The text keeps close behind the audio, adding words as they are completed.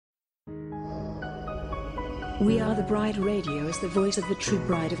We Are the Bride Radio is the voice of the true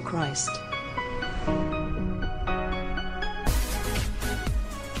bride of Christ.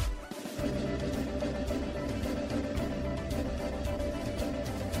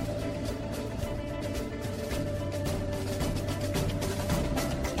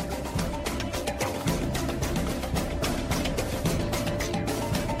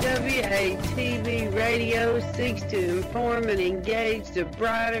 WATV Radio seeks to inform and engage the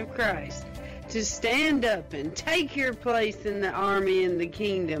bride of Christ to stand up and take your place in the army and the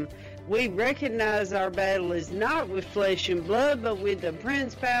kingdom. We recognize our battle is not with flesh and blood, but with the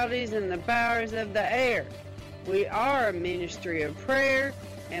principalities and the powers of the air. We are a ministry of prayer,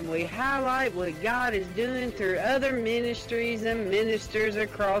 and we highlight what God is doing through other ministries and ministers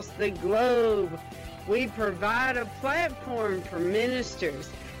across the globe. We provide a platform for ministers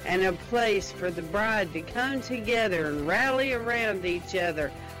and a place for the bride to come together and rally around each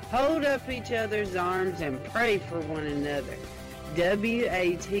other, hold up each other's arms, and pray for one another.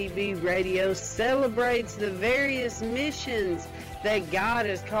 WATV Radio celebrates the various missions that God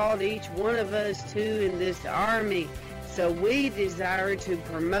has called each one of us to in this army. So we desire to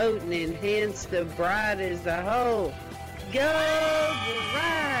promote and enhance the bride as a whole. Go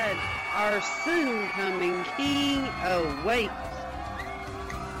bride! Our soon-coming king awaits.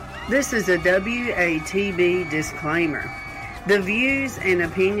 This is a WATB disclaimer. The views and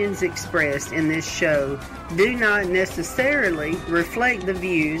opinions expressed in this show do not necessarily reflect the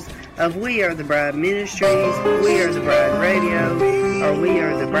views of We Are the Bride Ministries, We Are the Bride Radio, or We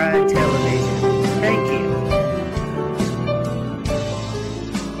Are the Bride Television. Thank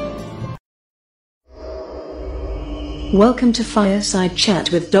you. Welcome to Fireside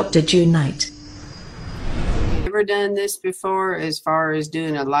Chat with Dr. June Knight. Never done this before as far as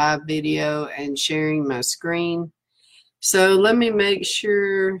doing a live video and sharing my screen. So let me make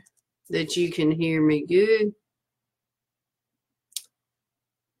sure that you can hear me good.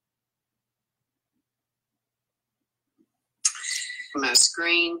 My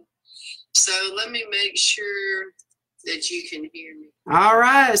screen. So let me make sure that you can hear me. All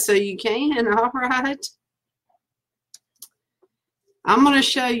right, so you can. All right. I'm going to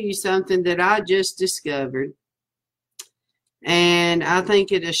show you something that I just discovered. And I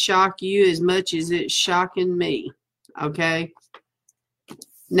think it'll shock you as much as it's shocking me. Okay.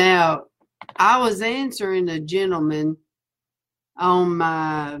 Now, I was answering a gentleman on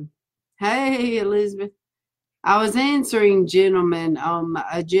my, hey, Elizabeth. I was answering a gentleman on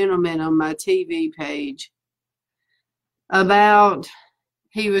my TV page about,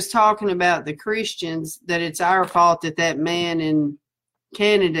 he was talking about the Christians, that it's our fault that that man in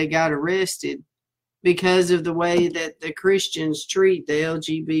Canada got arrested because of the way that the Christians treat the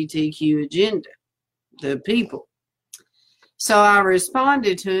LGBTQ agenda, the people. So I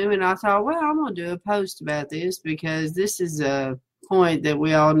responded to him, and I thought, well, I'm going to do a post about this because this is a point that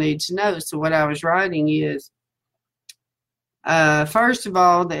we all need to know. So what I was writing is, first of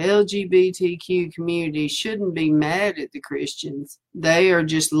all, the LGBTQ community shouldn't be mad at the Christians. They are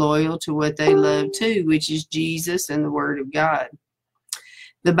just loyal to what they love too, which is Jesus and the Word of God.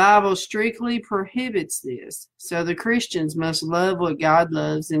 The Bible strictly prohibits this, so the Christians must love what God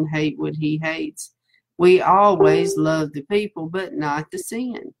loves and hate what he hates. We always love the people, but not the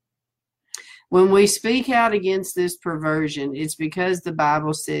sin. When we speak out against this perversion, it's because the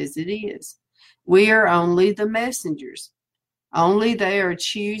Bible says it is. We are only the messengers. Only they are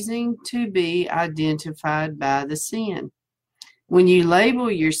choosing to be identified by the sin. When you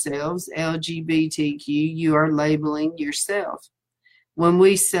label yourselves LGBTQ, you are labeling yourself. When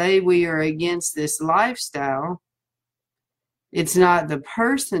we say we are against this lifestyle, it's not the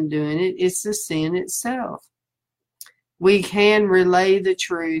person doing it, it's the sin itself. We can relay the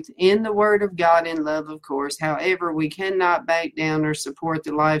truth in the Word of God in love, of course. However, we cannot back down or support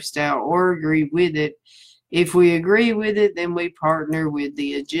the lifestyle or agree with it. If we agree with it, then we partner with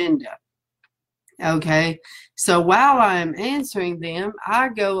the agenda. Okay, so while I'm answering them, I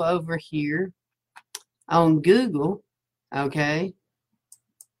go over here on Google, okay.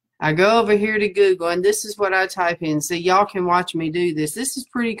 I go over here to Google, and this is what I type in. So y'all can watch me do this. This is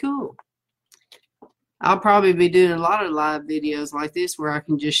pretty cool. I'll probably be doing a lot of live videos like this where I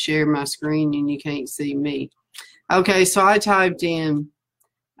can just share my screen and you can't see me. Okay, so I typed in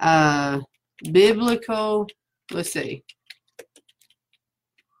biblical, let's see,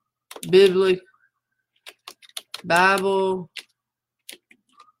 Bible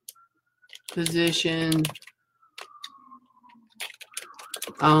position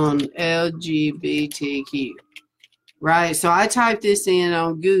on LGBTQ, right? So I typed this in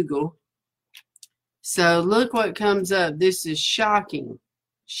on Google. So look what comes up. This is shocking.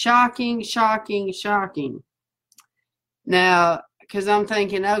 Shocking, shocking, shocking. Now, because I'm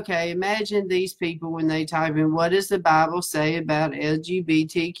thinking, okay, imagine these people when they type in, what does the Bible say about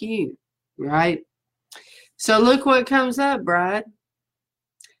LGBTQ, right? So look what comes up, Bride.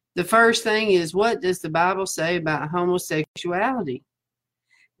 The first thing is, what does the Bible say about homosexuality?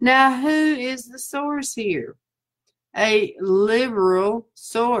 Now, who is the source here? A liberal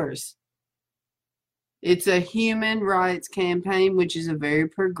source. It's a human rights campaign, which is a very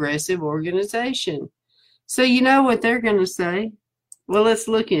progressive organization. So you know what they're going to say? Well, let's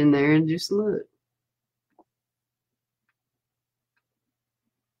look in there and just look.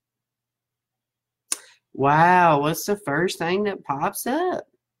 Wow, what's the first thing that pops up?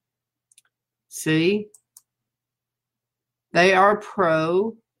 See? They are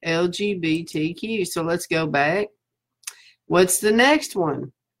pro-LGBTQ. So let's go back. What's the next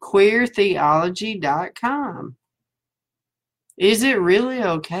one? queertheology.com. Is it really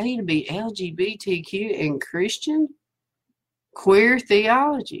okay to be LGBTQ and Christian? Queer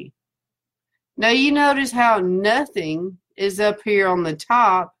theology. Now you notice how nothing is up here on the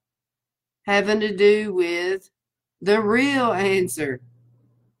top having to do with the real answer.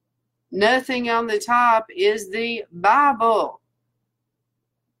 Nothing on the top is the Bible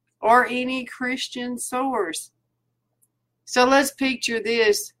or any Christian source. So let's picture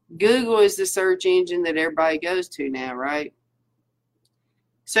this. Google is the search engine that everybody goes to now, right?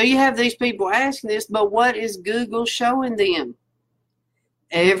 So you have these people asking this, but what is Google showing them?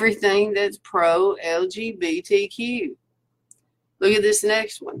 Everything that's pro-LGBTQ. Look at this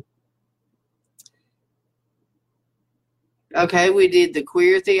next one. Okay, we did the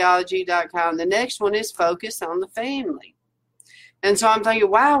queertheology.com. The next one is focused on the family. And so I'm thinking,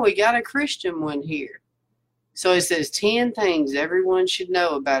 wow, we got a Christian one here. So it says 10 things everyone should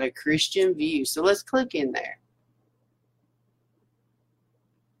know about a Christian view. So let's click in there.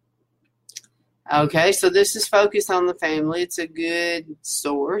 Okay, so this is focused on the family. It's a good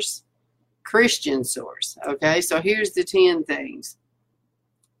source, Christian source. Okay, so here's the 10 things.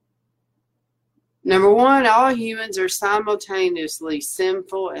 Number 1, all humans are simultaneously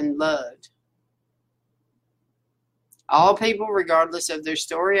sinful and loved. All people, regardless of their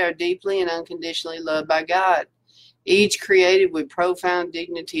story, are deeply and unconditionally loved by God, each created with profound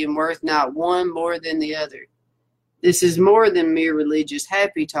dignity and worth, not one more than the other. This is more than mere religious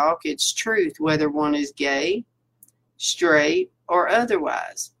happy talk. It's truth, whether one is gay, straight, or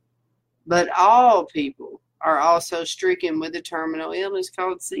otherwise. But all people are also stricken with a terminal illness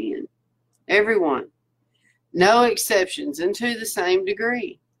called sin. Everyone. No exceptions, and to the same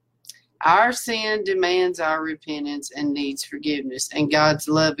degree. Our sin demands our repentance and needs forgiveness, and God's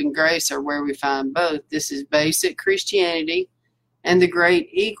love and grace are where we find both. This is basic Christianity and the great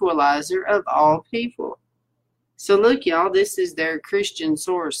equalizer of all people. So look, y'all, this is their Christian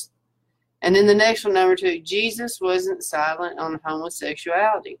source. And then the next one, number 2, Jesus wasn't silent on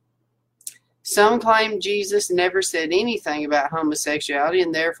homosexuality. Some claim Jesus never said anything about homosexuality,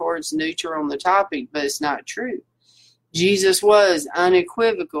 and therefore it's neutral on the topic, but it's not true. Jesus was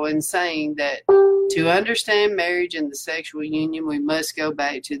unequivocal in saying that to understand marriage and the sexual union, we must go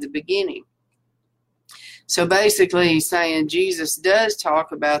back to the beginning. So basically, he's saying Jesus does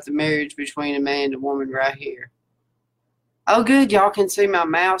talk about the marriage between a man and a woman right here. Oh, good. Y'all can see my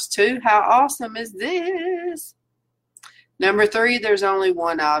mouse too. How awesome is this? Number 3, there's only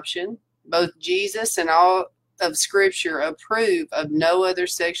one option. Both Jesus and all of Scripture approve of no other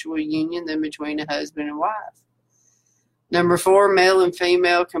sexual union than between a husband and wife. Number 4, male and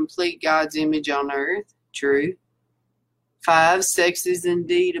female complete God's image on earth. True. 5, sex is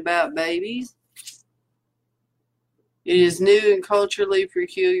indeed about babies. It is new and culturally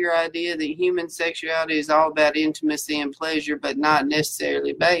peculiar idea that human sexuality is all about intimacy and pleasure, but not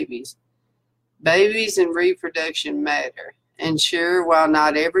necessarily babies. Babies and reproduction matter. And sure, while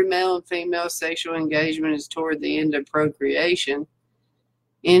not every male and female sexual engagement is toward the end of procreation,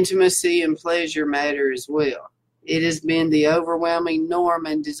 intimacy and pleasure matter as well. It has been the overwhelming norm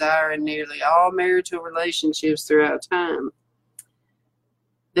and desire in nearly all marital relationships throughout time.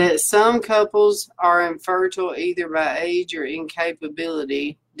 That some couples are infertile either by age or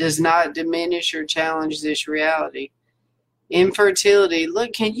incapability does not diminish or challenge this reality. Infertility,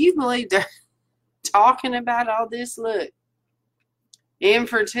 look, can you believe they're talking about all this? Look.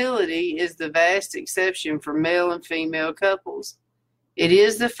 Infertility is the vast exception for male and female couples. It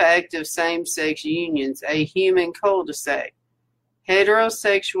is the fact of same-sex unions, a human cul-de-sac.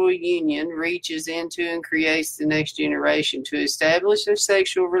 Heterosexual union reaches into and creates the next generation. To establish a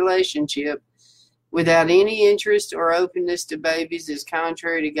sexual relationship without any interest or openness to babies is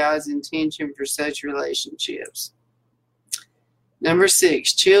contrary to God's intention for such relationships. Number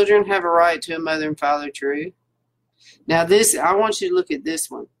 6, children have a right to a mother and father. True. Now I want you to look at this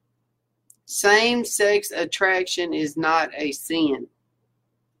one. Same-sex attraction is not a sin.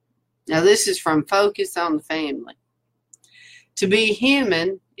 Now this is from Focus on the Family. To be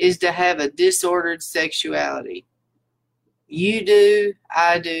human is to have a disordered sexuality. You do,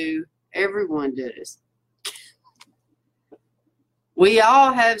 I do, everyone does. We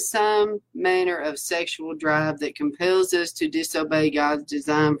all have some manner of sexual drive that compels us to disobey God's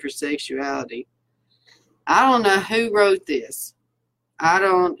design for sexuality. I don't know who wrote this. I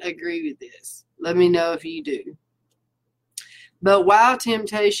don't agree with this. Let me know if you do. But while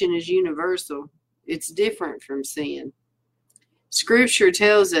temptation is universal, it's different from sin. Scripture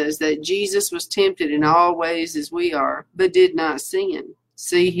tells us that Jesus was tempted in all ways as we are, but did not sin.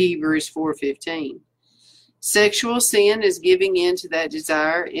 See Hebrews 4:15. Sexual sin is giving in to that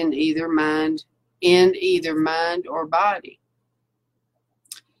desire in either mind or body.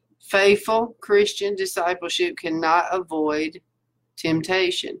 Faithful Christian discipleship cannot avoid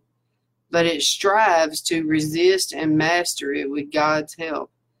temptation, but it strives to resist and master it with God's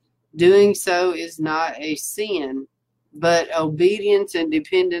help. Doing so is not a sin, but obedience and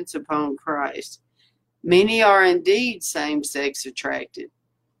dependence upon Christ. Many are indeed same-sex attracted,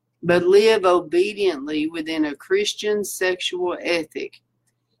 but live obediently within a Christian sexual ethic.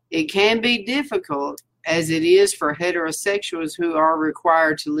 It can be difficult, as it is for heterosexuals who are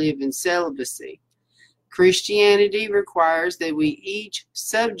required to live in celibacy. Christianity requires that we each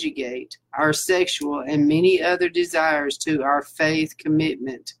subjugate our sexual and many other desires to our faith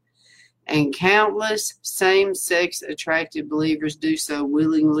commitment, and countless same-sex attracted believers do so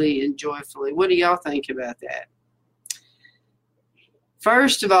willingly and joyfully. What do y'all think about that?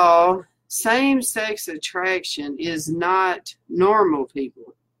 First of all, same-sex attraction is not normal,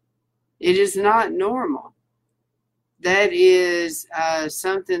 people. It is not normal. That is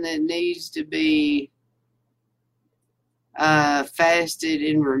something that needs to be fasted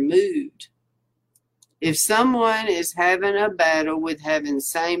and removed. If someone is having a battle with having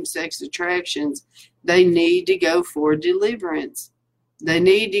same-sex attractions, they need to go for deliverance. They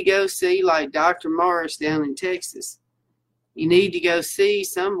need to go see like Dr. Morris down in Texas. You need to go see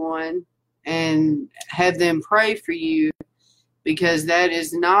someone and have them pray for you, because that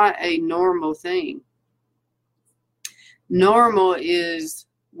is not a normal thing. Normal is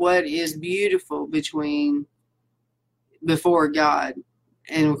what is beautiful before God,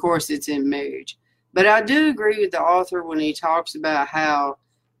 and of course it's in marriage. But I do agree with the author when he talks about how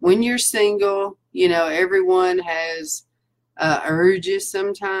when you're single, everyone has urges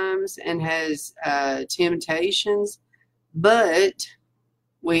sometimes and has temptations, but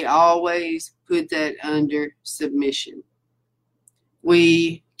we always put that under submission.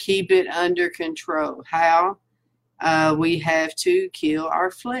 We keep it under control. How? We have to kill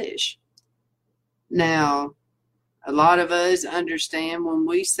our flesh. Now, a lot of us understand when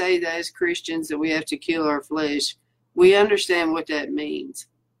we say that as Christians that we have to kill our flesh, we understand what that means.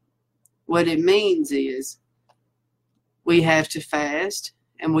 What it means is we have to fast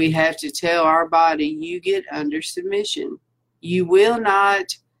and we have to tell our body, you get under submission. You will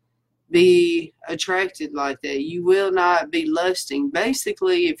not be attracted like that. You will not be lusting.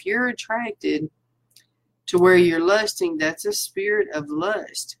 Basically, if you're attracted to where you're lusting, that's a spirit of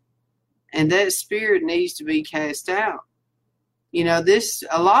lust. And that spirit needs to be cast out.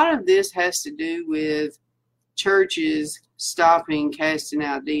 A lot of this has to do with churches stopping casting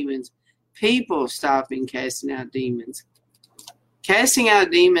out demons. People stopping casting out demons. Casting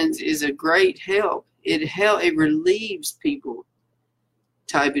out demons is a great help. It relieves people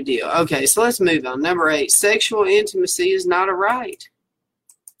type of deal. Okay, so let's move on. Number 8, sexual intimacy is not a right.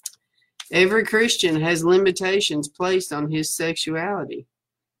 Every Christian has limitations placed on his sexuality.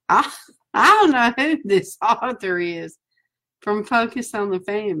 I don't know who this author is from Focus on the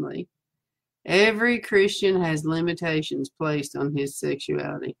Family. Every Christian has limitations placed on his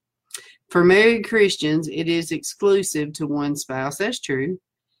sexuality. For married Christians, it is exclusive to one spouse. That's true.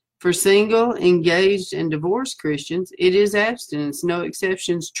 For single, engaged, and divorced Christians, it is abstinence. No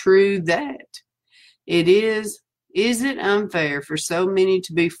exceptions. True that. Is it unfair for so many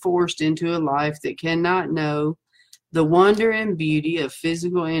to be forced into a life that cannot know the wonder and beauty of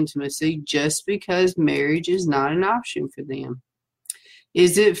physical intimacy just because marriage is not an option for them?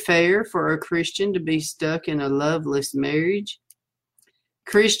 Is it fair for a Christian to be stuck in a loveless marriage?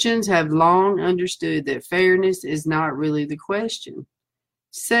 Christians have long understood that fairness is not really the question.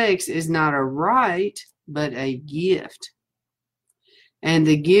 Sex is not a right, but a gift. And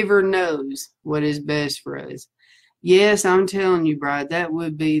the giver knows what is best for us. Yes, I'm telling you, bride, that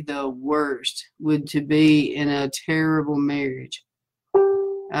would be the worst, to be in a terrible marriage.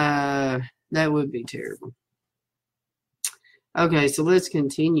 That would be terrible. Okay, so let's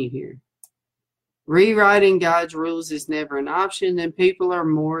continue here. Rewriting God's rules is never an option, and people are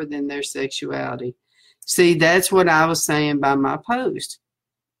more than their sexuality. See, that's what I was saying by my post.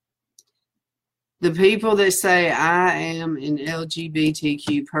 The people that say I am an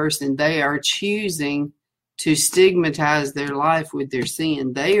LGBTQ person, they are choosing to stigmatize their life with their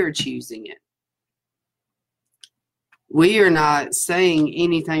sin. They are choosing it. We are not saying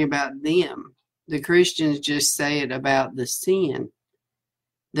anything about them. The Christians just say it about the sin.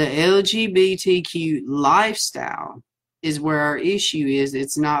 The LGBTQ lifestyle is where our issue is.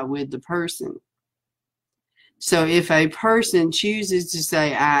 It's not with the person. So if a person chooses to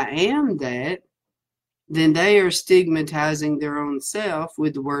say, I am that, then they are stigmatizing their own self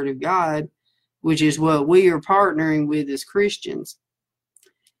with the Word of God, which is what we are partnering with as Christians.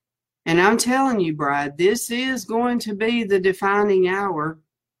 And I'm telling you, Bride, this is going to be the defining hour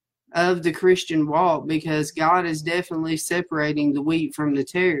of the Christian walk, because God is definitely separating the wheat from the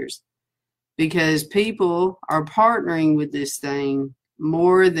tares, because people are partnering with this thing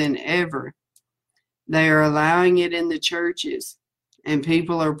more than ever. They are allowing it in the churches, and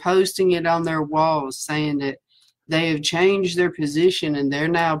people are posting it on their walls saying that they have changed their position and they're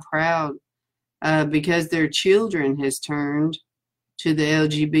now proud because their children has turned to the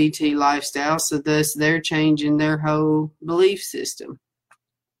LGBT lifestyle, so thus they're changing their whole belief system.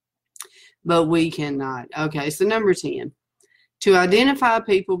 But we cannot. Okay, so number 10. To identify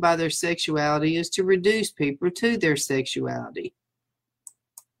people by their sexuality is to reduce people to their sexuality.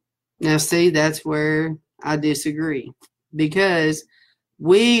 Now, see, that's where I disagree, because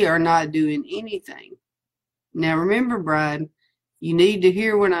we are not doing anything. Now, remember, Bride, you need to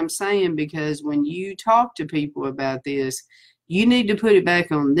hear what I'm saying, because when you talk to people about this, you need to put it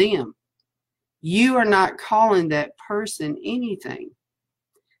back on them. You are not calling that person anything.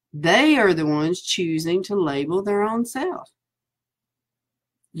 They are the ones choosing to label their own self.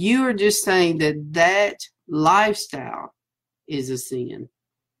 You are just saying that that lifestyle is a sin.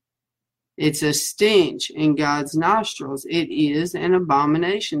 It's a stench in God's nostrils. It is an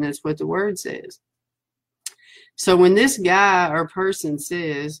abomination. That's what the word says. So when this guy or person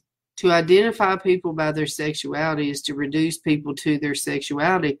says to identify people by their sexuality is to reduce people to their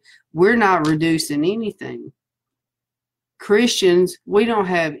sexuality, we're not reducing anything. Christians, we don't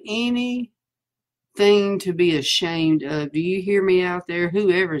have anything to be ashamed of. Do you hear me out there?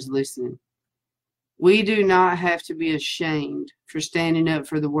 Whoever's listening. We do not have to be ashamed for standing up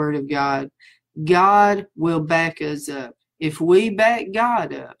for the Word of God. God will back us up. If we back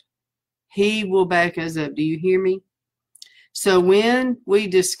God up, He will back us up. Do you hear me? So when we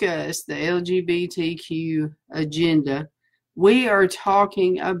discuss the LGBTQ agenda, we are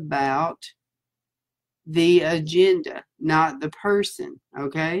talking about the agenda, not the person,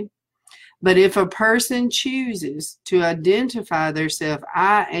 okay? But if a person chooses to identify themselves,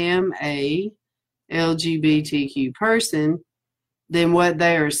 I am a LGBTQ person, then what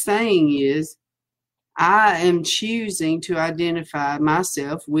they are saying is, I am choosing to identify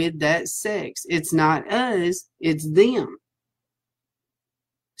myself with that sex. It's not us, it's them.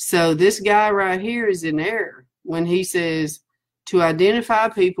 So this guy right here is in error when he says to identify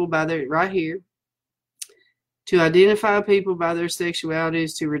people by their, right here, to identify people by their sexuality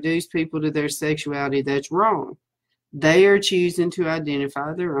is to reduce people to their sexuality. That's wrong. They are choosing to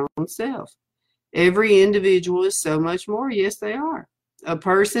identify their own self. Every individual is so much more. Yes, they are. A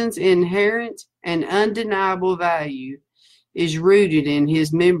person's inherent and undeniable value is rooted in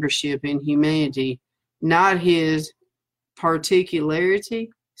his membership in humanity, not his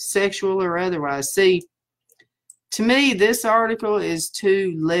particularity, sexual or otherwise. See, to me, this article is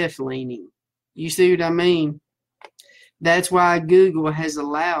too left-leaning. You see what I mean? That's why Google has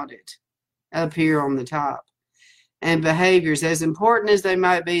allowed it up here on the top. And behaviors, as important as they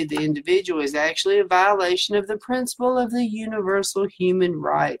might be, the individual is actually a violation of the principle of the universal human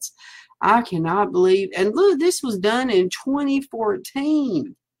rights. I cannot believe, and look, this was done in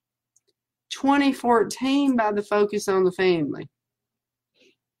 2014. 2014 by the Focus on the Family.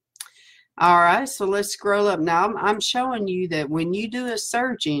 All right, so let's scroll up. Now, I'm showing you that when you do a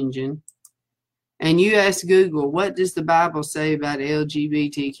search engine, and you ask Google, what does the Bible say about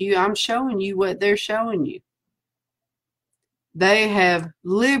LGBTQ? I'm showing you what they're showing you. They have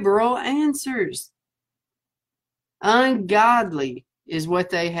liberal answers. Ungodly is what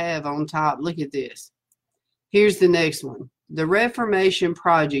they have on top. Look at this. Here's the next one. The Reformation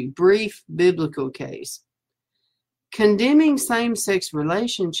Project, brief biblical case. Condemning same-sex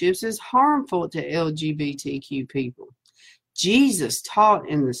relationships is harmful to LGBTQ people. Jesus taught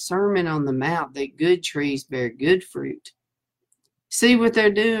in the Sermon on the Mount that good trees bear good fruit. See what they're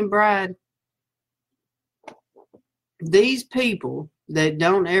doing, Bride? these people that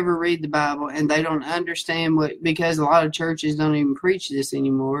don't ever read the Bible and they don't understand because a lot of churches don't even preach this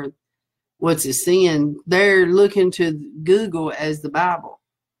anymore, what's a sin, they're looking to Google as the Bible.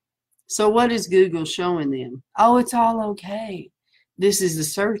 So what is Google showing them? Oh, it's all okay. This is the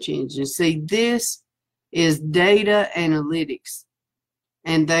search engine. See, this is data analytics.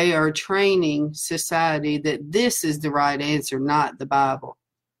 And they are training society that this is the right answer, not the Bible.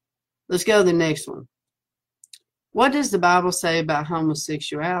 Let's go to the next one. What does the Bible say about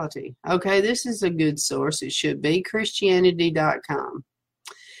homosexuality? Okay, this is a good source. It should be Christianity.com.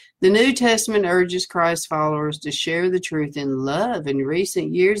 The New Testament urges Christ's followers to share the truth in love. In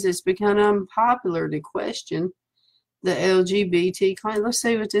recent years, it's become unpopular to question the LGBT claim. Let's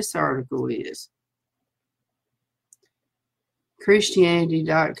see what this article is.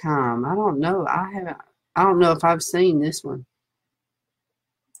 Christianity.com. I don't know. I don't know if I've seen this one.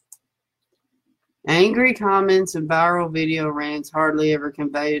 Angry comments and viral video rants hardly ever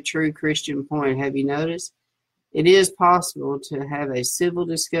convey a true Christian point. Have you noticed? It is possible to have a civil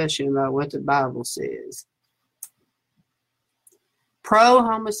discussion about what the Bible says.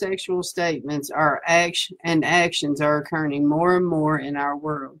 Pro-homosexual statements and actions are occurring more and more in our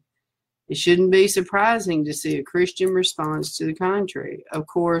world. It shouldn't be surprising to see a Christian response to the contrary. Of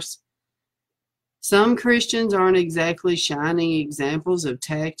course, some Christians aren't exactly shining examples of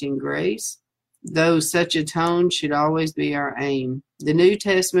tact and grace, though such a tone should always be our aim. The New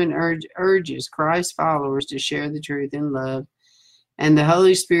Testament urges Christ's followers to share the truth in love, and the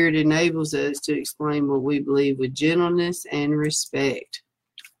Holy Spirit enables us to explain what we believe with gentleness and respect.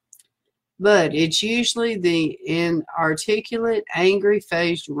 But it's usually the inarticulate,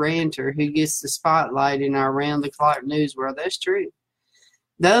 angry-faced ranter who gets the spotlight in our round-the-clock news world. That's true.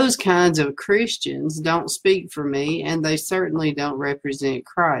 Those kinds of Christians don't speak for me, and they certainly don't represent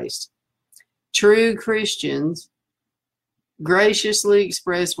Christ. True Christians graciously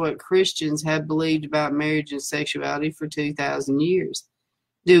express what Christians have believed about marriage and sexuality for 2,000 years.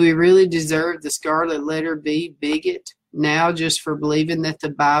 Do we really deserve the scarlet letter B bigot now just for believing that the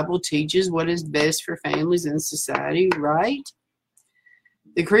Bible teaches what is best for families and society, right?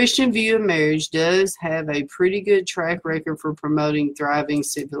 The Christian view of marriage does have a pretty good track record for promoting thriving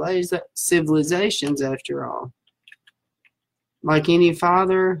civilizations, after all. Like any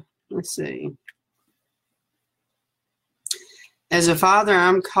father, let's see. As a father,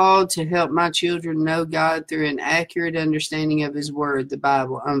 I'm called to help my children know God through an accurate understanding of His Word, the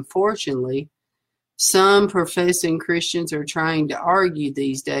Bible. Unfortunately, some professing Christians are trying to argue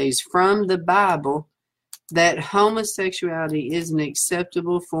these days from the Bible that homosexuality is an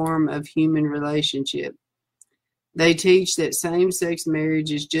acceptable form of human relationship. They teach that same-sex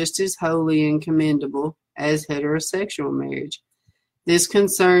marriage is just as holy and commendable as heterosexual marriage. This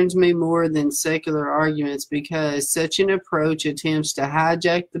concerns me more than secular arguments because such an approach attempts to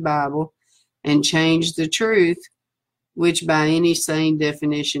hijack the Bible and change the truth, which by any sane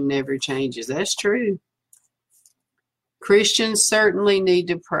definition never changes. That's true. Christians certainly need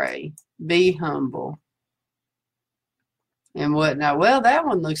to pray, be humble, and whatnot. Well, that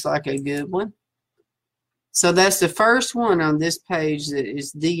one looks like a good one. So that's the first one on this page that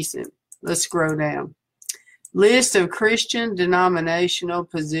is decent. Let's scroll down. List of Christian denominational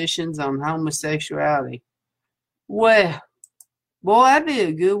positions on homosexuality. Well, boy, that'd be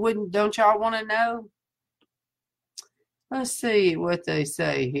a good one. Don't y'all want to know? Let's see what they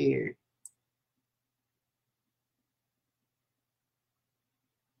say here.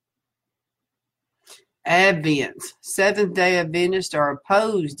 Adventists, Seventh-day Adventists, are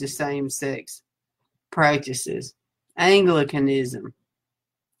opposed to same-sex practices. Anglicanism.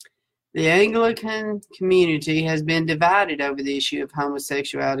 The Anglican community has been divided over the issue of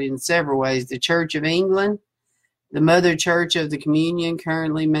homosexuality in several ways. The Church of England, the Mother Church of the Communion,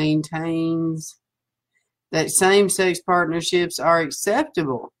 currently maintains that same-sex partnerships are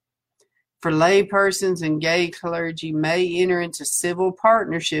acceptable for laypersons, and gay clergy may enter into civil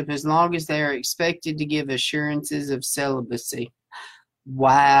partnership as long as they are expected to give assurances of celibacy.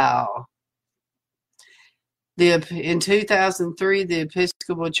 Wow. In 2003, the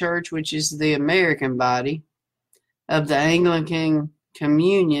Episcopal Church, which is the American body of the Anglican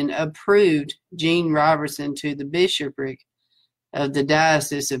Communion, approved Gene Robertson to the bishopric of the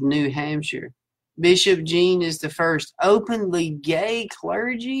Diocese of New Hampshire. Bishop Gene is the first openly gay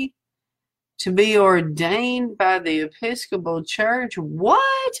clergy to be ordained by the Episcopal Church.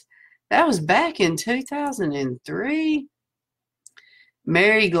 What? That was back in 2003.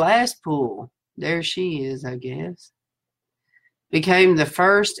 Mary Glasspool, there she is, I guess, became the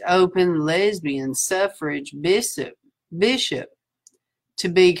first open lesbian suffrage bishop to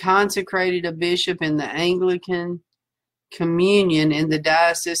be consecrated a bishop in the Anglican communion in the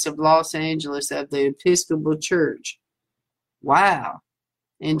Diocese of Los Angeles of the Episcopal Church. Wow.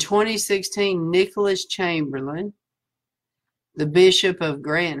 In 2016, Nicholas Chamberlain, the Bishop of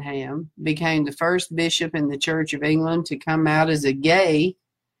Grantham, became the first bishop in the Church of England to come out as a gay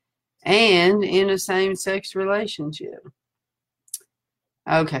and in a same-sex relationship.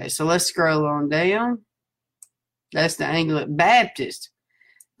 Okay, so let's scroll on down. That's the Anglican Baptist.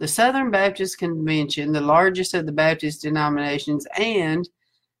 The Southern Baptist Convention, the largest of the Baptist denominations and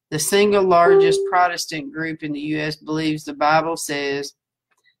the single largest Protestant group in the U.S., believes the Bible says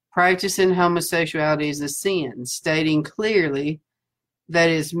practicing homosexuality is a sin, stating clearly that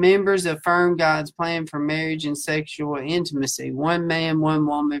its members affirm God's plan for marriage and sexual intimacy, one man, one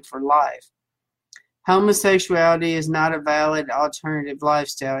woman for life. Homosexuality is not a valid alternative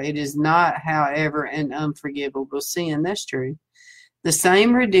lifestyle. It is not, however, an unforgivable sin. That's true. The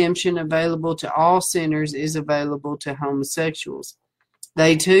same redemption available to all sinners is available to homosexuals.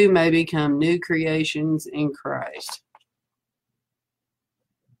 They too may become new creations in Christ.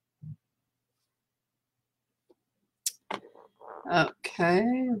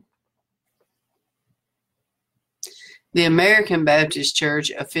 Okay. The American Baptist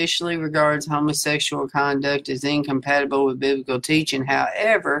Church officially regards homosexual conduct as incompatible with biblical teaching.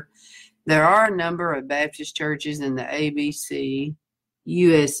 However, there are a number of Baptist churches in the ABC,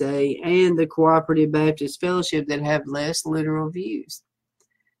 USA, and the Cooperative Baptist Fellowship that have less literal views.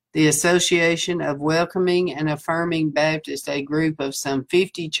 The Association of Welcoming and Affirming Baptists, a group of some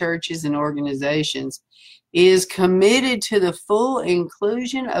 50 churches and organizations, is committed to the full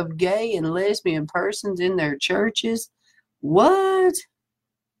inclusion of gay and lesbian persons in their churches. What?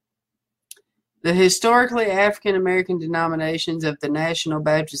 The historically African American denominations of the National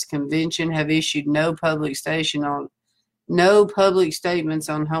Baptist Convention have issued no public statements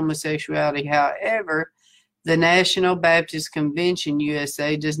on homosexuality. However, the National Baptist Convention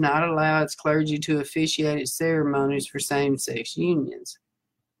USA does not allow its clergy to officiate its ceremonies for same-sex unions.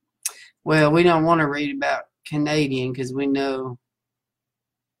 Well, we don't want to read about Canadian because we know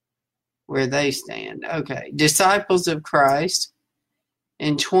where they stand. Okay, Disciples of Christ.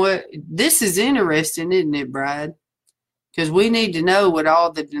 And this is interesting, isn't it, Bride? Because we need to know what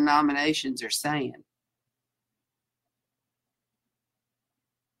all the denominations are saying.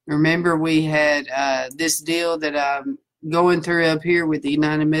 Remember, we had this deal that I'm going through up here with the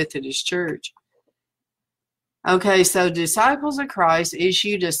United Methodist Church. Okay, so Disciples of Christ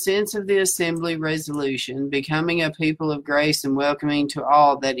issued a Sense of the Assembly resolution, becoming a people of grace and welcoming to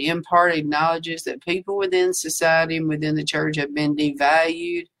all, that in part acknowledges that people within society and within the church have been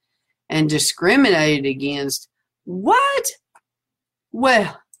devalued and discriminated against. What?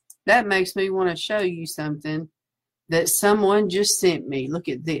 Well, that makes me want to show you something that someone just sent me. Look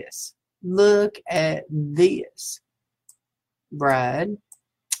at this. Look at this, Bride.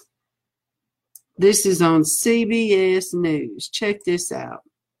 This is on CBS News. Check this out.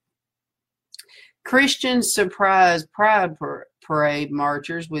 Christians surprise Pride Parade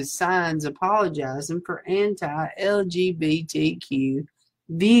marchers with signs apologizing for anti-LGBTQ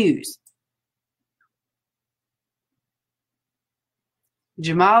views.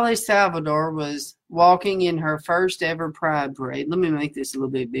 Jamali Salvador was walking in her first ever Pride Parade. Let me make this a little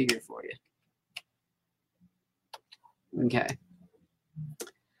bit bigger for you. Okay.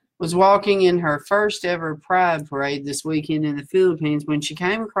 Was walking in her first ever Pride Parade this weekend in the Philippines when she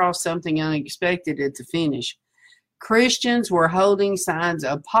came across something unexpected at the finish. Christians were holding signs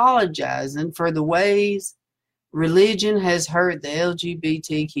apologizing for the ways religion has hurt the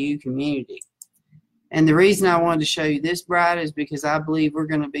LGBTQ community. And the reason I wanted to show you this, Bride, is because I believe we're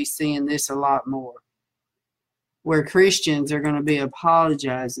going to be seeing this a lot more, where Christians are going to be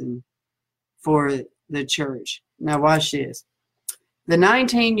apologizing for the church. Now watch this. The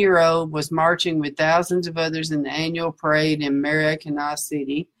 19-year-old was marching with thousands of others in the annual parade in Maracana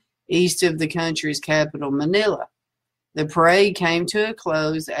City, east of the country's capital, Manila. The parade came to a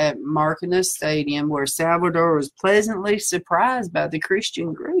close at Maracana Stadium, where Salvador was pleasantly surprised by the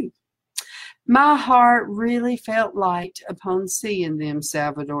Christian group. My heart really felt light upon seeing them,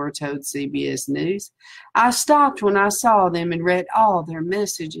 Salvador told CBS News. I stopped when I saw them and read all their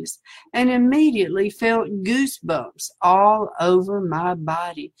messages and immediately felt goosebumps all over my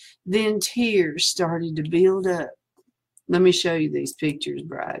body. Then tears started to build up. Let me show you these pictures,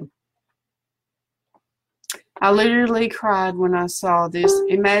 Bride. I literally cried when I saw this.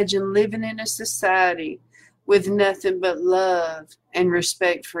 Imagine living in a society with nothing but love and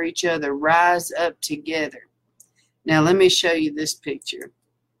respect for each other. Rise up together. Now let me show you this picture.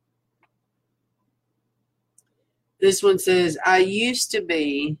 This one says, I used to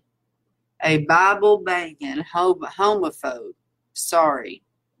be a Bible-banging homophobe. Sorry.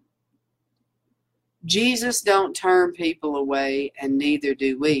 Jesus don't turn people away, and neither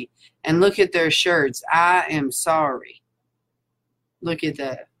do we. And look at their shirts. I am sorry. Look at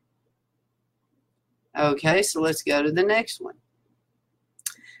that. Okay, so let's go to the next one.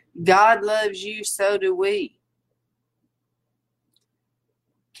 God loves you, so do we.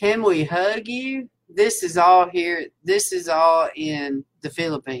 Can we hug you? This is all here. This is all in the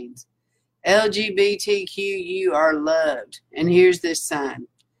Philippines. LGBTQ, you are loved. And here's this sign.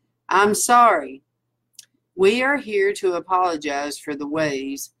 I'm sorry. We are here to apologize for the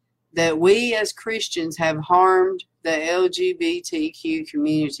ways that we as Christians have harmed the LGBTQ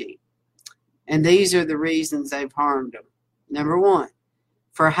community. And these are the reasons they've harmed them. Number one,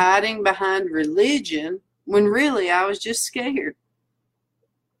 for hiding behind religion when really I was just scared.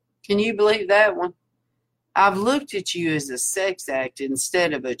 Can you believe that one? I've looked at you as a sex act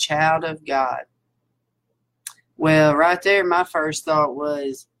instead of a child of God. Well, right there, my first thought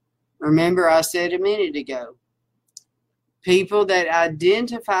was, remember I said a minute ago, people that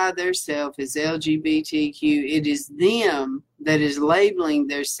identify themselves as LGBTQ, it is them that is labeling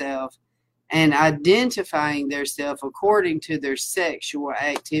themselves and identifying themselves according to their sexual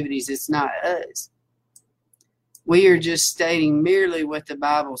activities. It's not us. We are just stating merely what the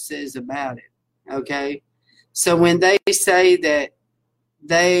Bible says about it. Okay? So when they say that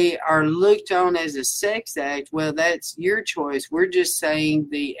they are looked on as a sex act, well, that's your choice. We're just saying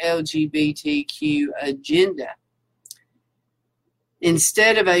the LGBTQ agenda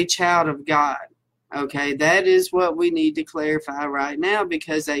instead of a child of God. Okay, that is what we need to clarify right now,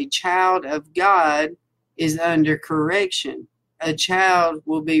 because a child of God is under correction. A child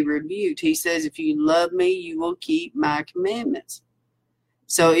will be rebuked. He says, if you love me, you will keep my commandments.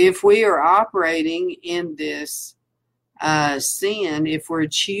 So if we are operating in this sin, if we're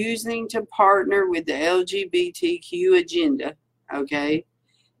choosing to partner with the LGBTQ agenda, okay,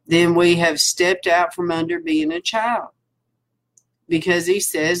 then we have stepped out from under being a child. Because he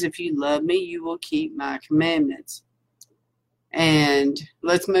says, if you love me, you will keep my commandments. And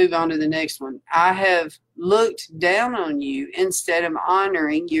let's move on to the next one. I have looked down on you instead of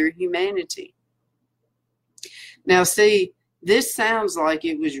honoring your humanity. Now, see, this sounds like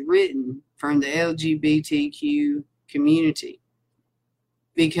it was written from the LGBTQ community.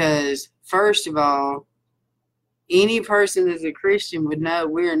 Because, first of all, any person that's a Christian would know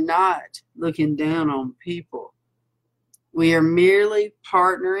we're not looking down on people. We are merely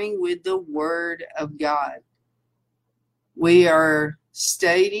partnering with the Word of God. We are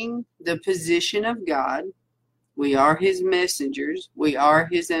stating the position of God. We are His messengers. We are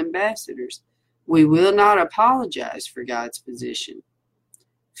His ambassadors. We will not apologize for God's position.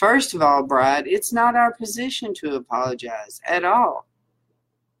 First of all, bride, it's not our position to apologize at all.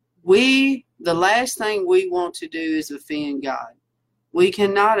 The last thing we want to do is offend God. We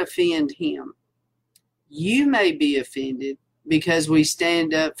cannot offend Him. You may be offended because we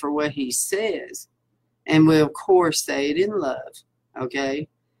stand up for what He says, and we, of course, say it in love, okay?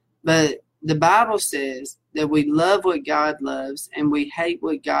 But the Bible says that we love what God loves and we hate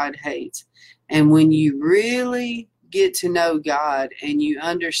what God hates. And when you really get to know God and you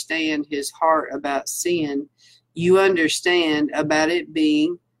understand His heart about sin, you understand about it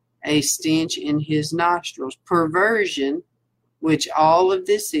being a stench in His nostrils. Perversion, which all of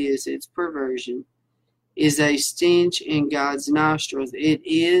this is, it's perversion, is a stench in God's nostrils. It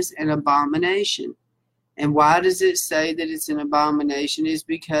is an abomination. And why does it say that it's an abomination? Is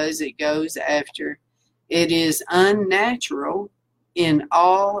because it goes after, it is unnatural in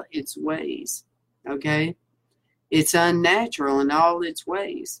all its ways. Okay? It's unnatural in all its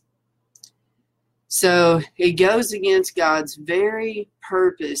ways. So it goes against God's very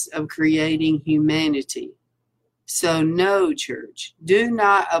purpose of creating humanity. So no, church, do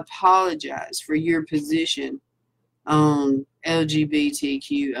not apologize for your position on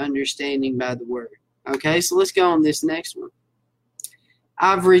LGBTQ understanding by the Word. Okay, so let's go on this next one.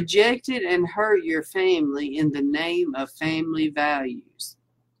 I've rejected and hurt your family in the name of family values.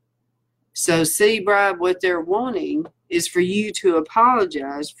 So see, bride, what they're wanting is for you to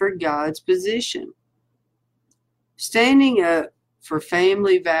apologize for God's position. Standing up for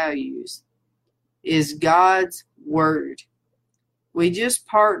family values is God's Word. We just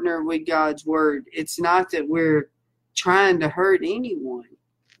partner with God's Word. It's not that we're trying to hurt anyone,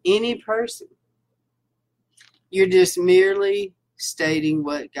 any person. You're just merely stating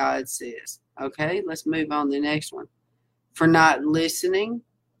what God says. Okay, let's move on to the next one. For not listening,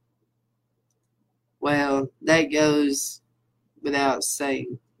 well, that goes without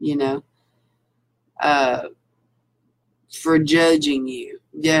saying, you know. For judging you.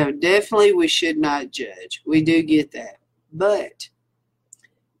 Yeah, definitely we should not judge. We do get that. But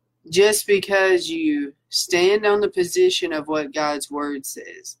just because you stand on the position of what God's word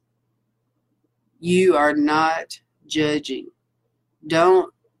says, you are not judging.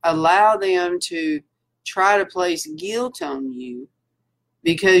 Don't allow them to try to place guilt on you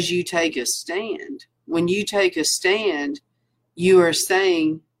because you take a stand. When you take a stand, you are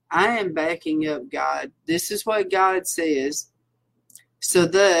saying, I am backing up God. This is what God says. So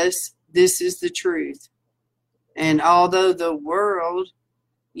thus, this is the truth. And although the world,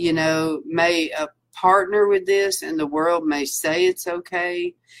 may partner with this and the world may say it's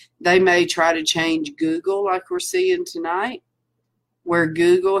okay, they may try to change Google like we're seeing tonight, where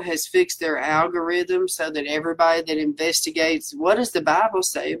Google has fixed their algorithm so that everybody that investigates, what does the Bible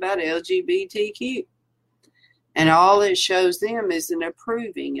say about LGBTQ? And all it shows them is an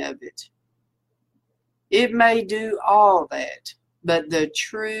approving of it. It may do all that, but the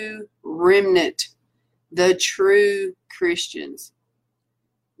true remnant, the true Christians,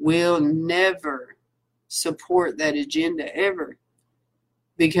 will never support that agenda ever,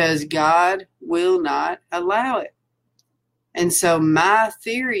 because God will not allow it. And so my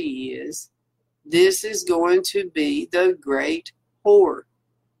theory is this is going to be the great whore.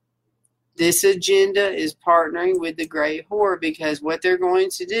 This agenda is partnering with the great whore, because what they're going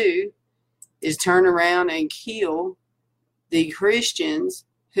to do is turn around and kill the Christians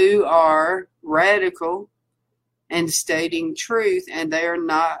who are radical and stating truth, and they are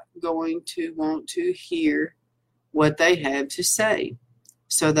not going to want to hear what they have to say.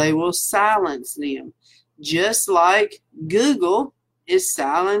 So they will silence them. Just like Google is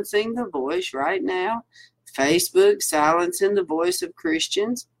silencing the voice right now, Facebook silencing the voice of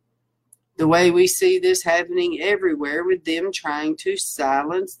Christians, the way we see this happening everywhere with them trying to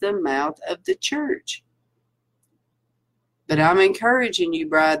silence the mouth of the church. But I'm encouraging you,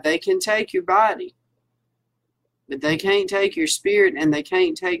 bride, they can take your body, but they can't take your spirit, and they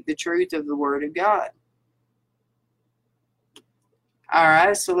can't take the truth of the Word of God. All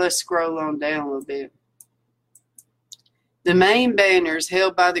right, so let's scroll on down a little bit. The main banners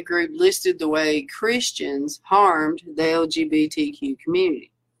held by the group listed the way Christians harmed the LGBTQ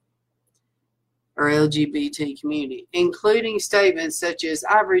community, or LGBT community, including statements such as,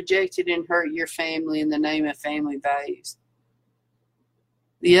 I've rejected and hurt your family in the name of family values.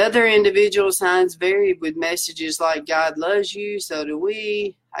 The other individual signs varied, with messages like, God loves you, so do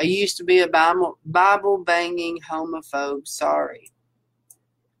we. I used to be a Bible-banging homophobe, sorry.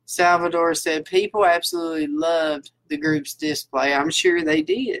 Salvador said, people absolutely loved the group's display. I'm sure they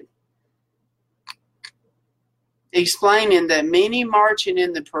did. Explaining that many marching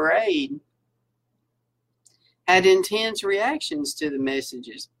in the parade had intense reactions to the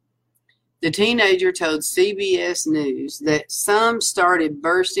messages. The teenager told CBS News that some started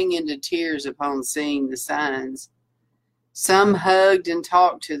bursting into tears upon seeing the signs. Some hugged and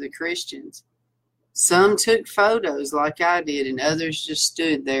talked to the Christians. Some took photos like I did, and others just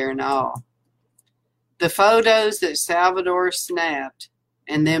stood there in awe. The photos that Salvador snapped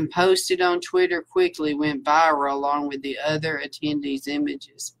and then posted on Twitter quickly went viral, along with the other attendees'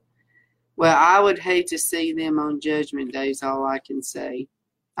 images. Well, I would hate to see them on Judgment Day, is all I can say.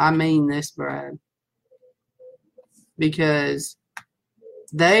 I mean this, bride. Because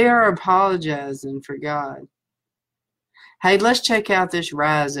they are apologizing for God. Hey, let's check out this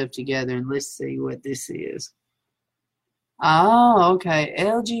Rise Up Together and let's see what this is. Oh, okay.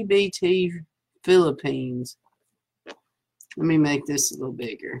 LGBT Philippines. Let me make this a little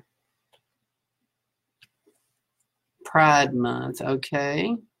bigger. Pride Month,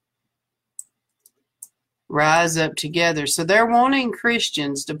 okay. Rise Up Together. So they're wanting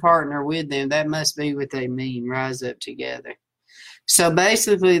Christians to partner with them. That must be what they mean, Rise Up Together. So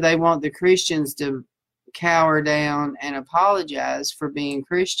basically they want the Christians to cower down and apologize for being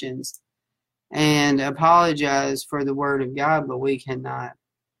Christians and apologize for the Word of God, but we cannot.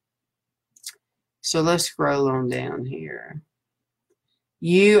 So let's scroll on down here.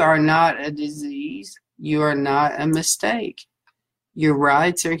 You are not a disease. You are not a mistake. Your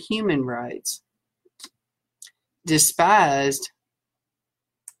rights are human rights. Despised.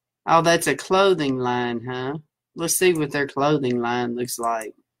 Oh, that's a clothing line, huh? Let's see what their clothing line looks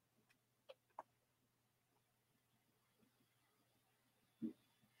like.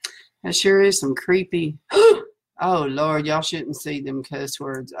 That sure is some creepy. Oh, Lord, y'all shouldn't see them cuss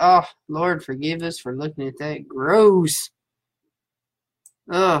words. Oh, Lord, forgive us for looking at that. Gross.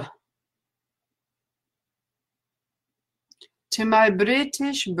 Ugh. To my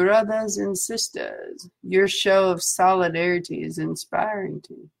British brothers and sisters, your show of solidarity is inspiring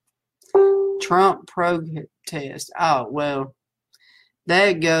to me. Trump protest. Oh, well,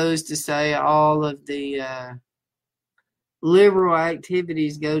 That goes to say all of the liberal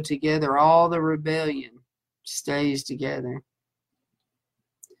activities go together. All the rebellion stays together.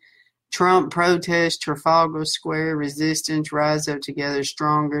 Trump protests, Trafalgar Square, resistance, rise up together,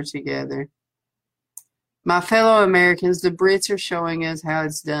 stronger together. My fellow Americans, the Brits are showing us how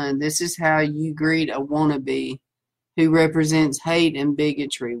it's done. This is how you greet a wannabe who represents hate and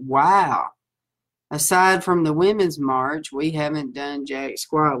bigotry. Wow. Aside from the Women's March, we haven't done jack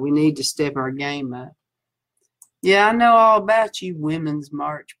squat. We need to step our game up. Yeah, I know all about you Women's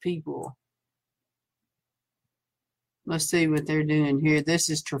March people. Let's see what they're doing here. This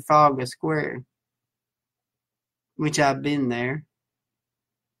is Trafalgar Square, which I've been there.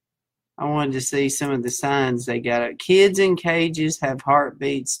 I wanted to see some of the signs they got up. Kids in cages have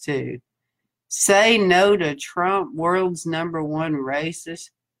heartbeats too. Say no to Trump, world's #1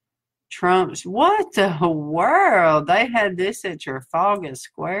 racist. Trump's, what the world? They had this at Trafalgar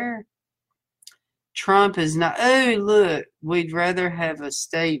Square? Trump is not, oh, look, we'd rather have a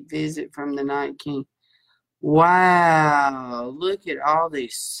state visit from the Night King. Wow, look at all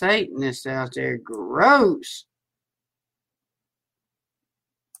these Satanists out there. Gross.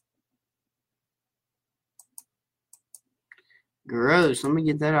 Gross. Let me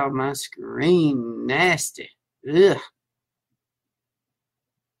get that off my screen. Nasty. Ugh.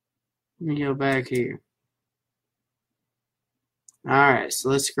 Let me go back here. Alright, so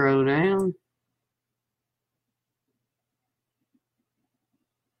let's scroll down.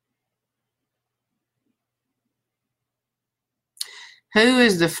 Who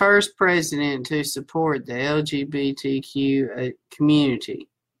is the first president to support the LGBTQ community?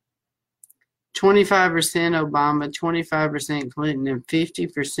 25% Obama, 25% Clinton, and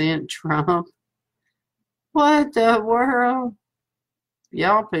 50% Trump. What the world?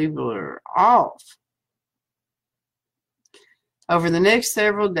 Y'all people are off. Over the next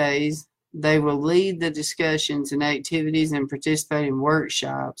several days, they will lead the discussions and activities and participate in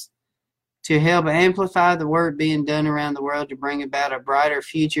workshops to help amplify the work being done around the world to bring about a brighter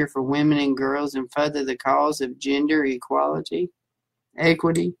future for women and girls and further the cause of gender equality,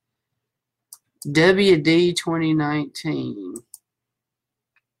 equity. WD 2019.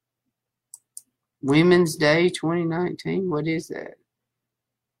 Women's Day 2019? What is that?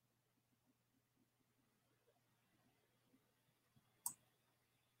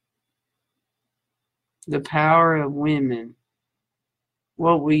 The power of women.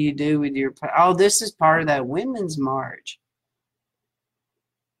 What will you do with your power? Oh, this is part of that Women's March.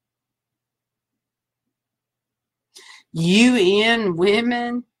 UN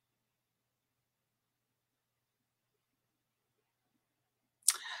women?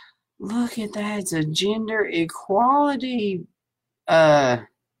 Look at that. It's a gender equality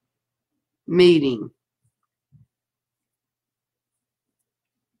meeting.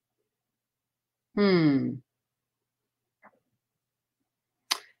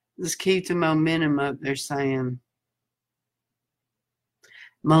 Let's keep the momentum up, they're saying.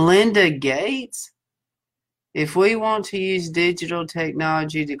 Melinda Gates? If we want to use digital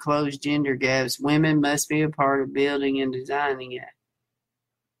technology to close gender gaps, women must be a part of building and designing it.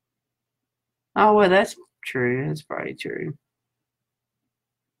 Oh, well, that's true. That's probably true.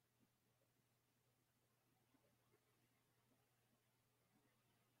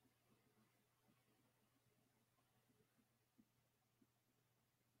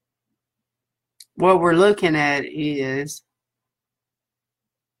 What we're looking at is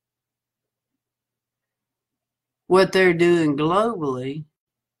what they're doing globally.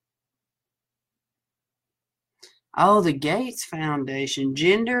 Oh, the Gates Foundation.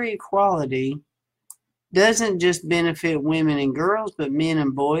 Gender equality doesn't just benefit women and girls, but men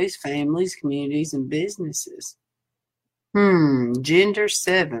and boys, families, communities, and businesses. Gender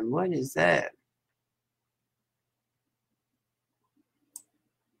 7. What is that?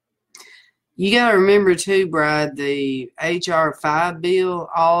 You got to remember too, Bride, the HR 5 bill,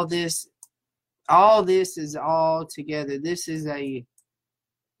 all this is all together. This is a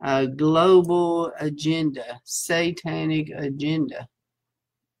global agenda, satanic agenda.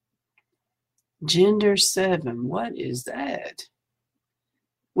 Gender 7, what is that?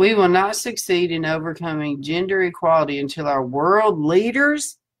 We will not succeed in overcoming gender equality until our world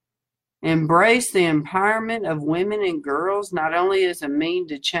leaders embrace the empowerment of women and girls, not only as a means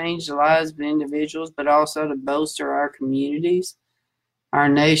to change the lives of individuals, but also to bolster our communities, our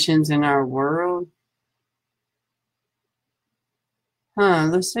nations, and our world.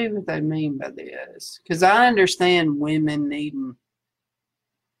 Let's see what they mean by this. Because I understand women needing,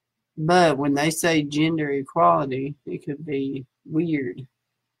 but when they say gender equality, it could be weird.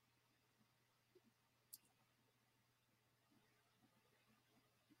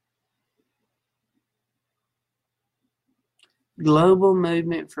 Global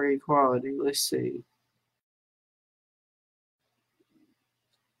movement for equality. Let's see.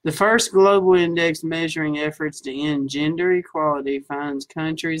 The first global index measuring efforts to end gender equality finds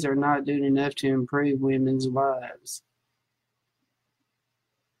countries are not doing enough to improve women's lives.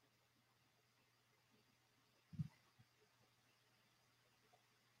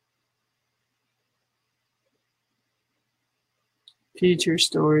 Future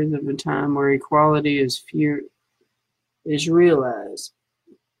stories of a time where equality is realized.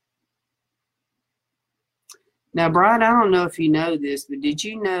 Now, Brian, I don't know if you know this, but did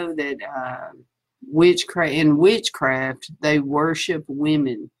you know that in witchcraft they worship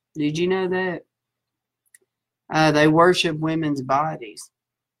women? Did you know that? They worship women's bodies.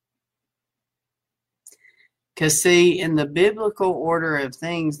 Because, see, in the biblical order of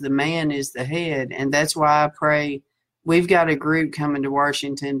things, the man is the head, and that's why I pray. We've got a group coming to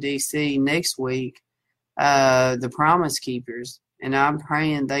Washington, D.C. next week, the Promise Keepers, and I'm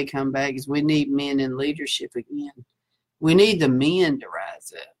praying they come back because we need men in leadership again. We need the men to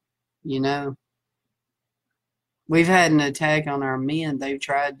rise up, you know. We've had an attack on our men. They've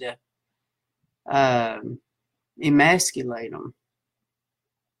tried to emasculate them.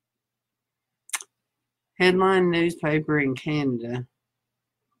 Headline newspaper in Canada.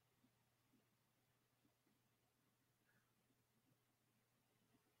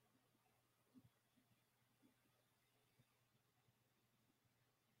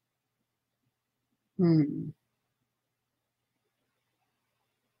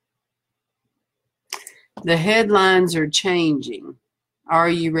 The headlines are changing. Are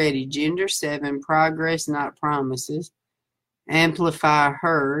you ready? Gender 7, progress, not promises. Amplify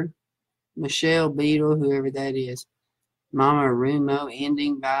her. Michelle Beadle, whoever that is. Mama Rumo,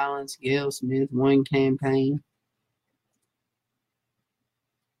 ending violence. Gail Smith, one campaign.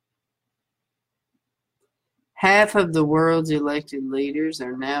 Half of the world's elected leaders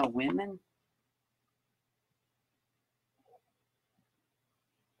are now women.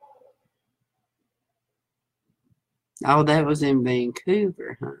 Oh, that was in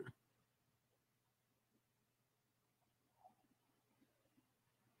Vancouver, huh?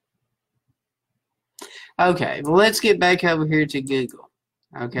 Okay, well, let's get back over here to Google,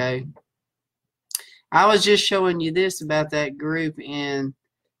 okay? I was just showing you this about that group in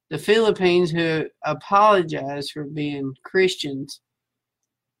the Philippines who apologized for being Christians.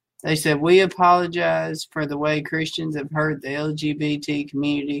 They said, we apologize for the way Christians have hurt the LGBT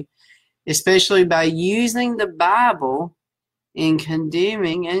community, especially by using the Bible in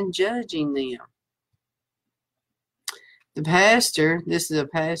condemning and judging them. The pastor, this is a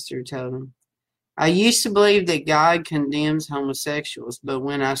pastor, told him, I used to believe that God condemns homosexuals, but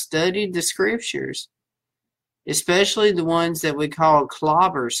when I studied the scriptures, especially the ones that we call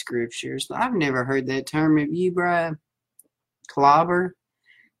clobber scriptures, I've never heard that term. Have you, Brian? Clobber?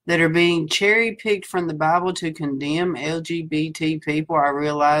 That are being cherry-picked from the Bible to condemn LGBT people, I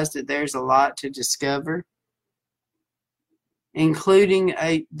realized that there's a lot to discover, including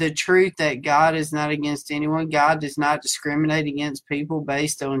the truth that God is not against anyone. God does not discriminate against people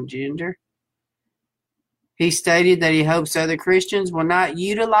based on gender. He stated that he hopes other Christians will not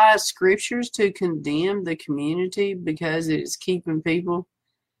utilize scriptures to condemn the community because it is keeping people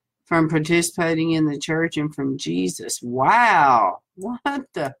from participating in the church and from Jesus. Wow. What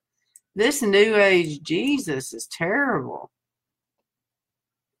the? This New Age Jesus is terrible.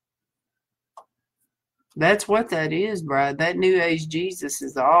 That's what that is, Brad. That New Age Jesus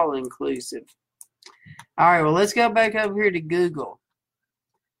is all inclusive. All right, well, let's go back over here to Google.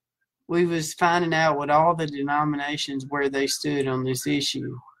 We was finding out what all the denominations, where they stood on this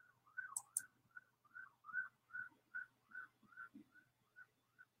issue.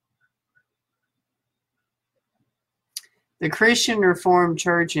 The Christian Reformed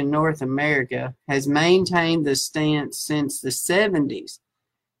Church in North America has maintained the stance since the 70s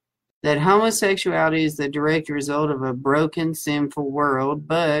that homosexuality is the direct result of a broken, sinful world,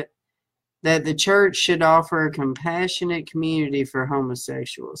 but that the church should offer a compassionate community for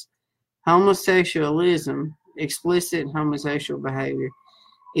homosexuals. Homosexualism, explicit homosexual behavior,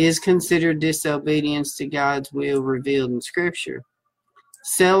 is considered disobedience to God's will revealed in Scripture.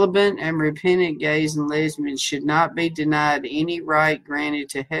 Celibate and repentant gays and lesbians should not be denied any right granted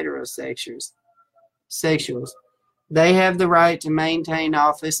to heterosexuals. They have the right to maintain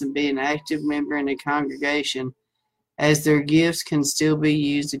office and be an active member in a congregation, as their gifts can still be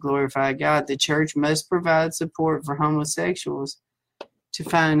used to glorify God. The church must provide support for homosexuals to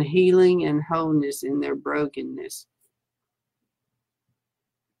find healing and wholeness in their brokenness.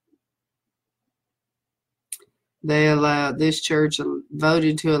 This church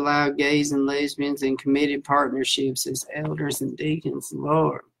voted to allow gays and lesbians in committed partnerships as elders and deacons.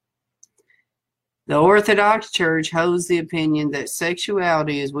 Lord. The Orthodox Church holds the opinion that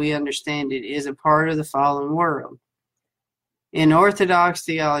sexuality, as we understand it, is a part of the fallen world. In Orthodox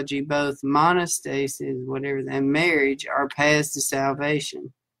theology, both monastasis, and marriage are paths to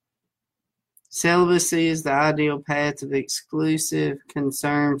salvation. Celibacy is the ideal path of exclusive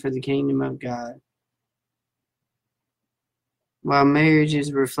concern for the kingdom of God, while marriage is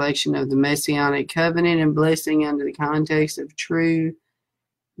a reflection of the Messianic covenant and blessing under the context of true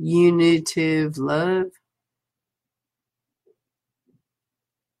unitive love.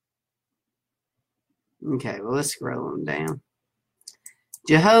 Okay, well, let's scroll them down.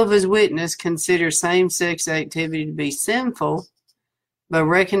 Jehovah's Witnesses consider same-sex activity to be sinful, but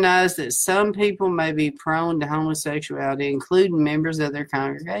recognize that some people may be prone to homosexuality, including members of their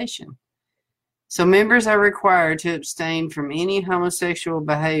congregation. So members are required to abstain from any homosexual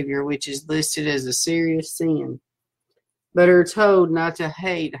behavior which is listed as a serious sin, but are told not to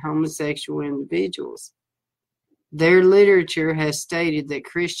hate homosexual individuals. Their literature has stated that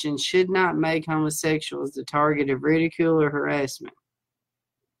Christians should not make homosexuals the target of ridicule or harassment.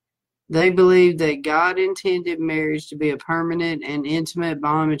 They believe that God intended marriage to be a permanent and intimate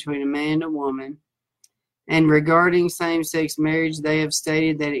bond between a man and a woman, and regarding same-sex marriage, they have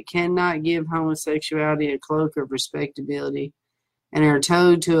stated that it cannot give homosexuality a cloak of respectability, and are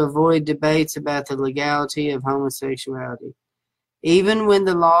told to avoid debates about the legality of homosexuality. Even when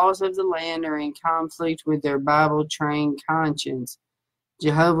the laws of the land are in conflict with their Bible-trained conscience,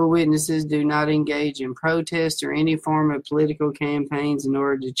 Jehovah's Witnesses do not engage in protest or any form of political campaigns in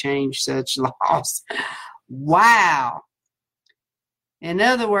order to change such laws. Wow. In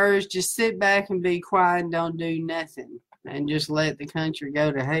other words, just sit back and be quiet and don't do nothing, and just let the country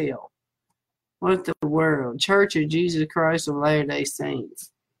go to hell. What the world? Church of Jesus Christ of Latter-day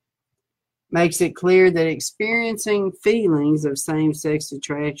Saints makes it clear that experiencing feelings of same-sex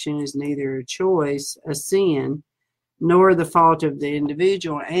attraction is neither a choice, a sin, nor the fault of the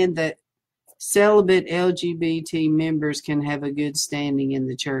individual, and that celibate LGBT members can have a good standing in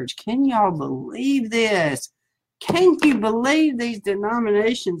the church. Can y'all believe this? Can you believe these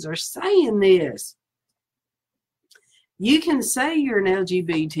denominations are saying this? You can say you're an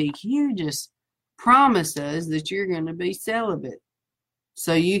LGBTQ, just promise us that you're going to be celibate.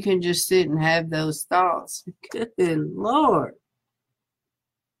 So you can just sit and have those thoughts. Good Lord.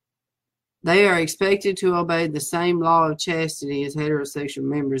 They are expected to obey the same law of chastity as heterosexual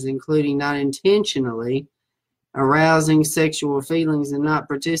members, including not intentionally arousing sexual feelings and not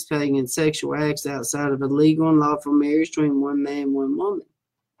participating in sexual acts outside of a legal and lawful marriage between one man and one woman.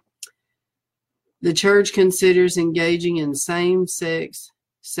 The church considers engaging in same-sex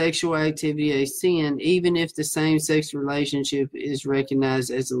sexual activity a sin, even if the same-sex relationship is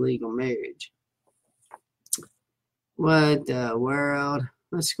recognized as a legal marriage. What the world?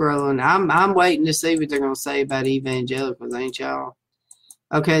 Let's scroll on. I'm waiting to see what they're going to say about evangelicals, ain't y'all?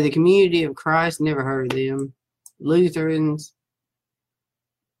 Okay, the Community of Christ, never heard of them. Lutherans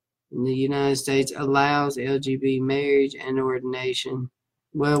in the United States allows LGBT marriage and ordination.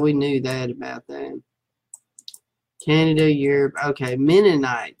 Well, we knew that about that. Canada, Europe. Okay,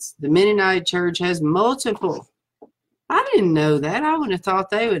 Mennonites. The Mennonite Church has multiple. I didn't know that. I would have thought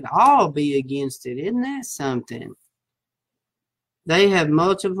they would all be against it. Isn't that something? They have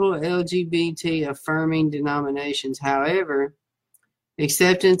multiple LGBT affirming denominations. However,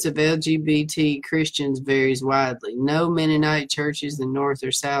 acceptance of LGBT Christians varies widely. No Mennonite churches in North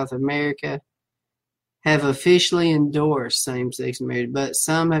or South America have officially endorsed same-sex marriage, but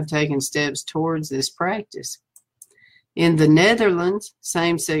some have taken steps towards this practice. In the Netherlands,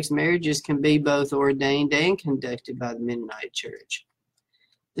 same-sex marriages can be both ordained and conducted by the Mennonite Church.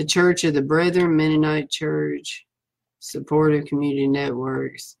 The Church of the Brethren, Mennonite Church, supportive community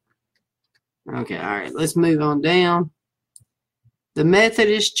networks. Okay, all right, let's move on down. The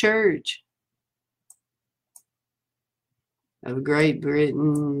Methodist Church of Great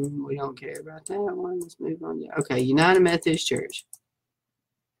Britain. We don't care about that one. Let's move on down. Okay, United Methodist Church.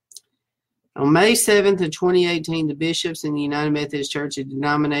 On May 7th of 2018, the bishops in the United Methodist Church, a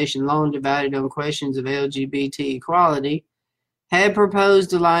denomination long divided on questions of LGBT equality, had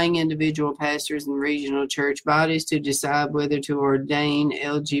proposed allowing individual pastors and regional church bodies to decide whether to ordain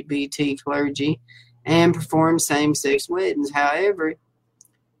LGBT clergy and perform same-sex weddings. However,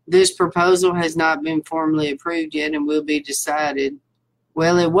 this proposal has not been formally approved yet and will be decided.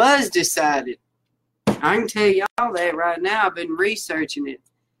 Well, it was decided. I can tell y'all that right now. I've been researching it.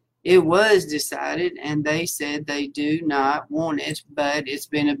 It was decided, and they said they do not want it, but it's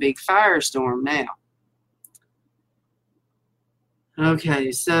been a big firestorm now.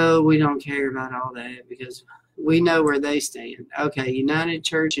 Okay, so we don't care about all that because we know where they stand. Okay, United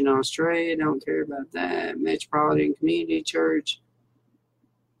Church in Australia, don't care about that. Metropolitan Community Church,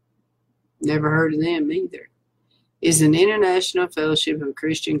 never heard of them either. Is an international fellowship of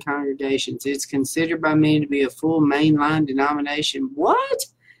Christian congregations. It's considered by many to be a full mainline denomination. What?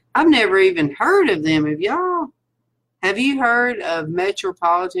 I've never even heard of them. Have you heard of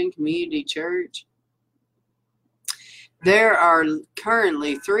Metropolitan Community Church? There are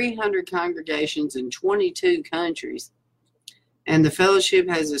currently 300 congregations in 22 countries, and the fellowship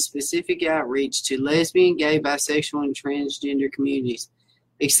has a specific outreach to lesbian, gay, bisexual, and transgender communities.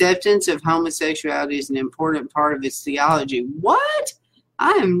 Acceptance of homosexuality is an important part of its theology. What?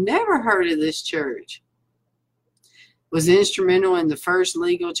 I have never heard of this church. Was instrumental in the first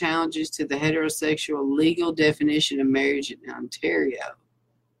legal challenges to the heterosexual legal definition of marriage in Ontario.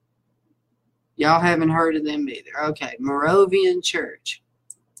 Y'all haven't heard of them either. Okay, Moravian Church.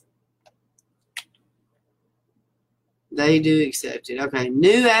 They do accept it. Okay,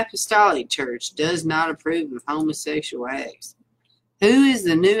 New Apostolic Church does not approve of homosexual acts. Who is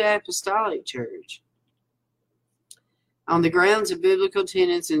the New Apostolic Church? On the grounds of biblical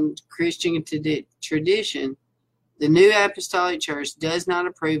tenets and Christian tradition, the New Apostolic Church does not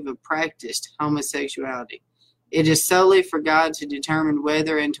approve of practiced homosexuality. It is solely for God to determine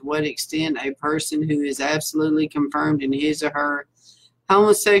whether and to what extent a person who is absolutely confirmed in his or her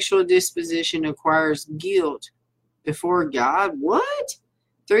homosexual disposition acquires guilt before God. What?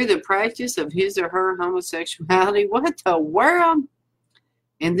 Through the practice of his or her homosexuality? What the world?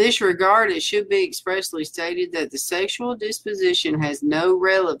 In this regard, it should be expressly stated that the sexual disposition has no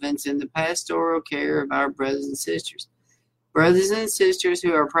relevance in the pastoral care of our brothers and sisters. Brothers and sisters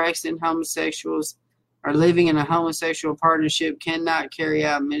who are practicing homosexuals or living in a homosexual partnership cannot carry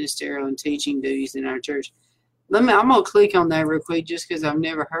out ministerial and teaching duties in our church. I'm going to click on that real quick just because I've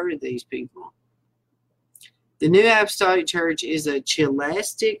never heard of these people. The New Apostolic Church is a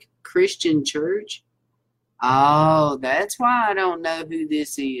chilastic Christian church. Oh, that's why I don't know who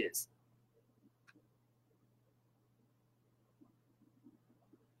this is.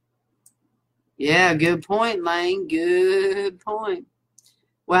 Yeah, good point, Lane. Good point.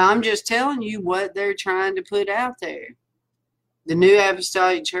 Well, I'm just telling you what they're trying to put out there. The New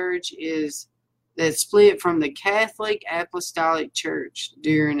Apostolic Church is that split from the Catholic Apostolic Church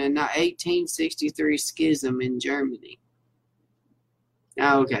during a 1863 schism in Germany.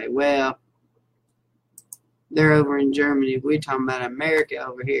 Okay, well, they're over in Germany. We're talking about America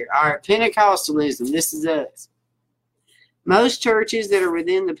over here. All right, Pentecostalism. This is us. Most churches that are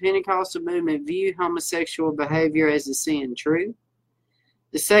within the Pentecostal movement view homosexual behavior as a sin. True.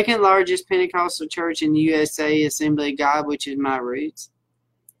 The second largest Pentecostal church in the USA, Assembly of God, which is my roots,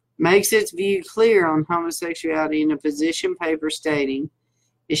 makes its view clear on homosexuality in a position paper stating,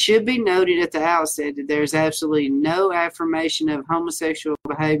 it should be noted at the outset that there is absolutely no affirmation of homosexual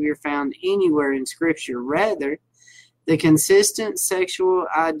behavior found anywhere in Scripture. Rather, the consistent sexual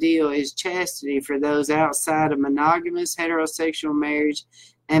ideal is chastity for those outside of monogamous heterosexual marriage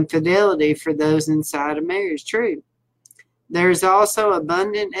and fidelity for those inside of marriage. True. There is also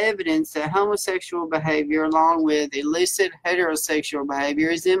abundant evidence that homosexual behavior, along with illicit heterosexual behavior,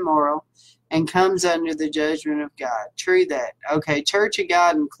 is immoral and comes under the judgment of God. True that. Okay, Church of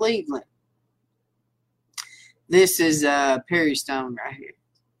God in Cleveland. This is Perry Stone right here.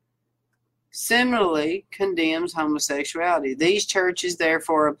 Similarly condemns homosexuality. These churches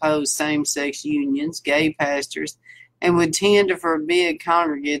therefore oppose same-sex unions, gay pastors, and would tend to forbid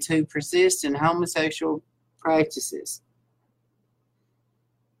congregants who persist in homosexual practices.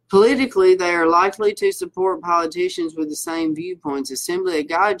 Politically, they are likely to support politicians with the same viewpoints. Assembly of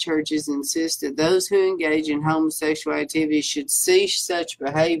God churches insist that those who engage in homosexual activities should cease such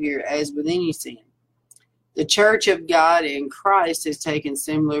behavior as with any sin. The Church of God in Christ has taken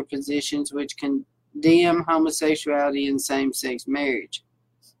similar positions which condemn homosexuality and same-sex marriage.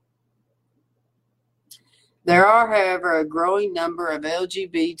 There are, however, a growing number of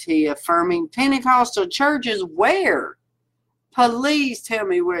LGBT-affirming Pentecostal churches. Where? Please tell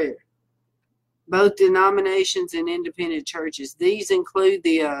me where. Both denominations and independent churches. These include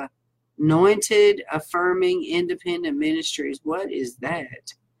the Anointed Affirming Independent Ministries. What is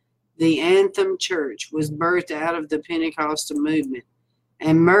that? The Anthem Church was birthed out of the Pentecostal movement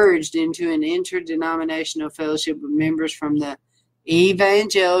and merged into an interdenominational fellowship of members from the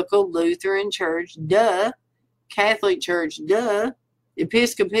Evangelical Lutheran Church, duh, Catholic Church, duh,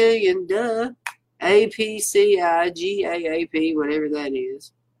 Episcopalian, duh, APCIGAAP, whatever that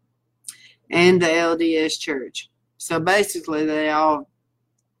is, and the LDS Church. So basically, they all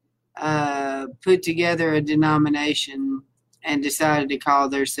put together a denomination and decided to call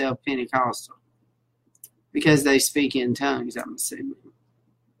themselves Pentecostal because they speak in tongues, I'm assuming.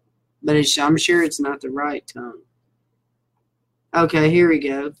 But I'm sure it's not the right tongue. Okay, here we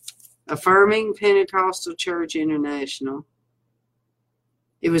go. Affirming Pentecostal Church International.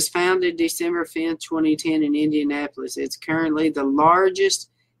 It was founded December 5th, 2010 in Indianapolis. It's currently the largest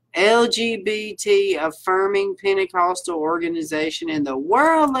LGBT affirming Pentecostal organization in the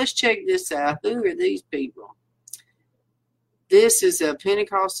world. Let's check this out. Who are these people? This is a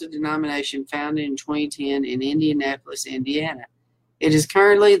Pentecostal denomination founded in 2010 in Indianapolis, Indiana. It is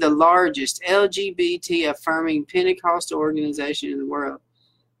currently the largest LGBT affirming Pentecostal organization in the world.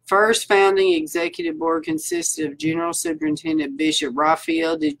 First founding executive board consisted of General Superintendent Bishop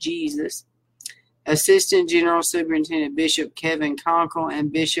Raphael DeJesus, Assistant General Superintendent Bishop Kevin Conkle,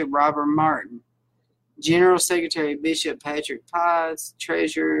 and Bishop Robert Martin. General Secretary Bishop Patrick Potts,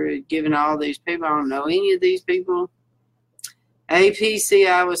 Treasurer, given all these people. I don't know any of these people.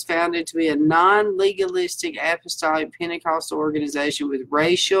 APCI was founded to be a non-legalistic apostolic Pentecostal organization with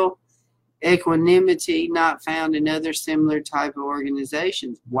racial equanimity not found in other similar type of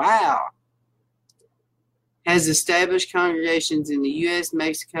organizations. Wow. Has established congregations in the U.S.,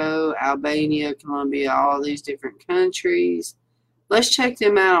 Mexico, Albania, Colombia, all these different countries. Let's check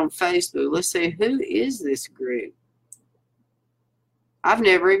them out on Facebook. Let's see, who is this group? I've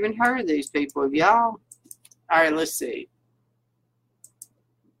never even heard of these people. Have y'all? All right, let's see.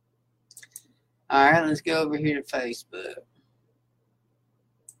 All right, let's go over here to Facebook.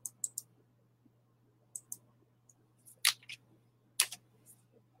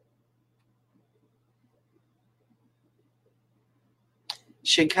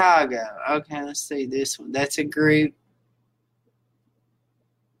 Chicago. Okay, let's see this one. That's a group.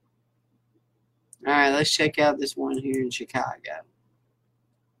 All right, let's check out this one here in Chicago.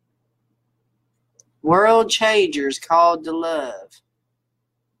 World Changers Called to Love.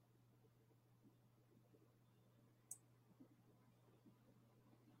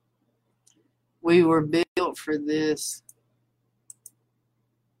 We were built for this.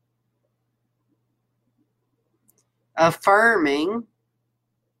 Affirming.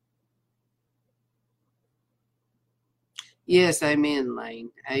 Yes, amen,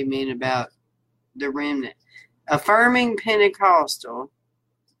 Lane. Amen about the remnant. Affirming Pentecostal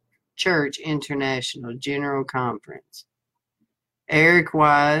Church International General Conference. Eric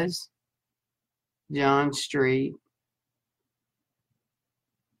Wise, John Street,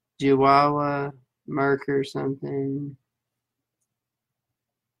 Chihuahua, Merker something.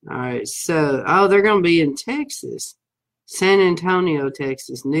 All right, so, they're going to be in Texas. San Antonio,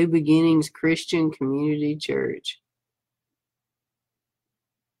 Texas. New Beginnings Christian Community Church.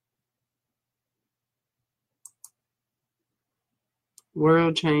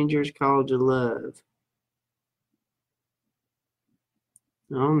 World Changers Called to Love.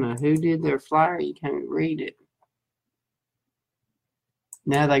 I don't know who did their flyer. You can't read it.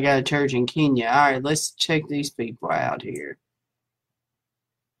 Now they got a church in Kenya. All right, let's check these people out here.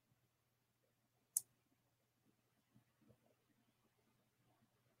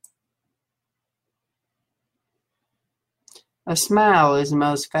 A smile is the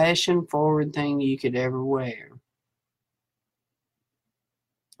most fashion-forward thing you could ever wear.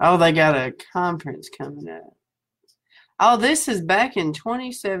 Oh, they got a conference coming up. Oh, this is back in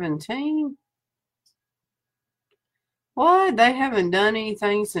 2017? What? They haven't done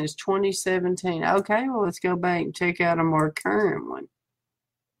anything since 2017. Okay, well, let's go back and check out a more current one.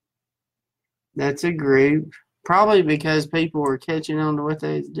 That's a group. Probably because people were catching on to what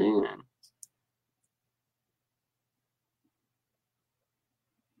they was doing.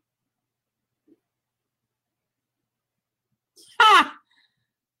 Ha!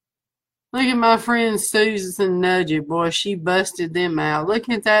 Look at my friend Susan Nudget. Boy, she busted them out. Look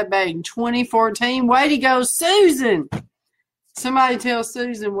at that back in 2014. Way to go, Susan! Somebody tell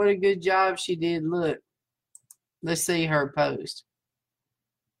Susan what a good job she did. Look. Let's see her post.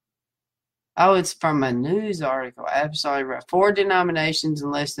 Oh, it's from a news article. Absolutely right. 4 denominations in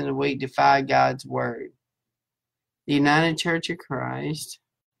less than a week defy God's word. The United Church of Christ.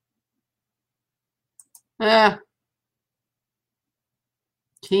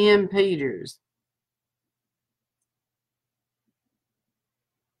 Ken Peters.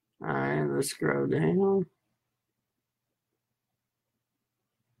 All right, let's scroll down.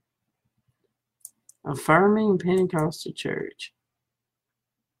 Affirming Pentecostal Church.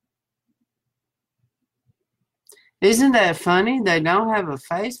 Isn't that funny? They don't have a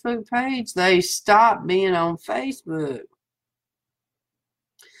Facebook page. They stopped being on Facebook.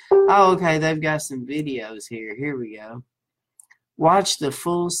 Oh, okay. They've got some videos here. Here we go. Watch the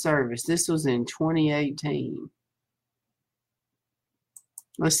full service. This was in 2018.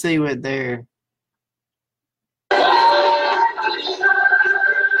 Let's see what they're.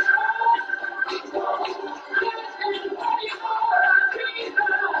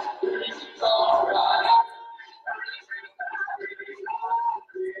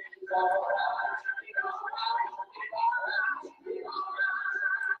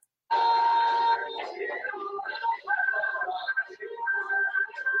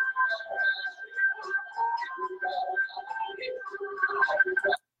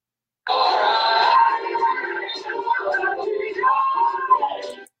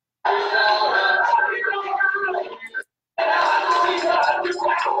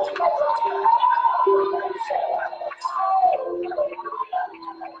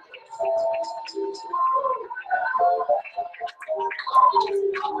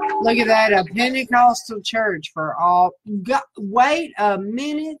 Look at that, a Pentecostal church for all. Wait a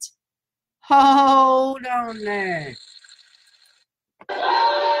minute. Hold on there.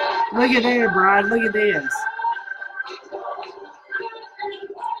 Look at there, Bride. Look at this.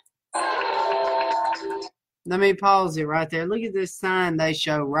 Let me pause it right there. Look at this sign they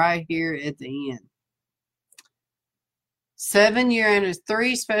show right here at the end. 7-year and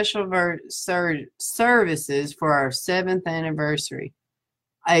 3 special services for our 7th anniversary.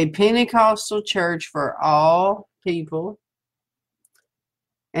 A Pentecostal church for all people.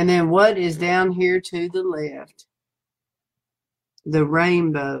 And then what is down here to the left? The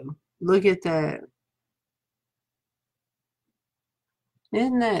rainbow. Look at that.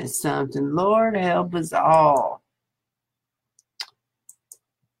 Isn't that something? Lord help us all.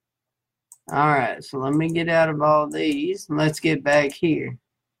 All right, so let me get out of all these. And let's get back here.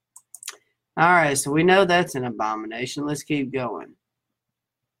 All right, so we know that's an abomination. Let's keep going.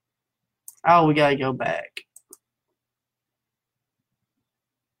 Oh, we got to go back.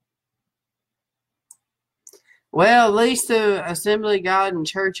 Well, at least the Assembly of God and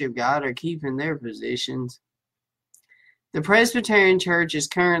Church of God are keeping their positions. The Presbyterian Church is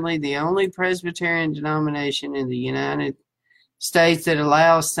currently the only Presbyterian denomination in the United States that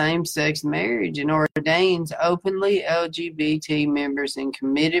allows same-sex marriage and ordains openly LGBT members in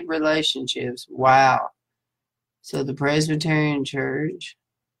committed relationships. Wow. So the Presbyterian Church.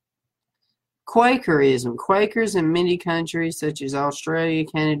 Quakerism. Quakers in many countries such as Australia,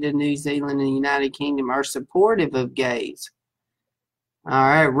 Canada, New Zealand, and the United Kingdom are supportive of gays. All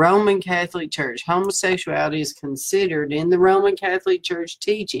right, Roman Catholic Church. Homosexuality is considered in the Roman Catholic Church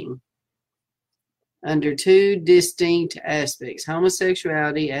teaching under 2 distinct aspects.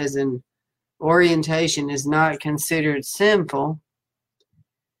 Homosexuality as an orientation is not considered sinful,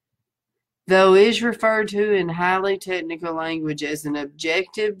 though is referred to in highly technical language as an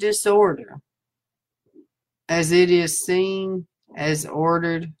objective disorder, as it is seen as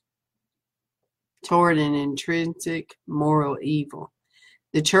ordered toward an intrinsic moral evil.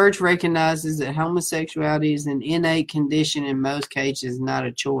 The church recognizes that homosexuality is an innate condition in most cases, not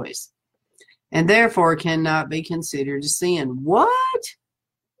a choice, and therefore cannot be considered a sin. What?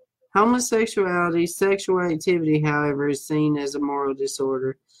 Homosexuality, sexual activity, however, is seen as a moral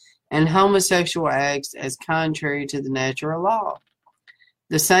disorder, and homosexual acts as contrary to the natural law.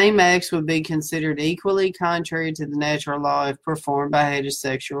 The same acts would be considered equally contrary to the natural law if performed by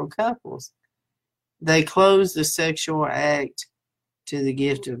heterosexual couples. They close the sexual act to the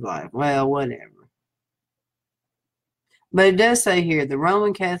gift of life. Well, whatever. But it does say here, the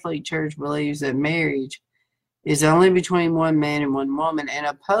Roman Catholic Church believes that marriage is only between one man and one woman and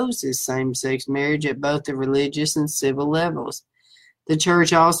opposes same-sex marriage at both the religious and civil levels. The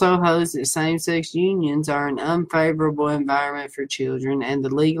church also holds that same-sex unions are an unfavorable environment for children, and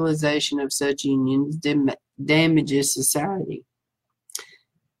the legalization of such unions damages society.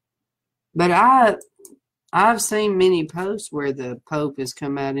 But I've seen many posts where the Pope has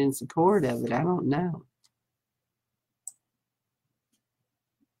come out in support of it. I don't know.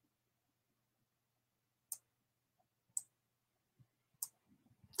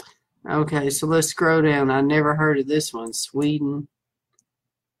 Okay, so let's scroll down. I never heard of this one. Sweden.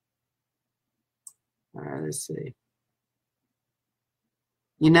 All right, let's see.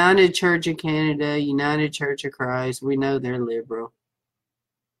 United Church of Canada, United Church of Christ. We know they're liberal.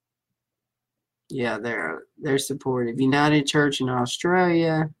 Yeah, they're supportive. United Church in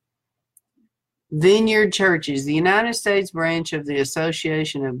Australia. Vineyard Churches. The United States branch of the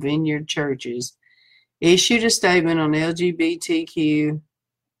Association of Vineyard Churches issued a statement on LGBT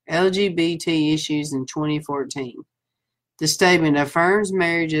issues in 2014. The statement affirms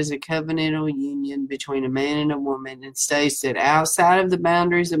marriage as a covenantal union between a man and a woman and states that outside of the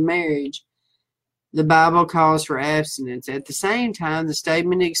boundaries of marriage, the Bible calls for abstinence. At the same time, the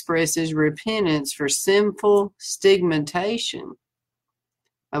statement expresses repentance for sinful stigmatization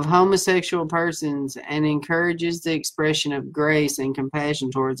of homosexual persons and encourages the expression of grace and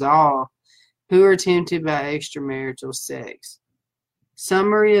compassion towards all who are tempted by extramarital sex.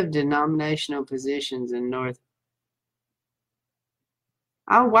 Summary of denominational positions in North.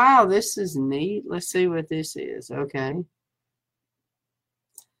 Oh, wow, this is neat. Let's see what this is. Okay.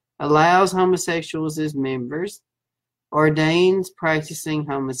 Allows homosexuals as members, ordains practicing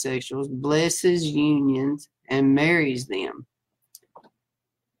homosexuals, blesses unions, and marries them.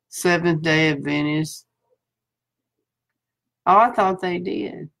 Seventh-day Adventist. Oh, I thought they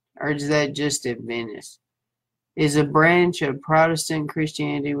did. Or is that just Adventist? Is a branch of Protestant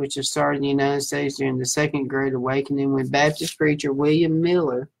Christianity which was started in the United States during the Second Great Awakening when Baptist preacher William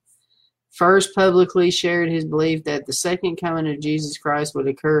Miller first publicly shared his belief that the second coming of Jesus Christ would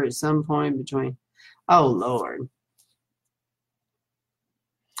occur at some point between. Oh, Lord.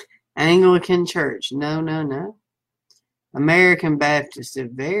 Anglican Church. No. American Baptist.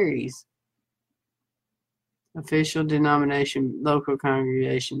 It varies. Official denomination, local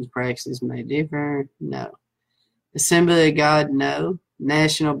congregations, practices may differ. No. Assembly of God, no.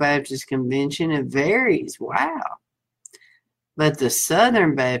 National Baptist Convention, it varies. Wow. But the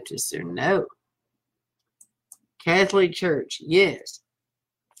Southern Baptists are no. Catholic Church, yes.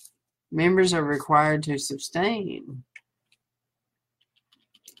 Members are required to abstain.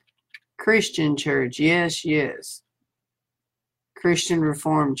 Christian Church, yes. Christian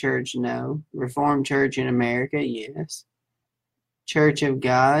Reformed Church, no. Reformed Church in America, yes. Church of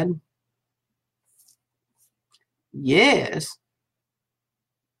God, yes.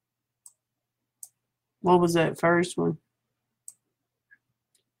 What was that first one?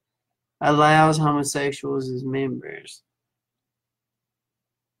 Allows homosexuals as members.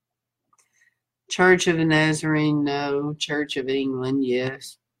 Church of the Nazarene, no. Church of England,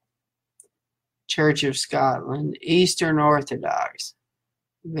 yes. Church of Scotland. Eastern Orthodox,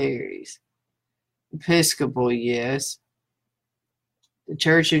 varies. Episcopal, yes. The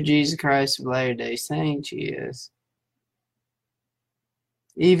Church of Jesus Christ of Latter-day Saints, yes.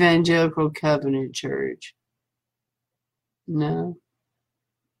 Evangelical Covenant Church, no.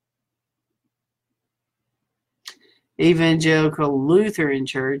 Evangelical Lutheran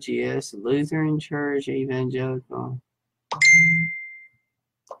Church, yes. Lutheran Church, Evangelical.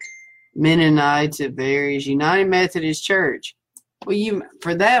 Mennonites, it varies. United Methodist Church. Well,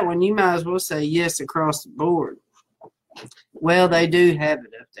 for that one, you might as well say yes across the board. Well, they do have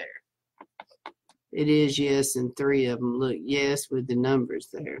it up there. It is yes in 3 of them. Look, yes with the numbers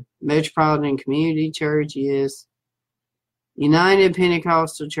there. Metropolitan Community Church, yes. United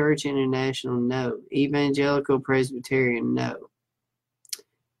Pentecostal Church International, no. Evangelical Presbyterian, no.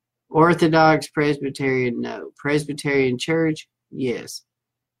 Orthodox Presbyterian, no. Presbyterian Church, yes.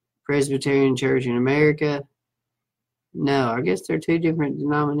 Presbyterian Church in America, no. I guess they're 2 different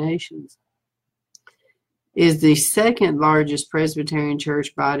denominations. Is the second largest Presbyterian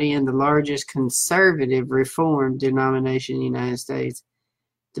church body and the largest conservative Reformed denomination in the United States.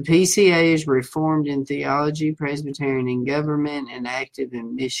 The PCA is Reformed in theology, Presbyterian in government, and active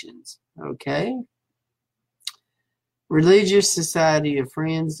in missions. Okay. Religious Society of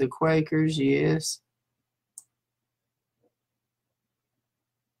Friends, the Quakers, yes.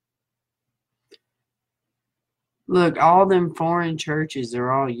 Look, all them foreign churches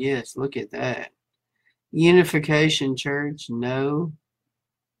are all yes. Look at that. Unification Church, no.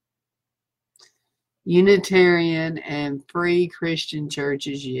 Unitarian and Free Christian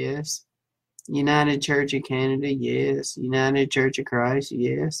Churches, yes. United Church of Canada, yes. United Church of Christ,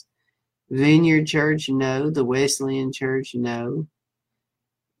 yes. Vineyard Church, no. The Wesleyan Church, no.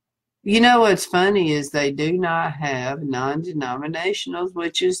 You know what's funny is they do not have non-denominationals,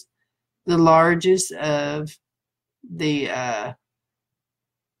 which is the largest of the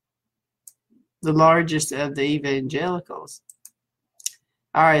evangelicals.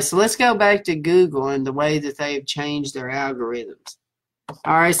 All right, so let's go back to Google and the way that they've changed their algorithms.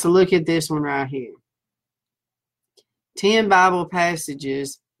 All right, so look at this one right here. 10 Bible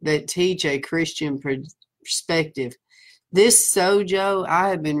passages that teach a Christian perspective. This Sojo, I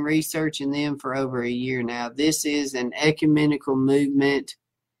have been researching them for over a year now. This is an ecumenical movement,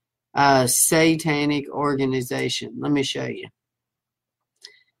 satanic organization. Let me show you.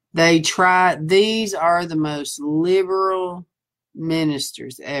 These are the most liberal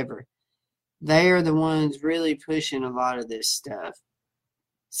ministers ever. They are the ones really pushing a lot of this stuff.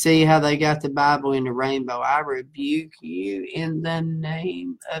 See how they got the Bible in the rainbow. I rebuke you in the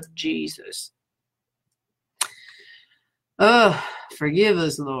name of Jesus. Oh, forgive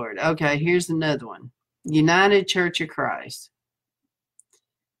us, Lord. Okay, here's another one. United Church of Christ.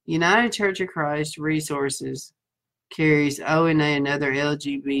 United Church of Christ resources carries ONA and other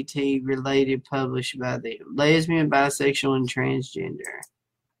LGBT related published by them. Lesbian, bisexual, and transgender.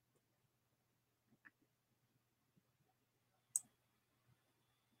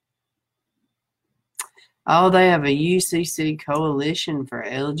 Oh, they have a UCC coalition for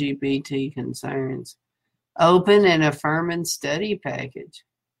LGBT concerns. Open and affirming study package.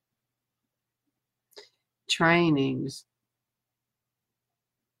 Trainings.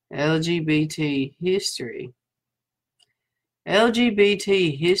 LGBT history.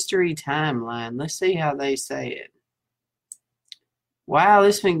 LGBT history timeline. Let's see how they say it. Wow,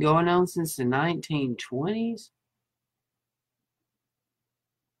 this has been going on since the 1920s.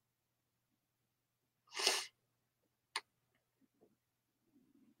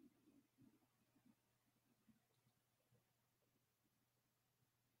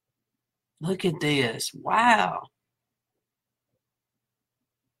 Look at this. Wow.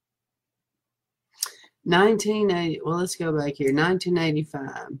 1980. Well, let's go back here.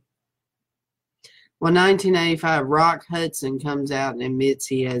 1985. Well, 1985, Rock Hudson comes out and admits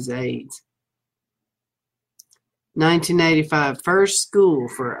he has AIDS. 1985, first school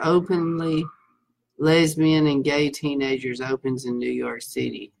for openly lesbian and gay teenagers opens in New York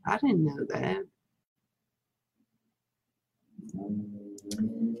City. I didn't know that.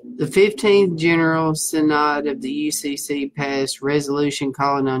 The 15th General Synod of the UCC passed resolution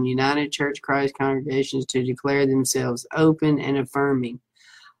calling on United Church Christ congregations to declare themselves open and affirming.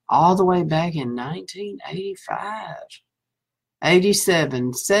 All the way back in 1985.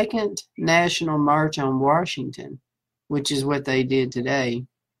 87, Second National March on Washington, which is what they did today,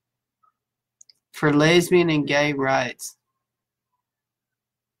 for lesbian and gay rights.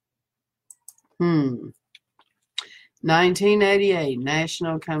 1988,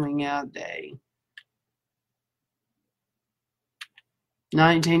 National Coming Out Day.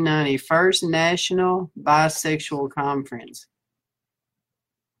 1990, First National Bisexual Conference.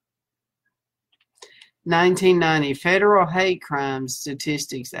 1990, Federal Hate Crimes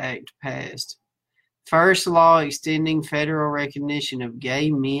Statistics Act passed. First law extending federal recognition of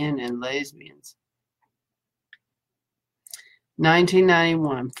gay men and lesbians.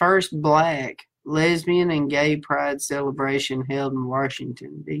 1991, first black, lesbian, and gay pride celebration held in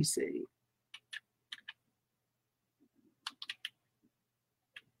Washington, D.C.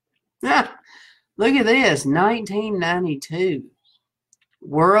 Look at this, 1992.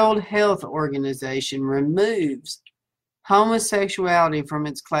 World Health Organization removes homosexuality from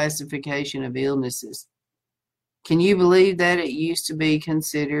its classification of illnesses. Can you believe that it used to be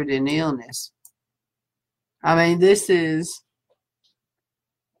considered an illness? I mean, this is,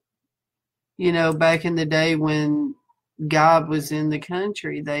 back in the day when God was in the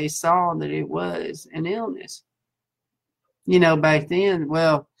country, they saw that it was an illness. Back then,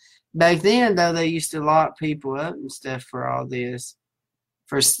 though, they used to lock people up and stuff for all this.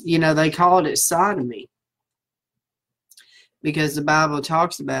 They called it sodomy because the Bible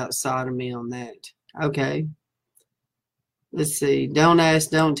talks about sodomy on that. Okay. Let's see. Don't ask,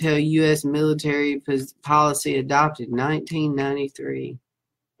 don't tell. U.S. military policy adopted 1993.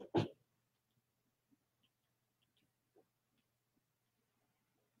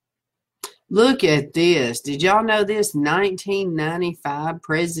 Look at this. Did y'all know this? 1995,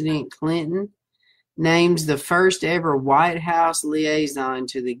 President Clinton names the first ever White House liaison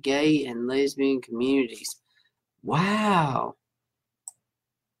to the gay and lesbian communities. Wow.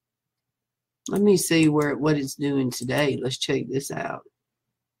 Let me see what it's doing today. Let's check this out.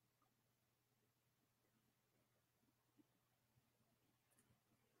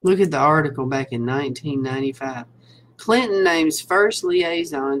 Look at the article back in 1995. Clinton names first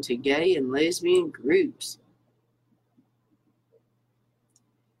liaison to gay and lesbian groups.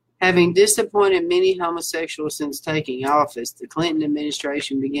 Having disappointed many homosexuals since taking office, the Clinton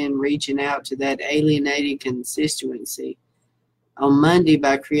administration began reaching out to that alienated constituency on Monday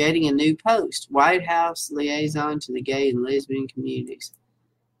by creating a new post, White House Liaison to the Gay and Lesbian Communities.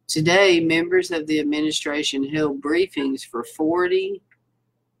 Today, members of the administration held briefings for 40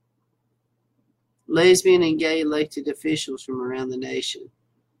 lesbian and gay elected officials from around the nation.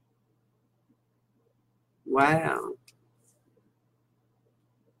 Wow.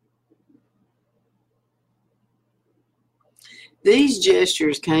 These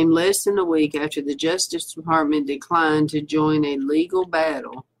gestures came less than a week after the Justice Department declined to join a legal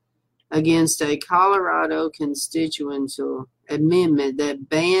battle against a Colorado constitutional amendment that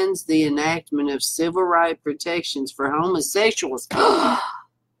bans the enactment of civil rights protections for homosexuals.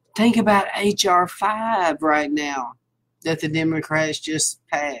 Think about H.R. 5 right now that the Democrats just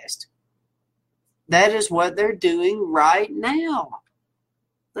passed. That is what they're doing right now.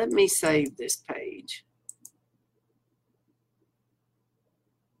 Let me save this page.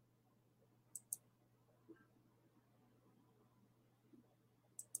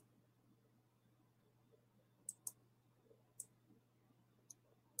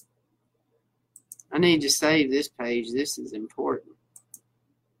 I need to save this page. This is important.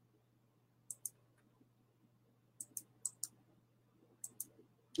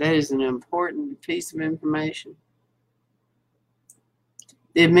 That is an important piece of information.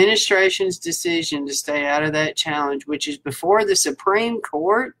 The administration's decision to stay out of that challenge, which is before the Supreme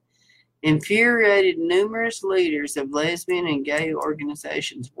Court, infuriated numerous leaders of lesbian and gay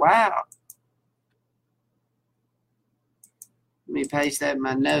organizations. Wow. Let me paste that in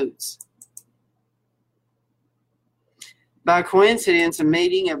my notes. By coincidence, a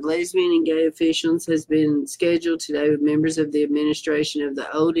meeting of lesbian and gay officials has been scheduled today with members of the administration of the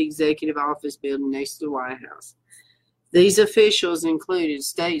old executive office building next to the White House. These officials included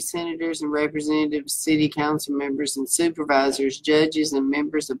state senators and representatives, city council members and supervisors, judges, and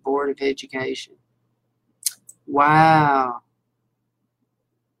members of Board of Education. Wow.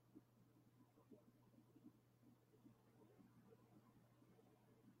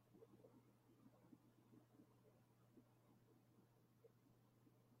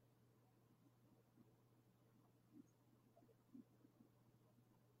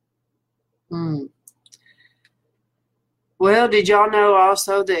 Well, did y'all know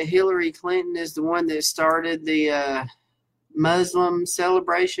also that Hillary Clinton is the one that started the Muslim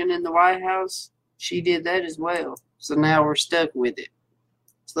celebration in the White House? She did that as well. So now we're stuck with it.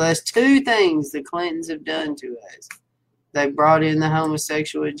 So that's two things the Clintons have done to us. They brought in the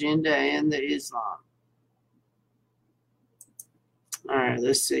homosexual agenda and the Islam. All right,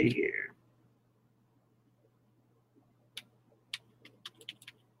 let's see here.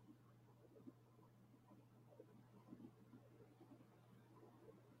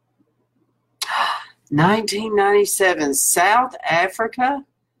 In 1997, South Africa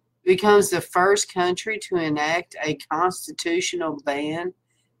becomes the first country to enact a constitutional ban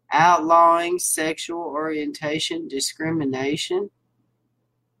outlawing sexual orientation discrimination.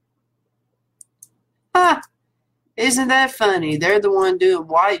 Ah, isn't that funny? They're the one doing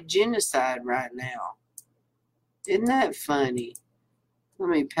white genocide right now. Isn't that funny? Let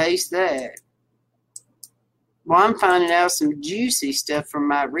me paste that. Well, I'm finding out some juicy stuff from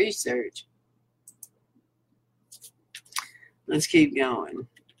my research. Let's keep going.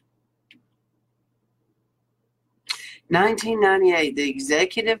 1998, the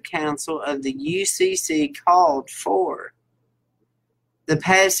Executive Council of the UCC called for the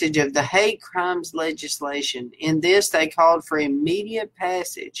passage of the hate crimes legislation. In this, they called for immediate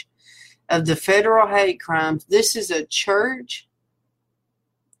passage of the federal hate crimes. This is a church?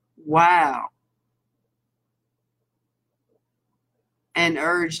 Wow. And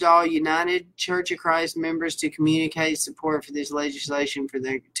urged all United Church of Christ members to communicate support for this legislation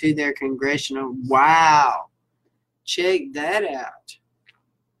to their congressional. Wow. Check that out.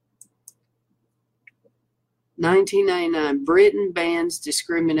 1999, Britain bans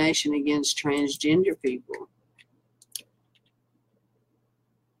discrimination against transgender people.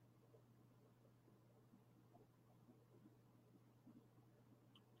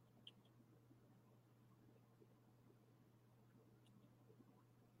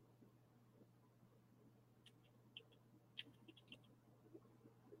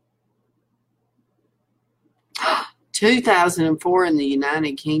 In 2004, in the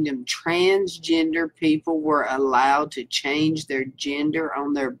United Kingdom, transgender people were allowed to change their gender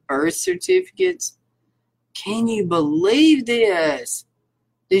on their birth certificates. Can you believe this?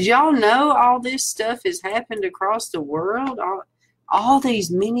 Did y'all know all this stuff has happened across the world all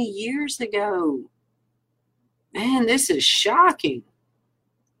these many years ago? Man, this is shocking.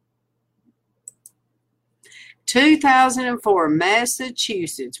 2004,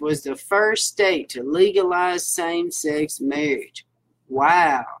 Massachusetts was the first state to legalize same-sex marriage.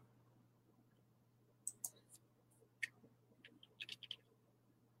 Wow.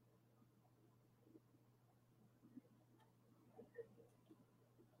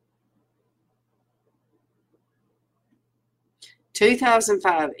 In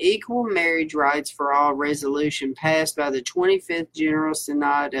 2005, Equal Marriage Rights for All resolution passed by the 25th General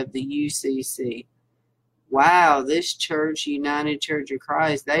Synod of the UCC. Wow, this church, United Church of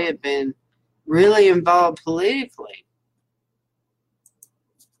Christ, they have been really involved politically.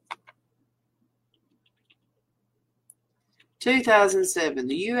 In 2007,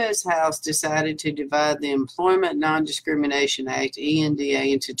 the U.S. House decided to divide the Employment Non-Discrimination Act,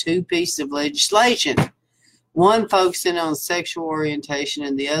 ENDA, into two pieces of legislation, one focusing on sexual orientation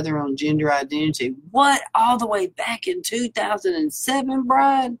and the other on gender identity. What? All the way back in 2007,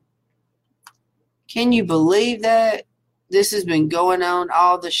 Brian? Can you believe that? This has been going on,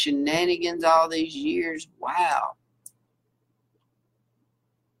 all the shenanigans all these years. Wow.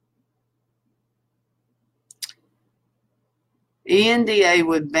 ENDA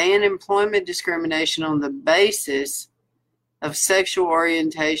would ban employment discrimination on the basis of sexual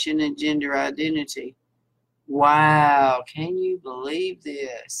orientation and gender identity. Wow, can you believe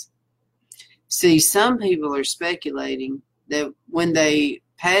this? See, some people are speculating that when they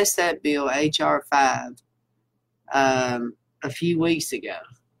passed that bill, H.R. 5, a few weeks ago,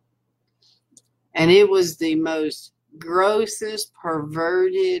 and it was the most grossest,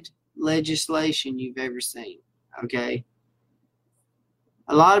 perverted legislation you've ever seen, okay?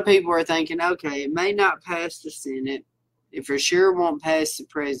 A lot of people are thinking, okay, it may not pass the Senate. It for sure won't pass the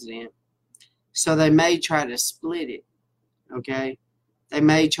president. So they may try to split it, okay? They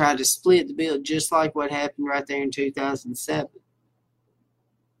may try to split the bill just like what happened right there in 2007.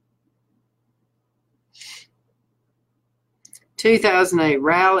 "2008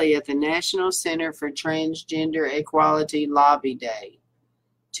 rally at the National Center for Transgender Equality Lobby Day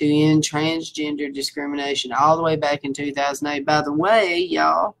to end transgender discrimination," all the way back in 2008. By the way,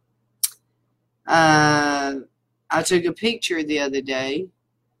 y'all, I took a picture the other day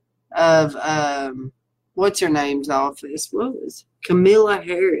of what's her name's office? What was Kamala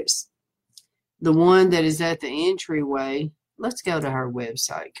Harris, the one that is at the entryway. Let's go to her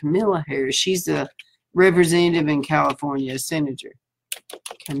website. Kamala Harris. She's a representative in California, a senator.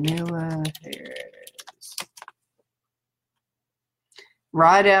 Kamala Harris.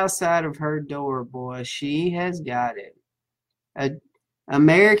 Right outside of her door, boy, she has got it. An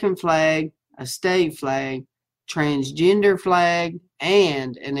American flag, a state flag, transgender flag,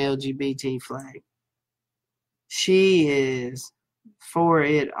 and an LGBT flag. She is for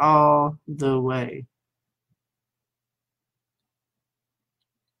it all the way.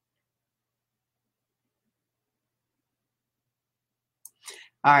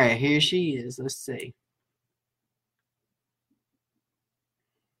 All right, here she is. Let's see.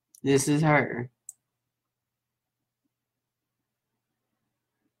 This is her.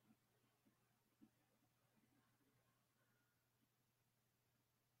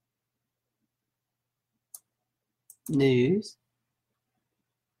 News.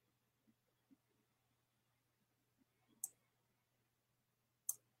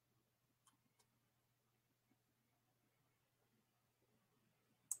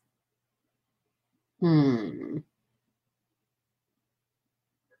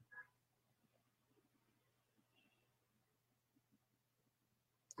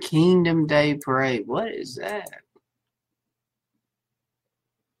 Kingdom Day Parade. What is that?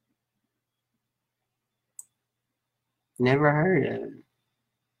 Never heard of it.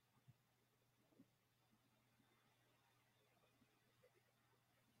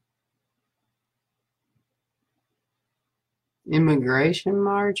 Immigration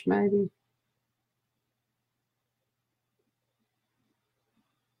March, maybe?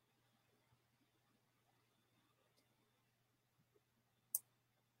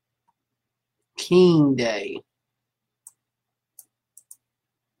 King Day.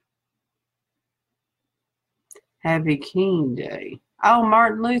 Happy King Day. Oh,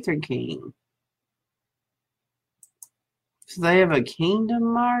 Martin Luther King. So they have a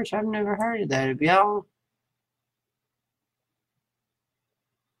Kingdom March? I've never heard of that. Have y'all?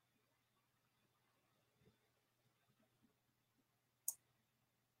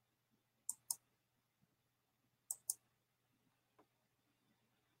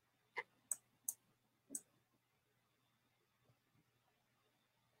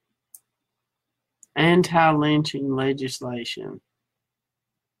 Anti-lynching legislation.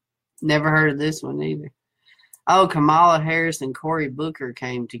 Never heard of this one either. Oh, Kamala Harris and Cory Booker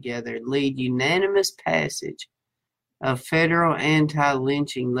came together to lead unanimous passage of federal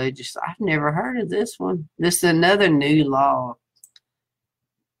anti-lynching legislation. I've never heard of this one. This is another new law.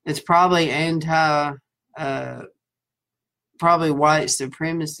 It's probably probably white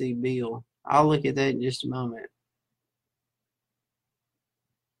supremacy bill. I'll look at that in just a moment.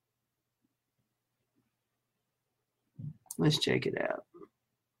 Let's check it out.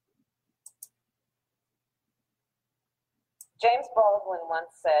 James Baldwin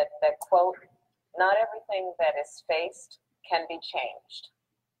once said that, quote, "Not everything that is faced can be changed,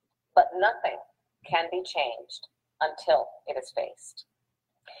 but nothing can be changed until it is faced."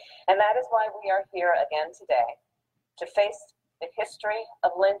 And that is why we are here again today, to face the history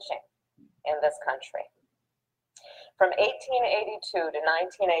of lynching in this country. From 1882 to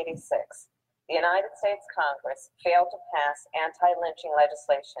 1986, the United States Congress failed to pass anti-lynching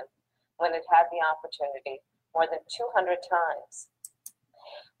legislation when it had the opportunity more than 200 times.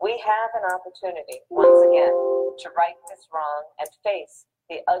 We have an opportunity, once again, to right this wrong and face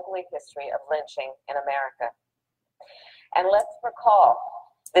the ugly history of lynching in America. And let's recall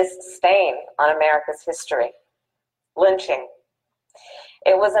this stain on America's history. Lynching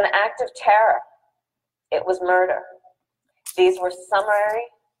It was an act of terror. It was murder. These were summary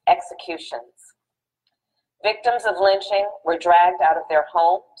executions. Victims of lynching were dragged out of their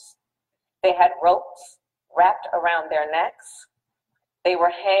homes. They had ropes wrapped around their necks. They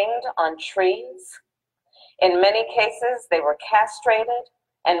were hanged on trees. In many cases, they were castrated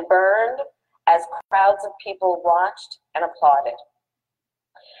and burned as crowds of people watched and applauded.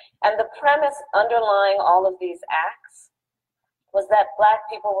 And the premise underlying all of these acts was that Black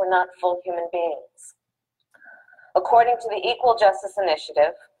people were not full human beings. According to the Equal Justice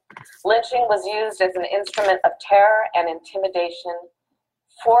Initiative, lynching was used as an instrument of terror and intimidation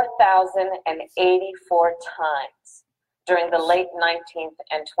 4,084 times during the late 19th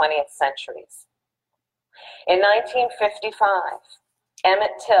and 20th centuries. In 1955,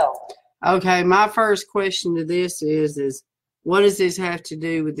 Emmett Till. Okay, my first question to this is what does this have to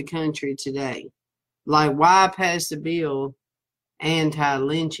do with the country today? Like, why pass a bill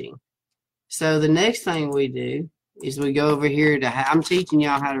anti-lynching? So the next thing we do is we go over here to, I'm teaching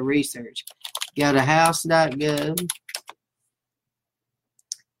y'all how to research. Go to house.gov,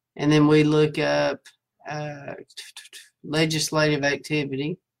 and then we look up legislative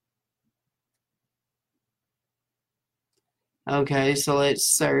activity. Okay, so let's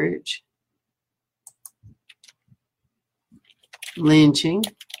search lynching.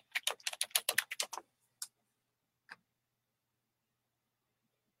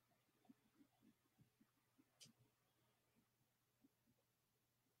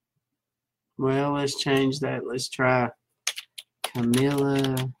 Well, let's change that. Let's try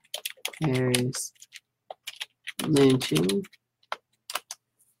Kamala Harris lynching.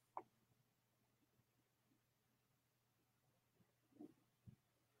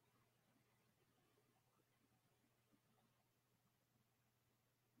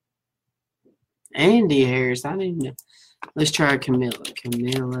 Andy Harris. I didn't know. Let's try Camilla.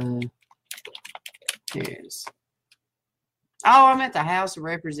 Camilla Harris. Oh, I'm at the House of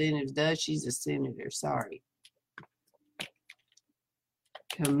Representatives. Duh, she's a senator. Sorry.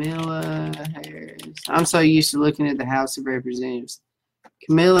 Camilla Harris. I'm so used to looking at the House of Representatives.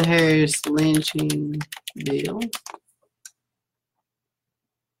 Camilla Harris lynching bill.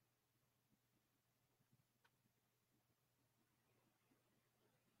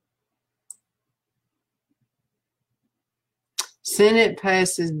 Senate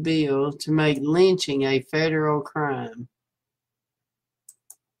passes bill to make lynching a federal crime.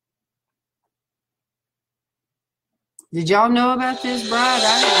 Did y'all know about this, Bride?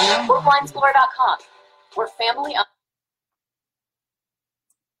 I didn't know. Fourblindsplorer.com. We're family owned.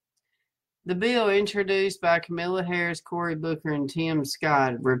 The bill introduced by Kamala Harris, Cory Booker, and Tim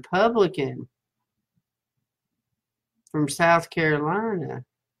Scott, Republican from South Carolina.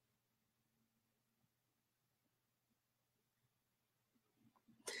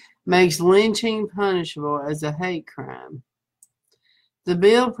 Makes lynching punishable as a hate crime. The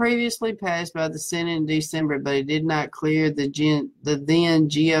bill previously passed by the Senate in December, but it did not clear the then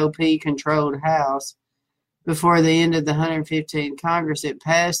GOP-controlled House before the end of the 115th Congress. It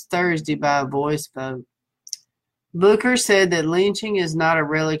passed Thursday by a voice vote. Booker said that lynching is not a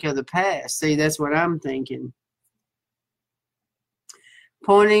relic of the past. See, that's what I'm thinking.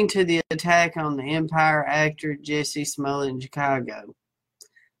 Pointing to the attack on the Empire actor Jesse Smollett in Chicago.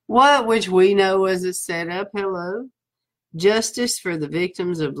 Which we know was a setup. Hello. Justice for the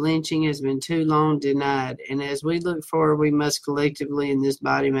victims of lynching has been too long denied, and as we look forward, we must collectively in this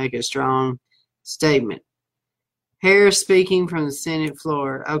body make a strong statement. Harris speaking from the Senate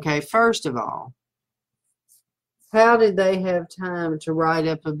floor. Okay, first of all, how did they have time to write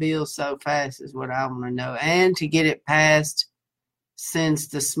up a bill so fast is what I want to know, and to get it passed since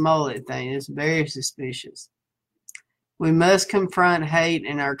the Smollett thing. It's very suspicious. We must confront hate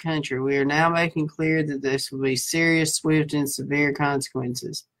in our country. We are now making clear that this will be serious, swift, and severe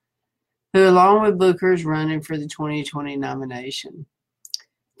consequences. Who, along with Booker, is running for the 2020 nomination.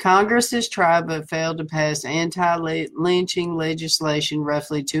 Congress has tried but failed to pass anti-lynching legislation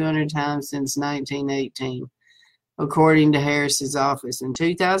roughly 200 times since 1918, according to Harris's office. In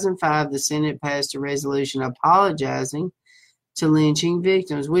 2005, the Senate passed a resolution apologizing to lynching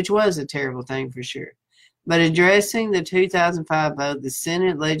victims, which was a terrible thing for sure. But addressing the 2005 vote, the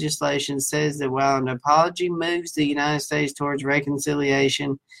Senate legislation says that while an apology moves the United States towards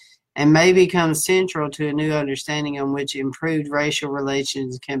reconciliation and may become central to a new understanding on which improved racial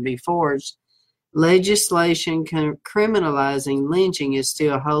relations can be forged, legislation criminalizing lynching is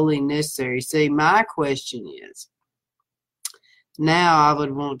still wholly necessary. See, my question is, now I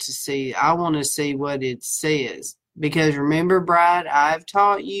want to see what it says. Because remember, Bride, I've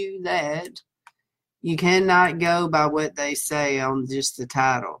taught you that You cannot go by what they say on just the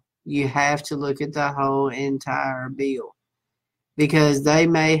title. You have to look at the whole entire bill, because they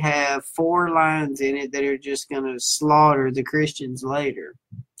may have 4 lines in it that are just going to slaughter the Christians later.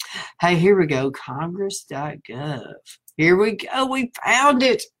 Hey, here we go. Congress.gov. Here we go. We found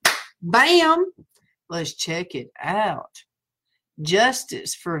it. Bam. Let's check it out.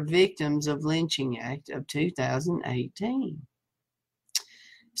 Justice for Victims of Lynching Act of 2018.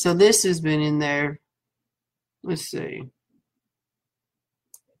 So this has been in there. Let's see.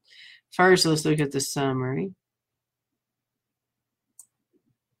 First, let's look at the summary.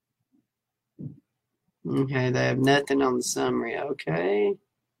 Okay, they have nothing on the summary. Okay.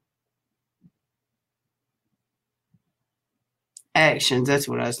 Actions, that's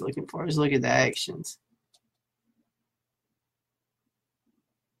what I was looking for. Let's look at the actions.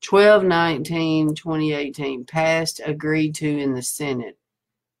 12/19/2018, passed, agreed to in the Senate.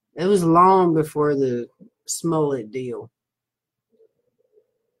 It was long before the Smollett deal.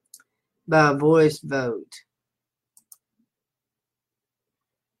 By voice vote.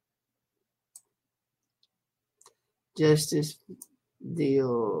 Justice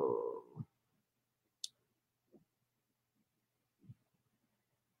deal.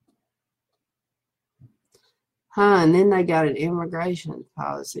 And then they got an immigration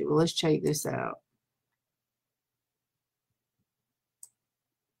policy. Well, let's check this out.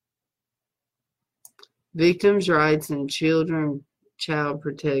 Victims' rights and child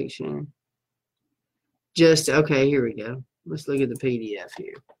protection. Okay, here we go. Let's look at the PDF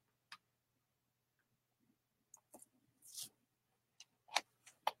here.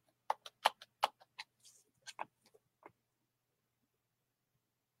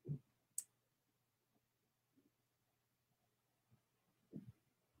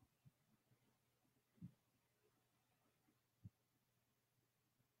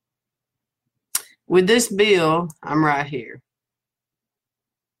 With this bill, I'm right here.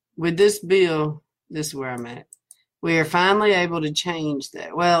 With this bill, this is where I'm at. We are finally able to change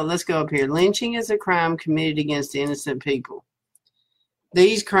that. Well, let's go up here. Lynching is a crime committed against innocent people.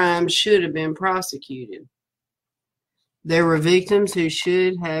 These crimes should have been prosecuted. There were victims who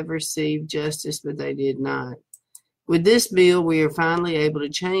should have received justice, but they did not. With this bill, we are finally able to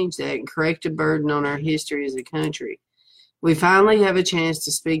change that and correct a burden on our history as a country. We finally have a chance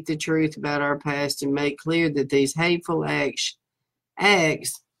to speak the truth about our past and make clear that these hateful acts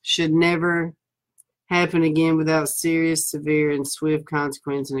should never happen again without serious, severe, and swift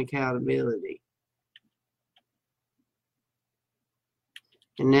consequence and accountability.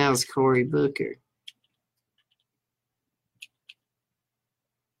 And now it's Cory Booker.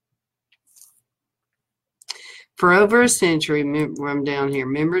 For over a century, I'm down here,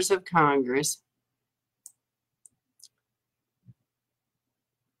 members of Congress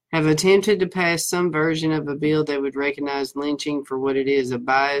have attempted to pass some version of a bill that would recognize lynching for what it is, a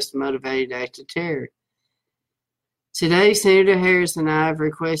biased, motivated act of terror. Today, Senator Harris and I have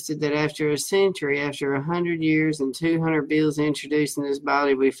requested that after a century, after 100 years and 200 bills introduced in this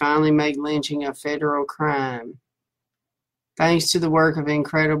body, we finally make lynching a federal crime. Thanks to the work of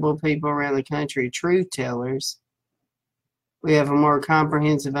incredible people around the country, truth tellers, we have a more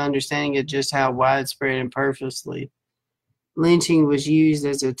comprehensive understanding of just how widespread and purposely lynching was used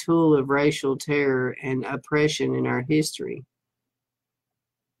as a tool of racial terror and oppression in our history.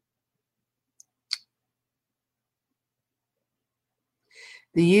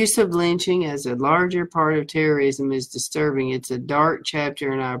 The use of lynching as a larger part of terrorism is disturbing. It's a dark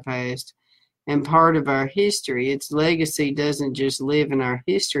chapter in our past and part of our history. Its legacy doesn't just live in our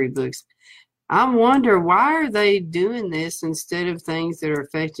history books. I wonder, why are they doing this instead of things that are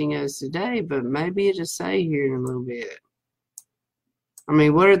affecting us today? But maybe it'll say here in a little bit. I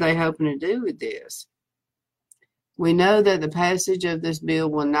mean, what are they hoping to do with this? We know that the passage of this bill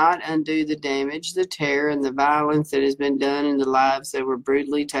will not undo the damage, the terror, and the violence that has been done in the lives that were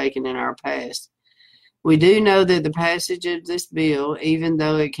brutally taken in our past. We do know that the passage of this bill, even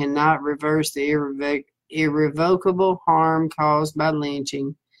though it cannot reverse the irrevocable harm caused by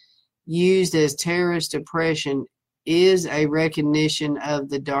lynching, used as terrorist oppression, is a recognition of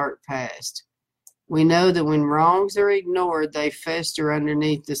the dark past. We know that when wrongs are ignored, they fester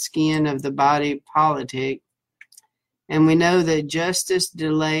underneath the skin of the body politic. And we know that justice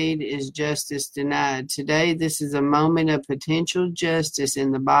delayed is justice denied. Today, this is a moment of potential justice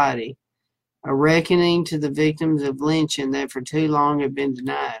in the body, a reckoning to the victims of lynching that for too long have been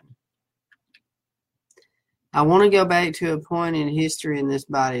denied. I want to go back to a point in history in this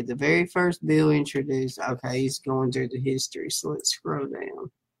body. The very first bill introduced, okay, he's going through the history, so let's scroll down.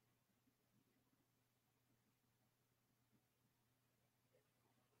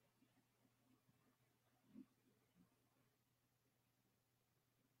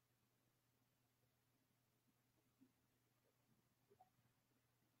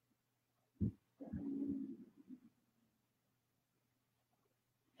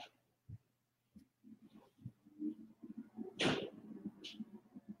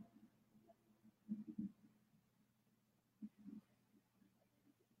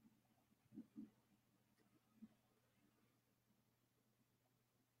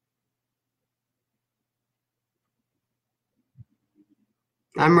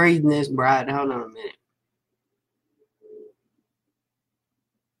 I'm reading this, Bride. Hold on a minute.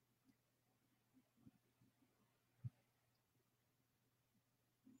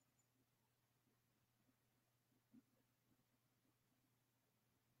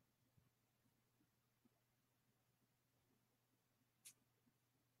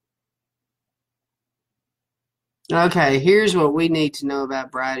 Okay, here's what we need to know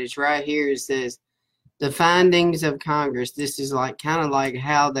about Bride. It's right here. It says, the findings of Congress. This is like kind of like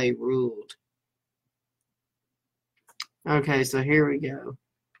how they ruled. Okay, so here we go.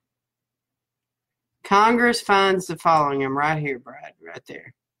 Congress finds the following. I'm right here, Brad, right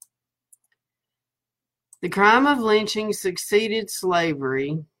there. The crime of lynching succeeded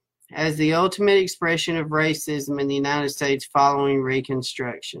slavery as the ultimate expression of racism in the United States following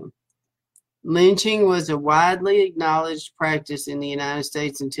Reconstruction. Lynching was a widely acknowledged practice in the United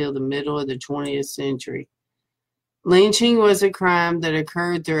States until the middle of the 20th century. Lynching was a crime that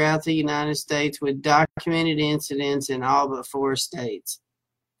occurred throughout the United States with documented incidents in all but 4 states.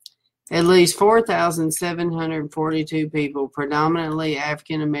 At least 4,742 people, predominantly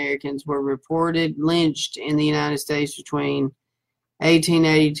African Americans, were reported lynched in the United States between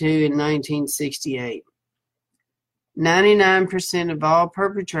 1882 and 1968. 99% of all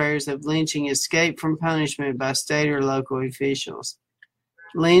perpetrators of lynching escaped from punishment by state or local officials.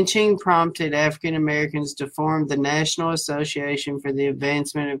 Lynching prompted African Americans to form the National Association for the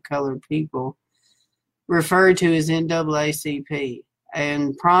Advancement of Colored People, referred to as NAACP,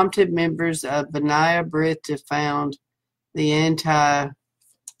 and prompted members of B'nai B'rith to found the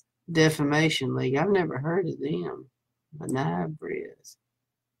Anti-Defamation League. I've never heard of them. B'nai B'rith.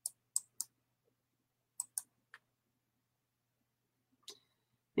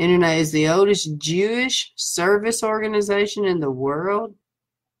 Internet is the oldest Jewish service organization in the world.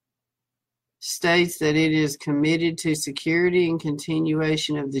 States that it is committed to security and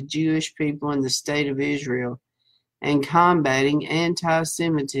continuation of the Jewish people in the state of Israel and combating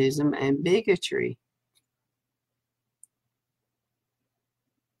anti-Semitism and bigotry.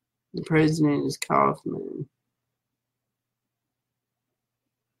 The president is Kaufman.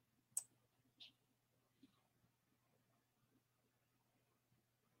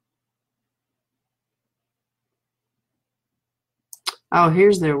 Oh,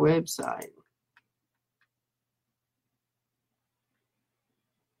 here's their website.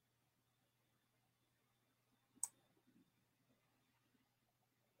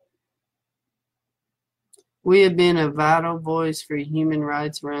 We have been a vital voice for human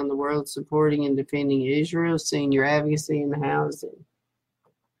rights around the world, supporting and defending Israel, senior advocacy, and housing.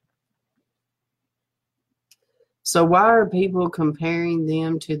 So why are people comparing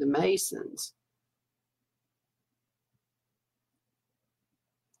them to the Masons?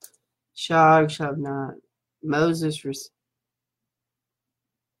 Shag not. Moses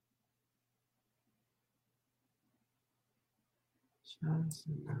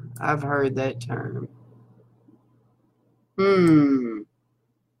I've heard that term.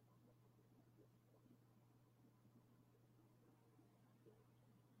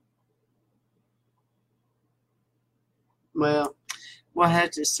 Well, we'll have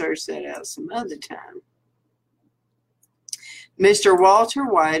to search that out some other time. Mr. Walter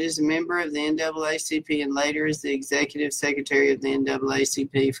White is a member of the NAACP and later as the executive secretary of the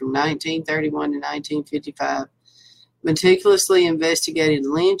NAACP from 1931 to 1955. Meticulously investigated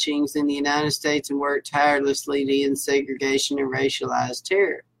lynchings in the United States and worked tirelessly to end segregation and racialized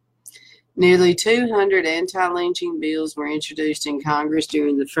terror. Nearly 200 anti-lynching bills were introduced in Congress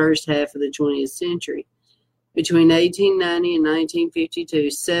during the first half of the 20th century. Between 1890 and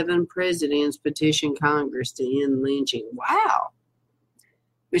 1952, 7 presidents petitioned Congress to end lynching. Wow!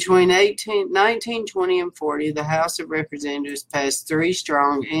 Between 1920 and 40, the House of Representatives passed 3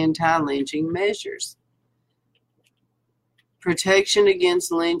 strong anti-lynching measures. Protection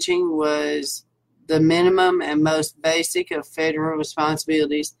against lynching was the minimum and most basic of federal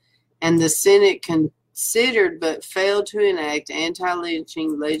responsibilities, and the Senate considered but failed to enact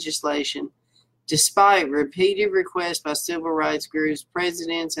anti-lynching legislation despite repeated requests by civil rights groups,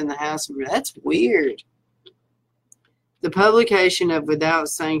 presidents, and the House of Representatives. That's weird. The publication of Without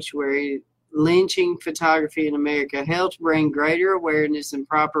Sanctuary, Lynching Photography in America helped bring greater awareness and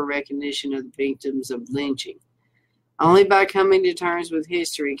proper recognition of the victims of lynching. Only by coming to terms with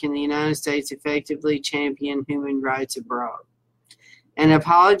history can the United States effectively champion human rights abroad. An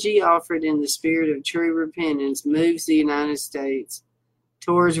apology offered in the spirit of true repentance moves the United States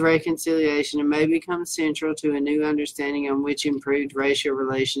towards reconciliation and may become central to a new understanding on which improved racial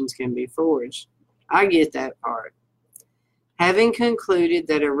relations can be forged. I get that part. Having concluded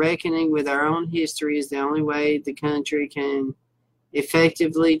that a reckoning with our own history is the only way the country can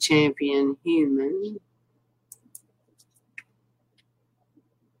effectively champion human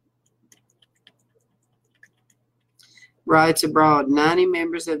rights abroad. 90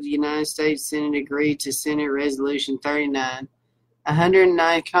 members of the United States Senate agreed to Senate Resolution 39,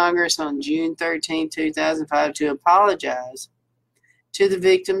 109th Congress on June 13, 2005, to apologize to the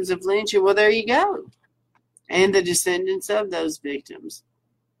victims of lynching. Well, there you go. And the descendants of those victims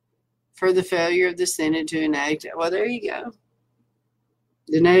for the failure of the Senate to enact. Well, there you go.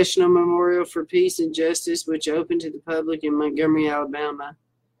 The National Memorial for Peace and Justice, which opened to the public in Montgomery, Alabama,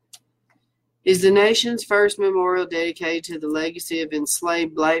 is the nation's first memorial dedicated to the legacy of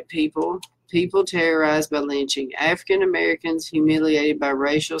enslaved black people, people terrorized by lynching, African Americans humiliated by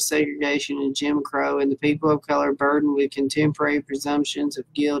racial segregation and Jim Crow, and the people of color burdened with contemporary presumptions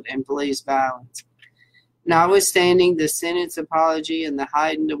of guilt and police violence. Notwithstanding the Senate's apology and the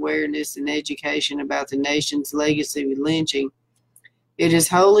heightened awareness and education about the nation's legacy with lynching, it is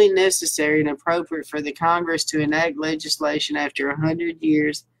wholly necessary and appropriate for the Congress to enact legislation after 100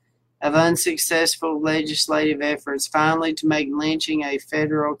 years of unsuccessful legislative efforts finally to make lynching a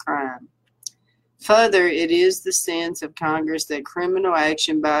federal crime. Further, it is the sense of Congress that criminal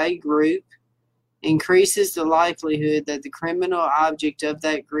action by a group increases the likelihood that the criminal object of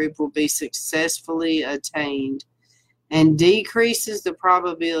that group will be successfully attained and decreases the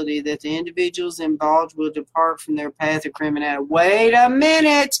probability that the individuals involved will depart from their path of criminality. Wait a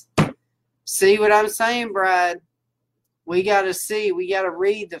minute! See what I'm saying, Bride? We got to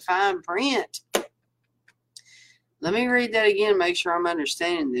read the fine print. Let me read that again and make sure I'm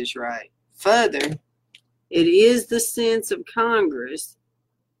understanding this right. Further, it is the sense of Congress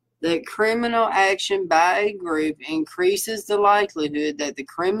that criminal action by a group increases the likelihood that the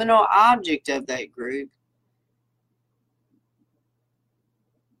criminal object of that group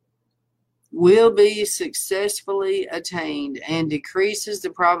will be successfully attained and decreases the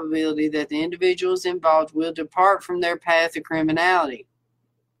probability that the individuals involved will depart from their path of criminality.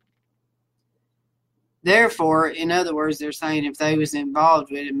 Therefore, in other words, they're saying if they was involved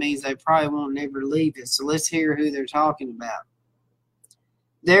with it, it means they probably won't never leave it. So let's hear who they're talking about.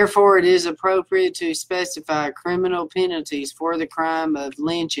 Therefore, it is appropriate to specify criminal penalties for the crime of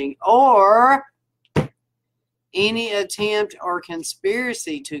lynching or any attempt or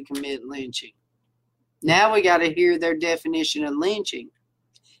conspiracy to commit lynching. Now we got to hear their definition of lynching.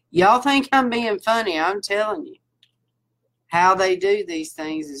 Y'all think I'm being funny? I'm telling you. How they do these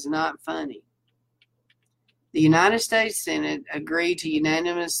things is not funny. The United States Senate agreed to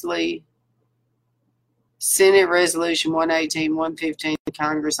unanimously Senate Resolution 118-115 of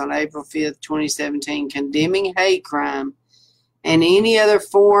Congress on April 5th, 2017, condemning hate crime and any other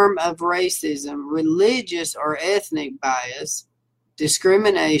form of racism, religious or ethnic bias,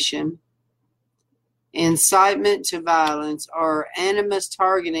 discrimination, incitement to violence, or animus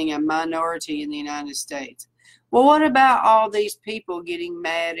targeting a minority in the United States. Well, what about all these people getting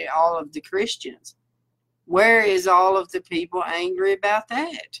mad at all of the Christians? Where is all of the people angry about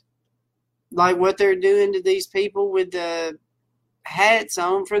that? Like what they're doing to these people with the hats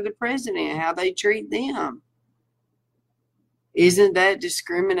on for the president, how they treat them. Isn't that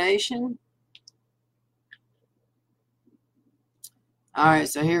discrimination? All right,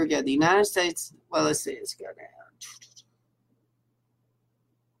 so here we go. The United States, well, let's see, let's go down.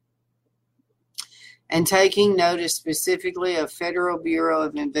 And taking notice specifically of Federal Bureau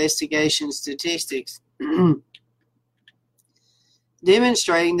of Investigation statistics,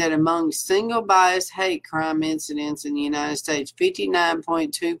 demonstrating that among single bias hate crime incidents in the United States,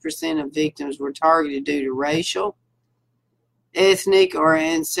 59.2% of victims were targeted due to racial, ethnic, or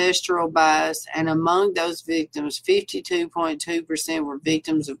ancestral bias, and among those victims, 52.2% were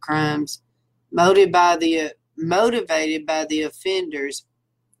victims of crimes motivated by the offender's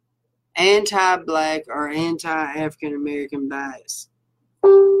anti-black or anti-African American bias.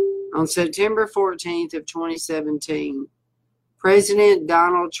 On September 14th of 2017, President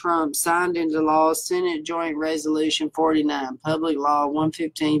Donald Trump signed into law Senate Joint Resolution 49, Public Law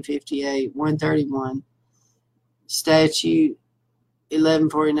 11558, 131, Statute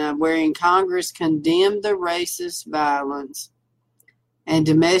 1149, wherein Congress condemned the racist violence and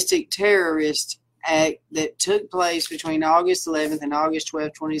domestic terrorist act that took place between August 11th and August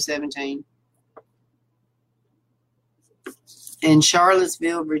 12th, 2017 in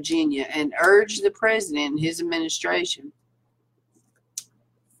Charlottesville, Virginia, and urged the president and his administration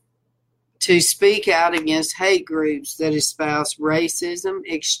to speak out against hate groups that espouse racism,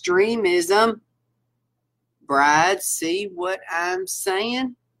 extremism. Bride, see what I'm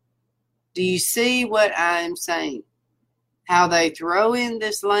saying? Do you see what I'm saying? How they throw in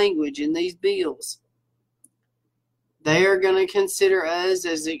this language in these bills They are going to consider us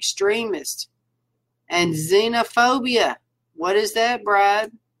as extremists. And xenophobia. What is that,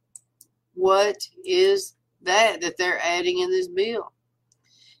 Bride? What is that they're adding in this bill?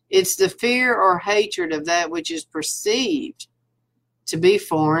 It's the fear or hatred of that which is perceived to be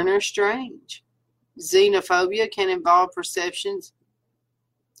foreign or strange. Xenophobia can involve perceptions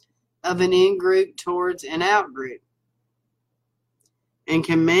of an in-group towards an out-group and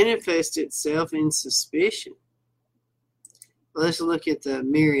can manifest itself in suspicion. Let's look at the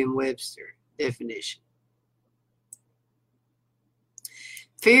Merriam-Webster definition.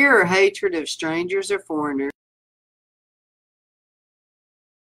 Fear or hatred of strangers or foreigners.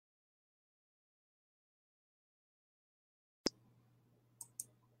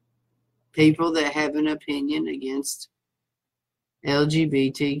 People that have an opinion against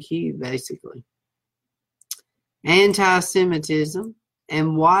LGBTQ, basically. Anti-Semitism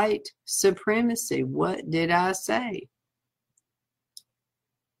and white supremacy. What did I say?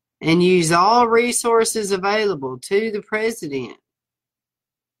 And use all resources available to the president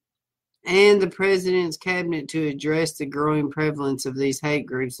and the president's cabinet to address the growing prevalence of these hate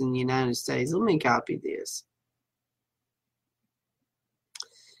groups in the United States. Let me copy this.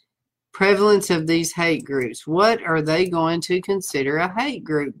 Prevalence of these hate groups. What are they going to consider a hate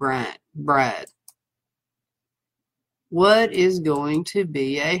group, Brad? What is going to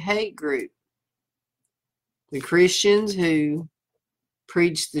be a hate group? The Christians who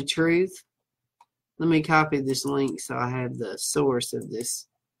preach the truth. Let me copy this link so I have the source of this.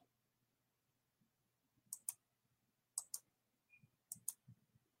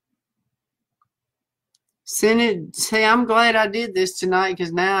 Senate, see, I'm glad I did this tonight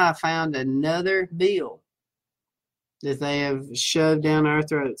because now I found another bill that they have shoved down our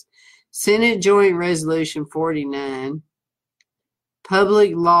throats. Senate Joint Resolution 49,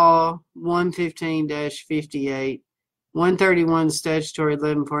 Public Law 115-58, 131 Statutory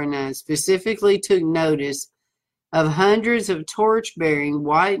 1149 specifically took notice of hundreds of torch-bearing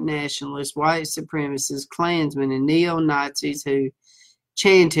white nationalists, white supremacists, Klansmen, and neo-Nazis who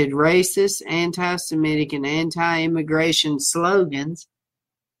chanted racist, anti-Semitic, and anti-immigration slogans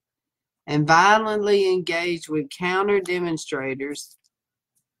and violently engaged with counter-demonstrators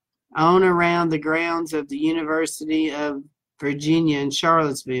on around the grounds of the University of Virginia in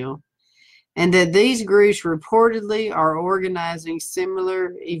Charlottesville, and that these groups reportedly are organizing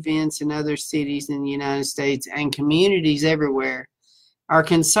similar events in other cities in the United States, and communities everywhere are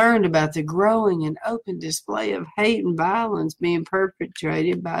concerned about the growing and open display of hate and violence being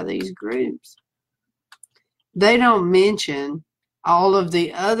perpetrated by these groups. They don't mention all of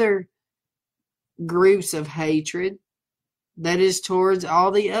the other groups of hatred that is towards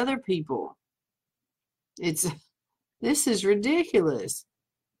all the other people. This is ridiculous.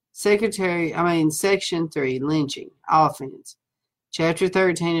 Section 3, lynching, offense. Chapter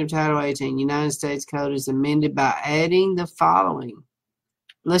 13 of Title 18, United States Code is amended by adding the following.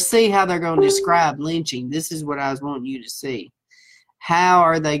 Let's see how they're going to describe lynching. This is what I was wanting you to see. How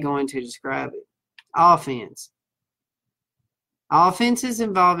are they going to describe it? Offense. Offenses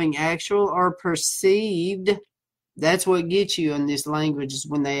involving actual or perceived. That's what gets you in this language is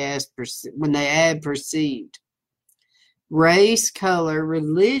when they add perceived. Race, color,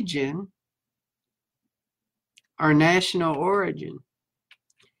 religion, or national origin.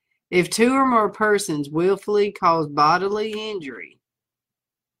 If two or more persons willfully cause bodily injury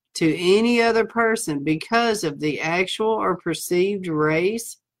to any other person because of the actual or perceived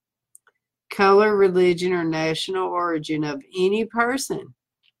race, color, religion, or national origin of any person,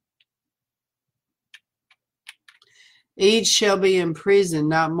 each shall be imprisoned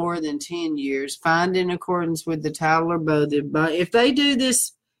not more than 10 years, fined in accordance with the title or both. But if they did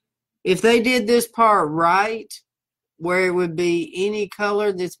this part right, where it would be any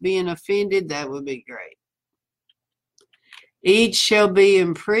color that's being offended, that would be great. Each shall be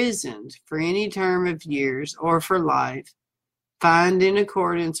imprisoned for any term of years or for life, fined in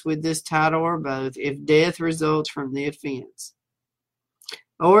accordance with this title or both, if death results from the offense,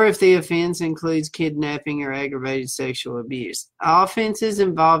 or if the offense includes kidnapping or aggravated sexual abuse. Offenses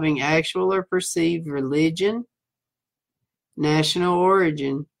involving actual or perceived religion, national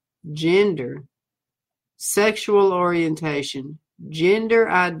origin, gender, sexual orientation, gender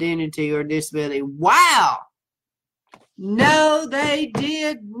identity, or disability. Wow! No, they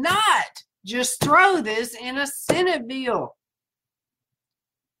did not just throw this in a Senate bill.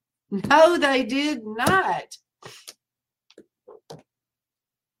 No, they did not.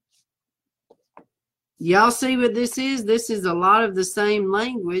 Y'all see what this is? This is a lot of the same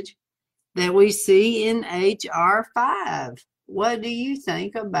language that we see in H.R. 5. What do you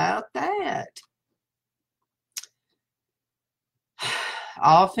think about that?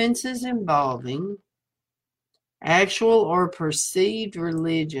 offenses involving actual or perceived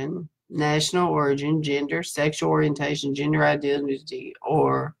religion, national origin, gender, sexual orientation, gender identity,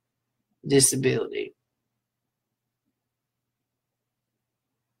 or disability.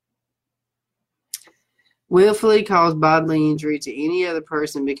 Willfully cause bodily injury to any other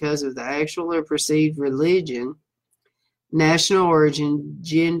person because of the actual or perceived religion, national origin,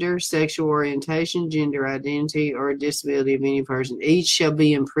 gender, sexual orientation, gender identity, or disability of any person. Each shall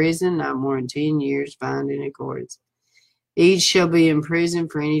be in prison not more than 10 years, fined in accordance. Each shall be in prison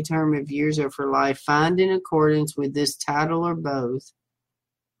for any term of years or for life, fined in accordance with this title or both,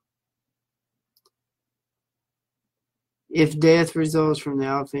 if death results from the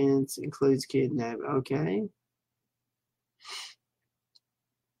offense includes kidnapping. Okay.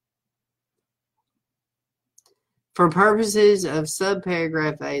 For purposes of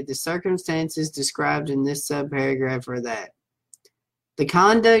subparagraph A, the circumstances described in this subparagraph are that the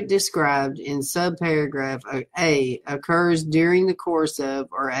conduct described in subparagraph A occurs during the course of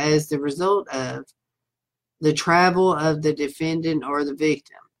or as the result of the travel of the defendant or the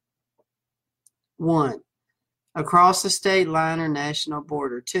victim. 1. Across a state line or national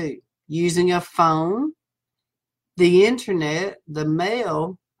border. 2. Using a phone, the internet, the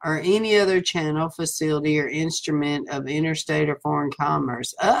mail, or any other channel, facility, or instrument of interstate or foreign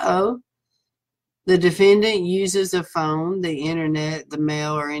commerce. The defendant uses a phone, the internet, the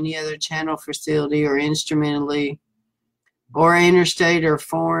mail, or any other channel, facility, or instrumentally, or interstate or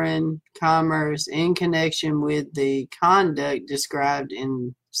foreign commerce in connection with the conduct described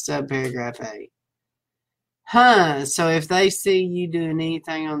in subparagraph A. So if they see you doing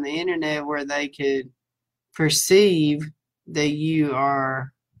anything on the internet where they could perceive that you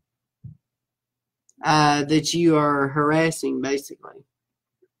are harassing, basically.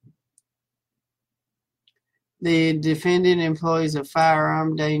 The defendant employs a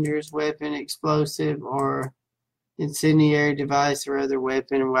firearm, dangerous weapon, explosive, or incendiary device or other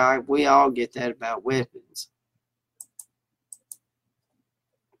weapon. Well, we all get that about weapons.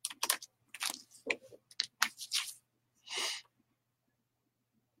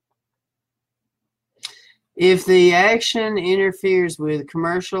 If the action interferes with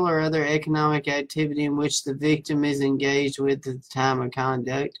commercial or other economic activity in which the victim is engaged with at the time of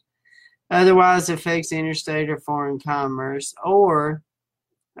conduct, otherwise affects interstate or foreign commerce, or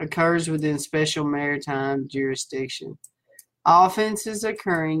occurs within special maritime jurisdiction. Offenses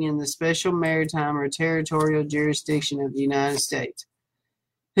occurring in the special maritime or territorial jurisdiction of the United States.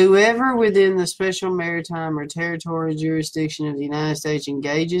 Whoever within the special maritime or territorial jurisdiction of the United States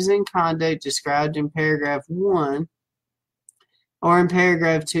engages in conduct described in paragraph 1 or in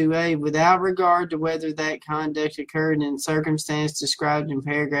paragraph 2A without regard to whether that conduct occurred in circumstance described in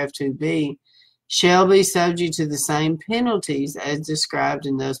paragraph 2B shall be subject to the same penalties as described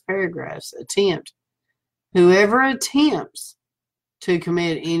in those paragraphs. Attempt. Whoever attempts to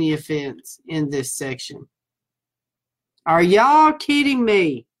commit any offense in this section. Are y'all kidding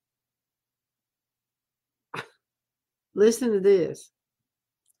me? Listen to this.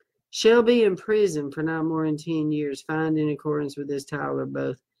 Shall be in prison for not more than 10 years, fined in accordance with this title or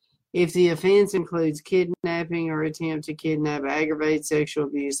both, if the offense includes kidnapping or attempt to kidnap, aggravated sexual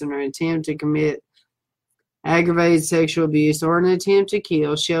abuse, or an attempt to commit aggravated sexual abuse, or an attempt to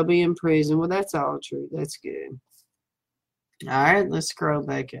kill, shall be in prison. Well, that's all true. That's good. All right, let's scroll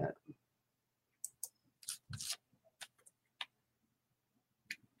back up.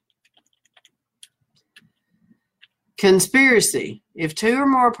 Conspiracy. If two or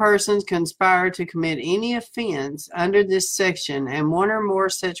more persons conspire to commit any offense under this section, and one or more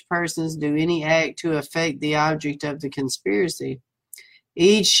such persons do any act to affect the object of the conspiracy,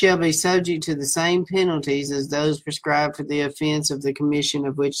 each shall be subject to the same penalties as those prescribed for the offense of the commission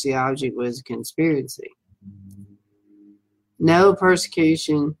of which the object was a conspiracy. No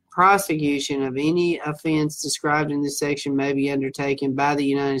prosecution of any offense described in this section may be undertaken by the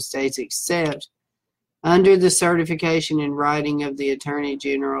United States except under the certification in writing of the Attorney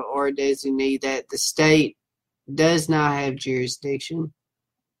General or designee that the state does not have jurisdiction.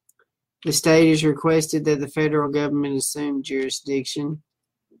 The state is requested that the federal government assume jurisdiction.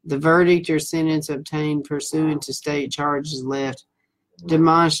 The verdict or sentence obtained pursuant to state charges left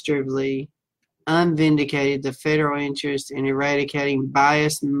demonstrably unvindicated the federal interest in eradicating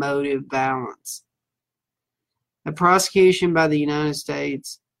biased motive balance. A prosecution by the United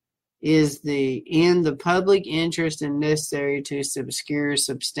States is in the public interest and necessary to obscure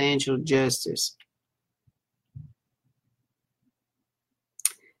substantial justice.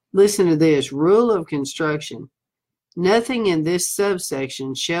 Listen to this. Rule of construction. Nothing in this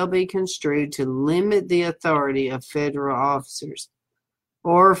subsection shall be construed to limit the authority of federal officers.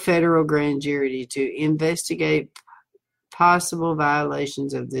 or federal grand jury to investigate possible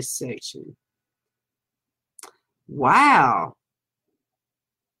violations of this section. Wow.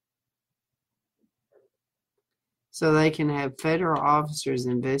 So they can have federal officers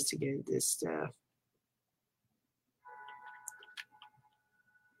investigate this stuff.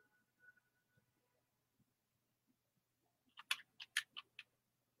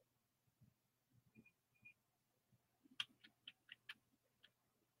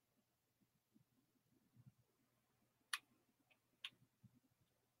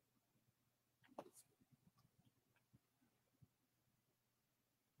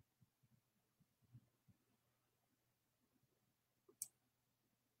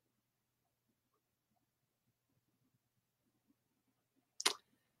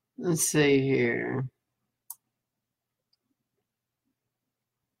 Let's see here.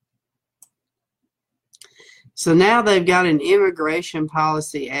 So now they've got an immigration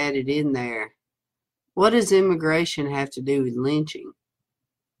policy added in there. What does immigration have to do with lynching?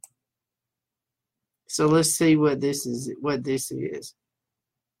 So let's see what this is.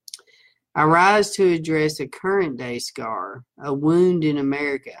 I rise to address a current day scar, a wound in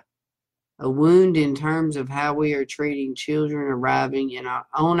America, a wound in terms of how we are treating children arriving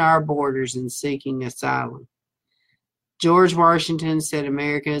on our borders and seeking asylum. George Washington said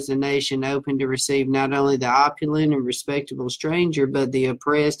America is a nation open to receive not only the opulent and respectable stranger, but the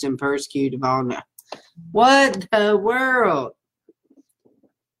oppressed and persecuted of all. What the world?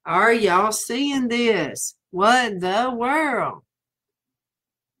 Are y'all seeing this? What the world?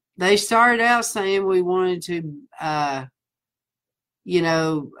 They started out saying we wanted to,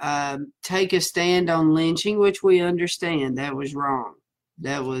 take a stand on lynching, which we understand. That was wrong.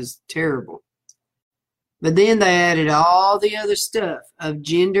 That was terrible. But then they added all the other stuff of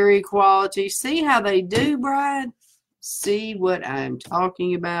gender equality. See how they do, Bride? See what I'm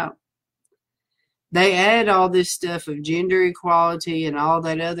talking about? They add all this stuff of gender equality and all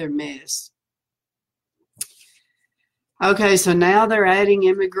that other mess. Okay, so now they're adding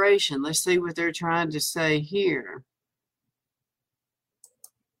immigration. Let's see what they're trying to say here.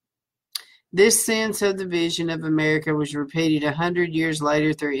 This sense of the vision of America was repeated 100 years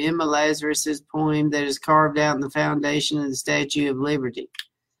later through Emma Lazarus's poem that is carved out in the foundation of the Statue of Liberty.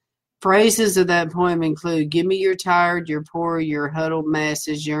 Phrases of that poem include, "Give me your tired, your poor, your huddled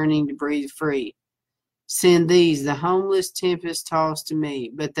masses yearning to breathe free. Send these, the homeless tempest tossed to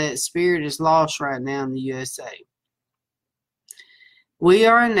me." But that spirit is lost right now in the USA. We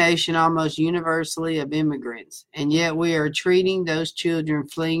are a nation almost universally of immigrants, and yet we are treating those children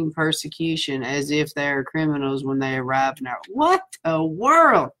fleeing persecution as if they are criminals when they arrive in our... What the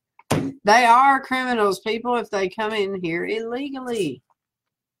world? They are criminals, people, if they come in here illegally.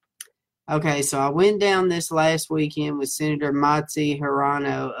 Okay, so I went down this last weekend with Senator Matsi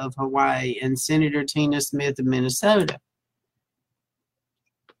Hirano of Hawaii and Senator Tina Smith of Minnesota,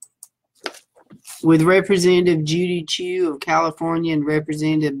 with Representative Judy Chu of California and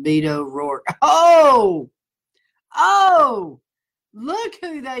Representative Beto O'Rourke. Oh, look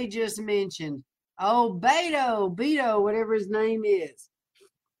who they just mentioned. Oh, Beto, whatever his name is.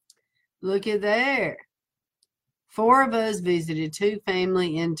 Look at there. 4 of us visited 2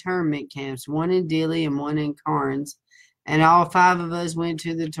 family internment camps, one in Dilley and one in Carnes, and all 5 of us went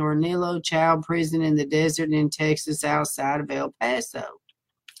to the Tornillo Child Prison in the desert in Texas outside of El Paso.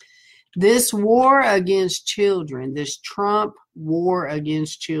 This war against children, this Trump war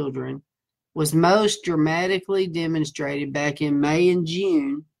against children, was most dramatically demonstrated back in May and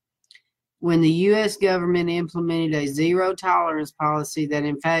June when the U.S. government implemented a zero-tolerance policy that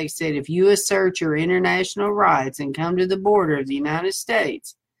in fact said if you assert your international rights and come to the border of the United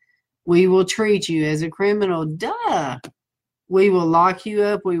States, we will treat you as a criminal. Duh! We will lock you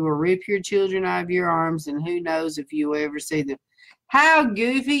up, we will rip your children out of your arms, and who knows if you ever see them. How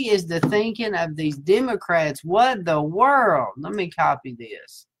goofy is the thinking of these Democrats? What the world? Let me copy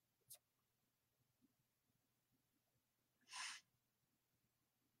this.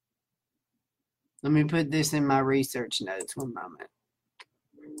 Let me put this in my research notes. One moment.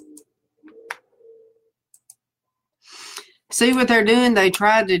 See what they're doing? They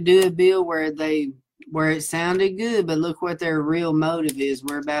tried to do a bill where it sounded good, but look what their real motive is.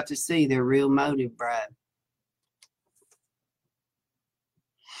 We're about to see their real motive, Brad.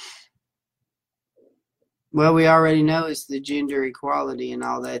 Well, we already know it's the gender equality and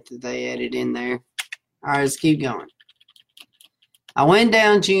all that they added in there. All right, let's keep going. I went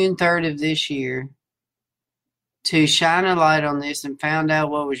down June 3rd of this year to shine a light on this and found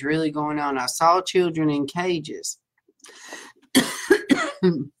out what was really going on. I saw children in cages.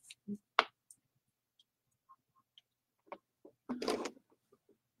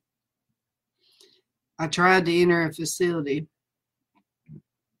 I tried to enter a facility.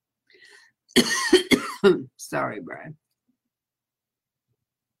 Sorry, Brad.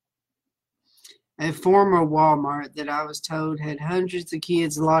 A former Walmart that I was told had hundreds of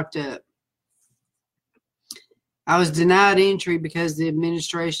kids locked up. I was denied entry because the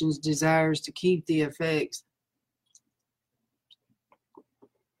administration's desires to keep the effects.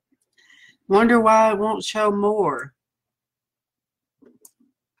 Wonder why it won't show more.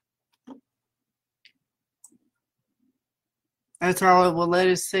 That's all it will let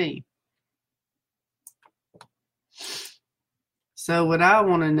us see. So what I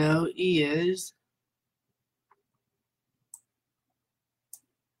want to know is,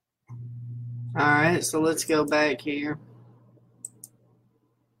 all right, so let's go back here.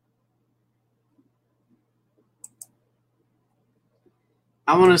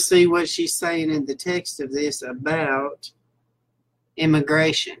 I want to see what she's saying in the text of this about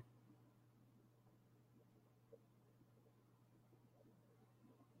immigration.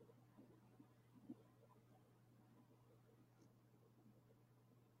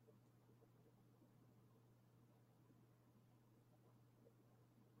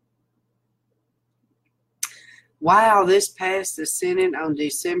 Wow, this passed the Senate on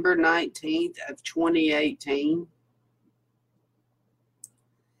December 19th of 2018.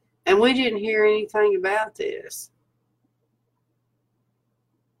 And we didn't hear anything about this.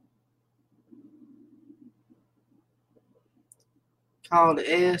 Called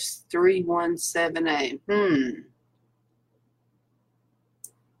S3178.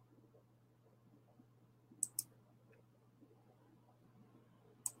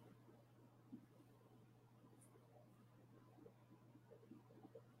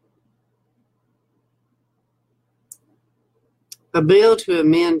 A bill to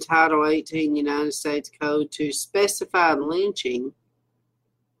amend Title 18 United States Code to specify lynching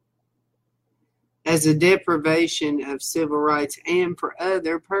as a deprivation of civil rights and for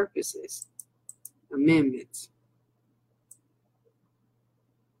other purposes. Amendments.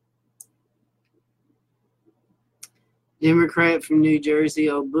 Democrat from New Jersey,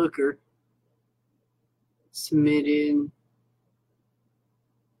 O. Booker, submitted.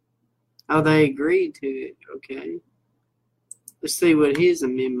 Oh, they agreed to it. Okay. Let's see what his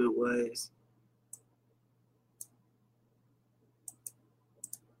amendment was.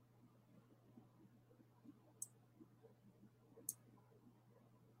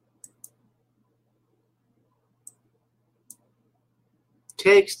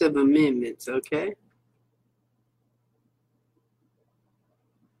 Text of amendments, okay?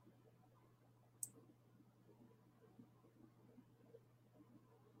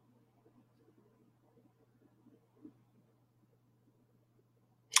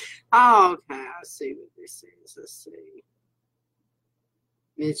 Oh, okay. I see what this is. Let's see.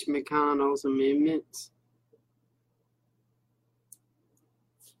 Mitch McConnell's amendments.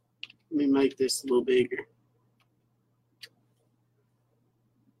 Let me make this a little bigger.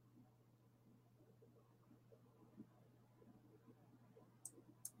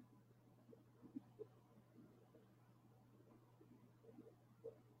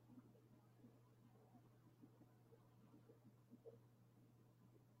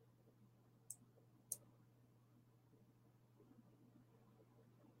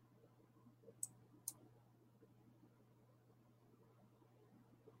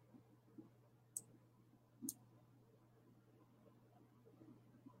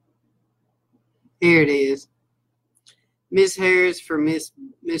 Here it is. Ms. Harris for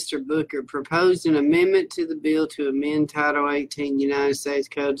Mr. Booker proposed an amendment to the bill to amend Title 18 United States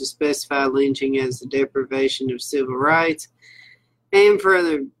Code to specify lynching as the deprivation of civil rights and for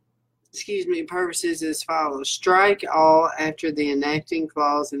other purposes as follows. Strike all after the enacting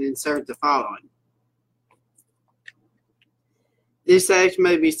clause and insert the following. This act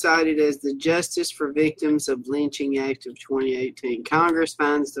may be cited as the Justice for Victims of Lynching Act of 2018. Congress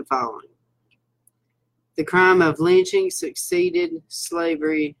finds the following. The crime of lynching succeeded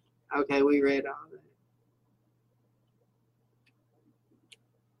slavery. Okay, we read all that.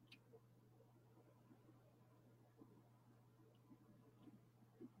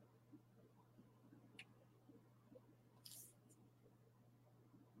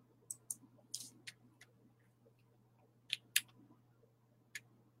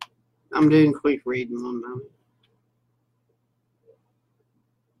 I'm doing quick reading one moment.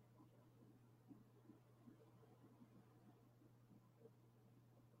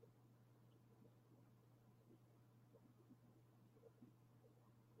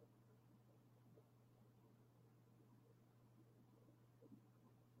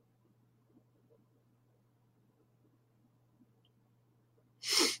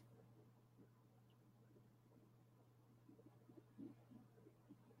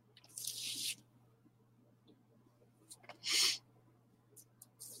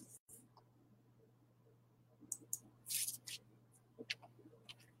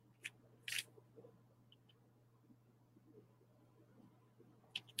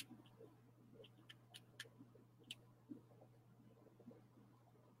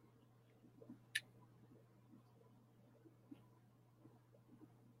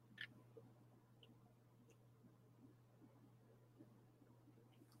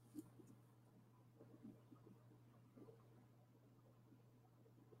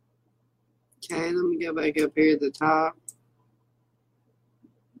 Okay, let me go back up here at the top.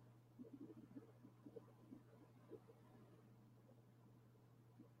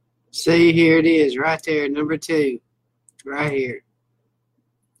 See, here it is, right there, number 2, right here.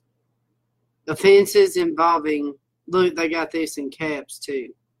 Offenses involving, look, they got this in caps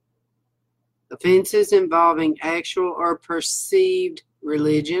too. Offenses involving actual or perceived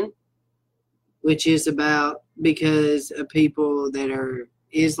religion, which is about because of people that are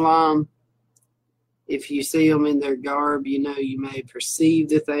Islam. If you see them in their garb, you know you may perceive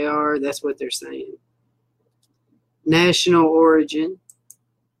that they are. That's what they're saying. National origin,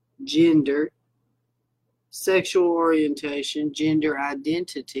 gender, sexual orientation, gender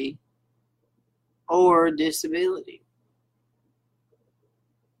identity, or disability.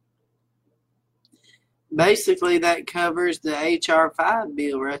 Basically, that covers the H.R. 5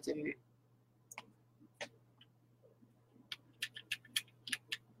 bill right there.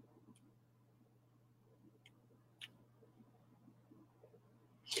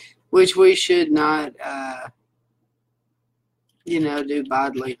 Which we should not, do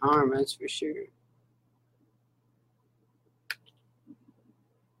bodily harm, that's for sure.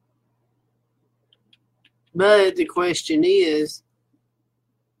 But the question is,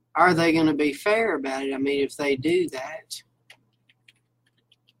 are they going to be fair about it? I mean, if they do that.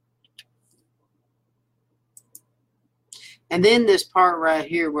 And then this part right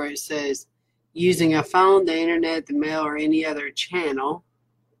here where it says, using a phone, the internet, the mail, or any other channel,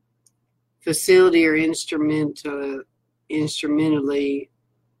 facility, or instrumentally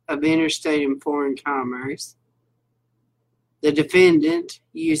of interstate and foreign commerce. The defendant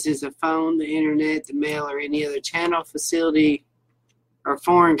uses a phone, the internet, the mail, or any other channel, facility, or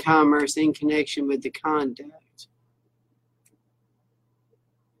foreign commerce in connection with the conduct.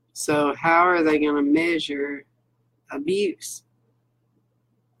 So how are they going to measure abuse?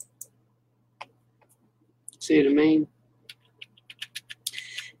 See what I mean?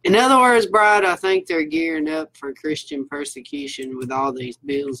 In other words, Bride, I think they're gearing up for Christian persecution with all these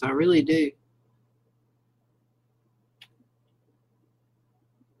bills. I really do.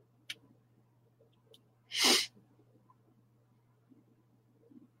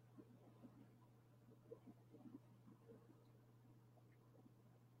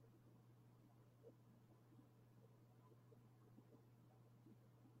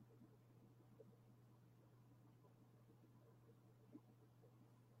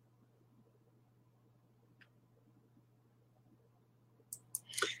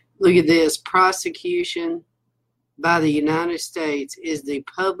 Look at this. Prosecution by the United States is the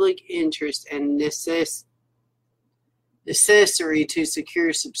public interest and necessary to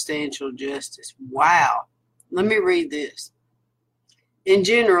secure substantial justice. Wow. Let me read this. In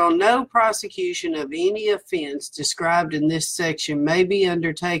general, no prosecution of any offense described in this section may be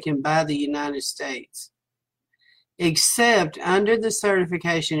undertaken by the United States, except under the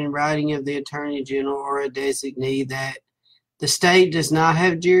certification in writing of the Attorney General or a designee that the state does not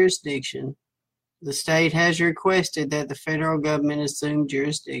have jurisdiction. The state has requested that the federal government assume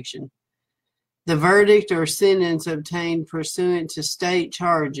jurisdiction. The verdict or sentence obtained pursuant to state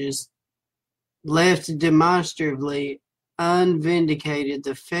charges left demonstrably unvindicated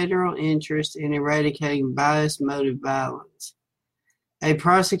the federal interest in eradicating bias motive violence. A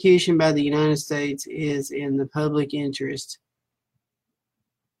prosecution by the United States is in the public interest.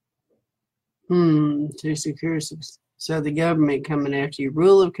 To secure so the government coming after you.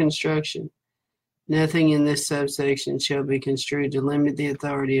 Rule of construction. Nothing in this subsection shall be construed to limit the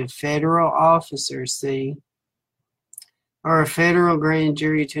authority of federal officers, or a federal grand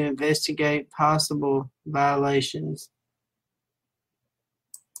jury to investigate possible violations.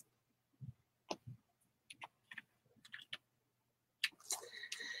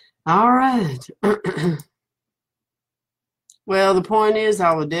 All right. Well, the point is,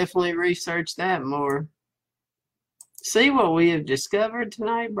 I will definitely research that more. See what we have discovered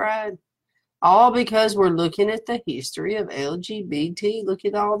tonight, Bride? All because we're looking at the history of LGBT. Look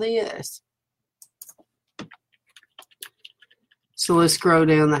at all this. So let's scroll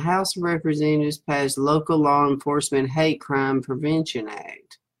down. The House of Representatives passed Local Law Enforcement Hate Crime Prevention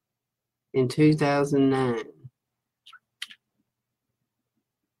Act in 2009.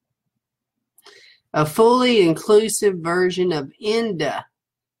 A fully inclusive version of INDA,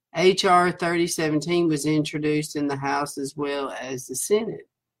 H.R. 3017, was introduced in the House as well as the Senate.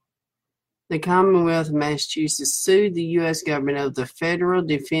 The Commonwealth of Massachusetts sued the U.S. government over the Federal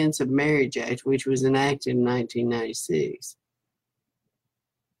Defense of Marriage Act, which was enacted in 1996.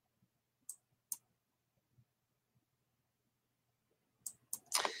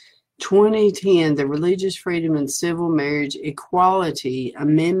 2010, the Religious Freedom and Civil Marriage Equality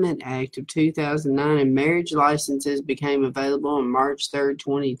Amendment Act of 2009 and marriage licenses became available on March 3rd,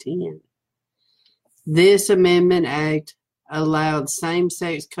 2010. This Amendment Act allowed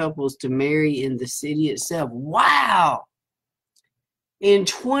same-sex couples to marry in the city itself. Wow! In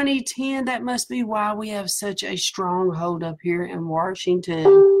 2010, that must be why we have such a stronghold up here in Washington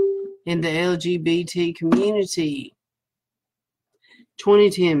in the LGBT community.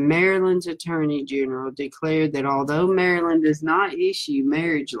 2010, Maryland's Attorney General declared that although Maryland does not issue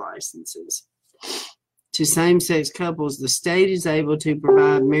marriage licenses to same-sex couples, the state is able to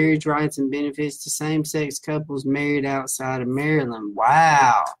provide marriage rights and benefits to same-sex couples married outside of Maryland.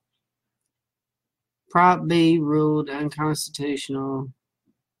 Wow. Prop B ruled unconstitutional.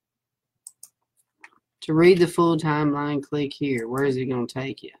 To read the full timeline, click here. Where is it going to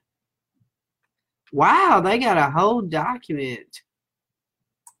take you? Wow, they got a whole document.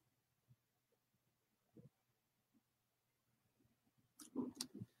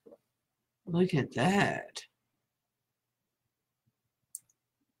 Look at that.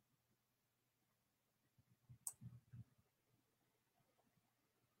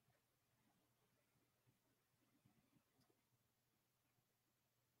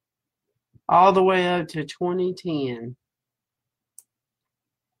 All the way up to 2010.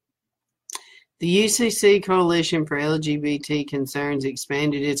 The UCC Coalition for LGBT Concerns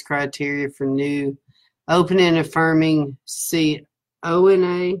expanded its criteria for new open and affirming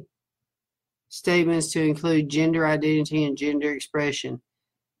ONA statements to include gender identity and gender expression.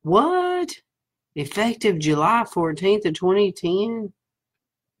 What? Effective July 14th of 2010?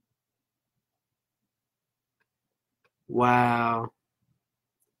 Wow.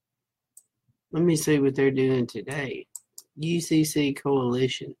 Let me see what they're doing today. UCC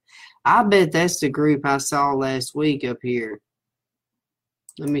Coalition. I bet that's the group I saw last week up here.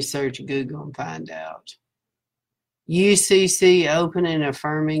 Let me search Google and find out. UCC Open and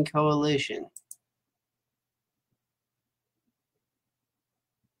Affirming Coalition.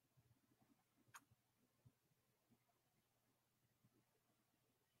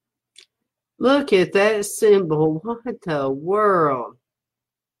 Look at that symbol. What the world?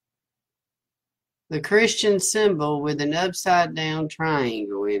 The Christian symbol with an upside down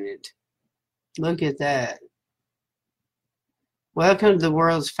triangle in it. Look at that. Welcome to the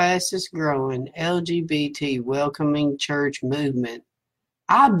world's fastest growing LGBT welcoming church movement.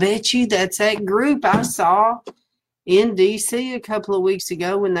 I bet you that's that group I saw in DC a couple of weeks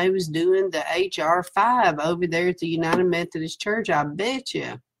ago when they was doing the HR 5 over there at the United Methodist Church. I bet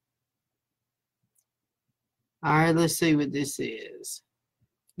you. All right, let's see what this is.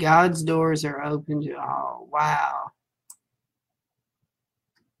 God's doors are open to all. Wow.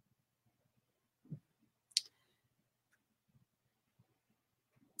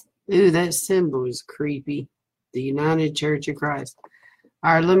 Ooh, that symbol is creepy. The United Church of Christ.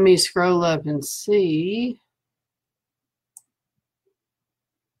 All right, let me scroll up and see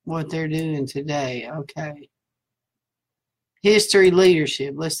what they're doing today. Okay. History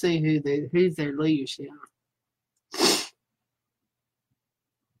leadership. Let's see who's their leadership.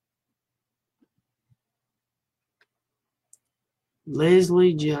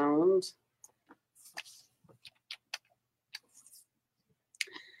 Leslie Jones.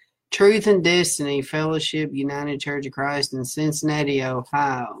 Truth and Destiny Fellowship United Church of Christ in Cincinnati,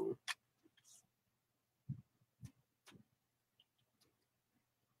 Ohio.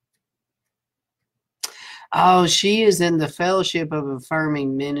 Oh, she is in the Fellowship of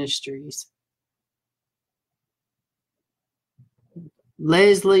Affirming Ministries.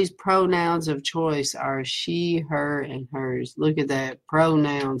 Leslie's pronouns of choice are she, her, and hers. Look at that.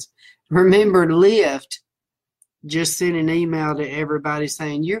 Pronouns. Remember, Lyft just sent an email to everybody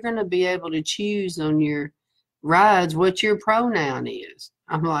saying you're going to be able to choose on your rides what your pronoun is.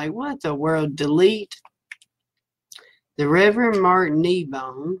 I'm like, what the world? Delete. The Reverend Mark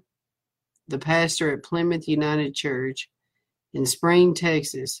Kneebone, the pastor at Plymouth United Church in Spring,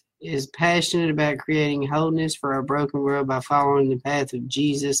 Texas, is passionate about creating wholeness for our broken world by following the path of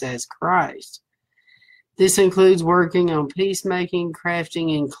Jesus as Christ. This includes working on peacemaking,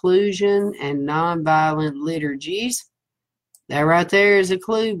 crafting inclusion, and nonviolent liturgies. That right there is a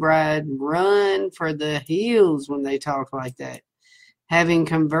clue, bride. Run for the hills when they talk like that. Having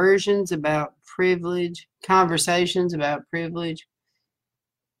conversations about privilege,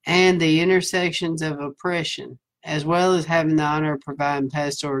 and the intersections of oppression, as well as having the honor of providing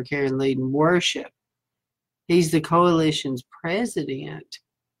pastoral care and leading worship. He's the coalition's president.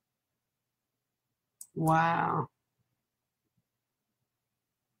 Wow.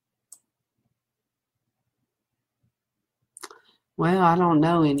 Well, I don't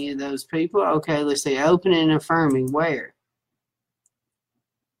know any of those people. Okay, let's see. Open and affirming. Where?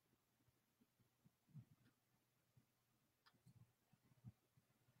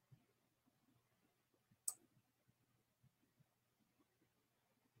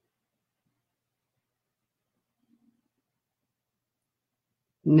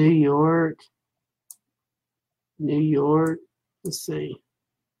 New York. New York. Let's see.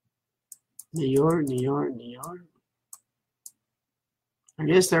 New York, New York, New York. I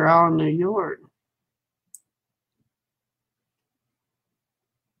guess they're all in New York.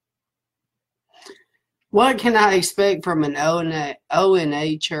 What can I expect from an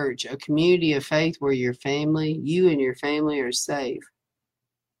O&A church, a community of faith where you and your family are safe?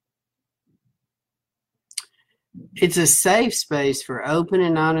 It's a safe space for open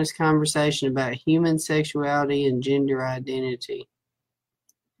and honest conversation about human sexuality and gender identity.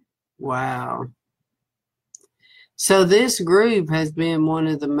 Wow. So this group has been one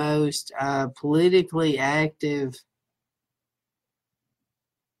of the most politically active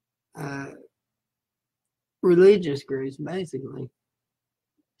religious groups, basically.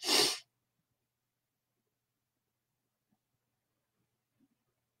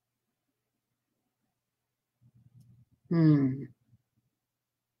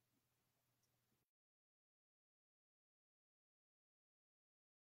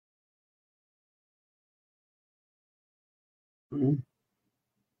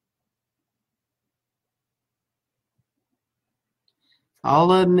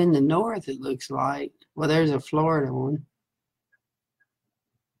 All of them in the north, it looks like. Well, there's a Florida one.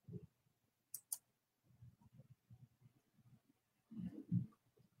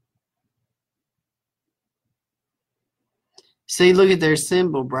 See, look at their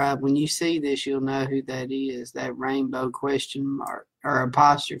symbol, Brad. When you see this, you'll know who that is. That rainbow question mark or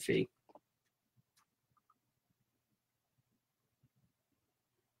apostrophe.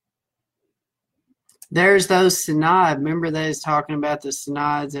 There's those synod. Remember they was talking about the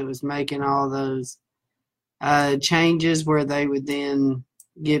synods that was making all those changes where they would then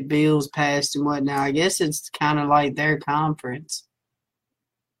get bills passed and whatnot. I guess it's kind of like their conference.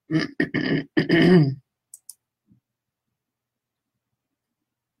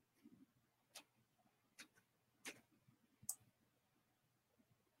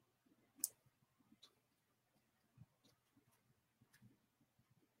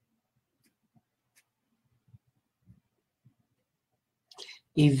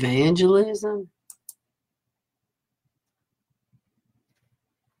 Evangelism?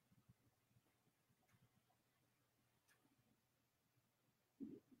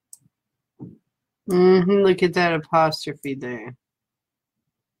 Look at that apostrophe there.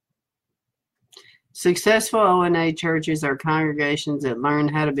 Successful O&A churches are congregations that learn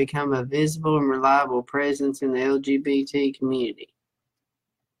how to become a visible and reliable presence in the LGBT community,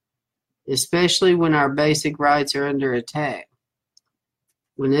 especially when our basic rights are under attack.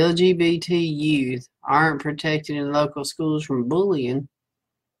 When LGBT youth aren't protected in local schools from bullying,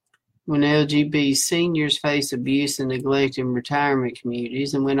 when LGBT seniors face abuse and neglect in retirement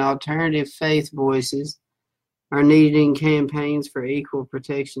communities, and when alternative faith voices are needed in campaigns for equal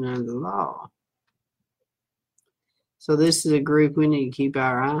protection under the law. So this is a group we need to keep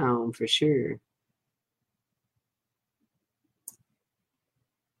our eye on for sure.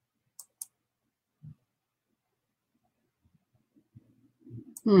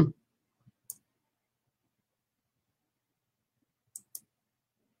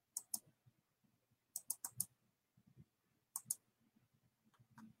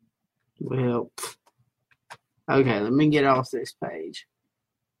 Well, okay, let me get off this page.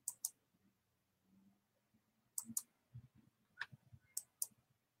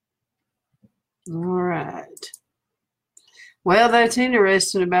 All right. Well, that's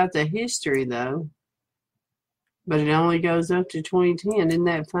interesting about the history, though. But it only goes up to 2010. Isn't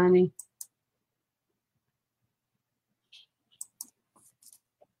that funny?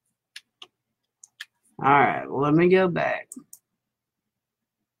 All right, well, let me go back.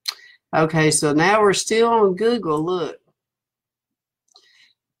 Okay, so now we're still on Google. Look.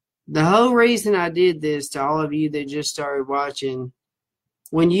 The whole reason I did this to all of you that just started watching,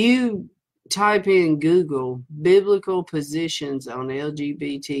 when you type in Google biblical positions on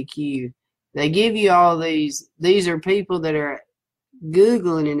LGBTQ, they give you all these. These are people that are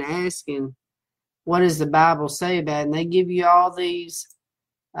Googling and asking, what does the Bible say about it? And they give you all these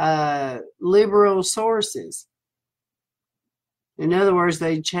liberal sources. In other words,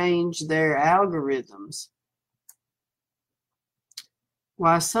 they change their algorithms.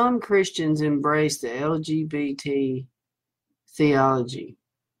 While some Christians embrace the LGBT theology,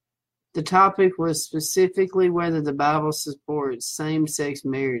 The topic was specifically whether the Bible supports same-sex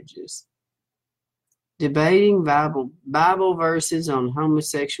marriages. Debating Bible verses on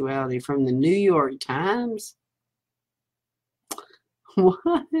homosexuality from the New York Times?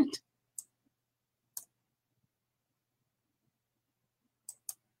 What?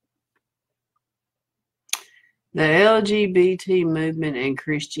 The LGBT movement and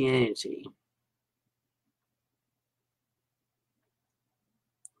Christianity.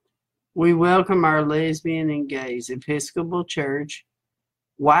 We welcome our lesbian and gays. Episcopal Church.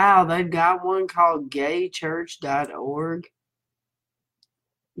 Wow, they've got one called gaychurch.org.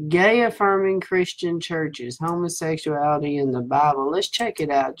 Gay affirming Christian churches, homosexuality in the Bible. Let's check it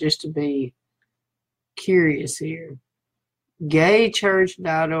out just to be curious here.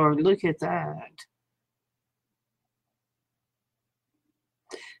 Gaychurch.org. Look at that.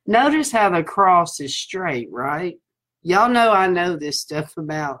 Notice how the cross is straight, right? Y'all know I know this stuff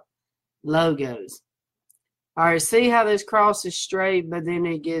about logos. All right, see how this cross is straight, but then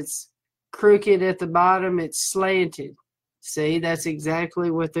it gets crooked at the bottom? It's slanted. See, that's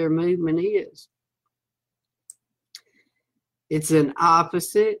exactly what their movement is. It's an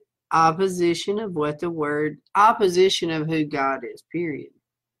opposition of what the word, opposition of who God is, period.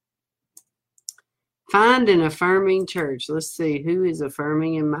 Find an affirming church. Let's see, who is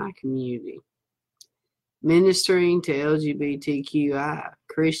affirming in my community? Ministering to LGBTQI,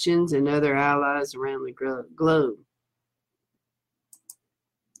 Christians and other allies around the globe.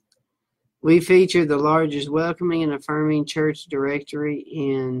 We feature the largest welcoming and affirming church directory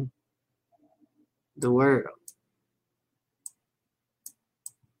in the world.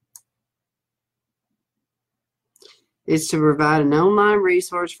 It's to provide an online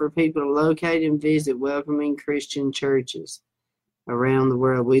resource for people to locate and visit welcoming Christian churches around the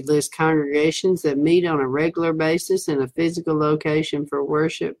world. We list congregations that meet on a regular basis in a physical location for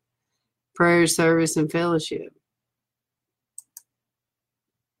worship, prayer, service, and fellowship.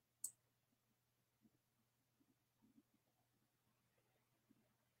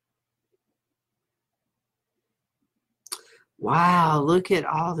 Wow, look at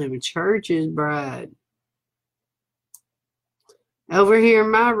all them churches, Brad. Over here in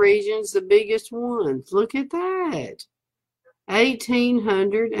my region's the biggest ones. Look at that.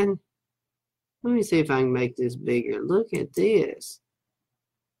 1,800 and let me see if I can make this bigger. Look at this.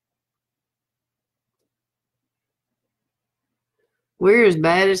 We're as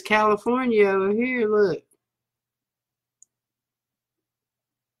bad as California over here. Look.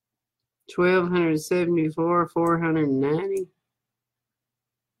 1,274, 490.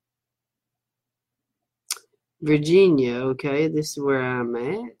 Virginia, okay, this is where I'm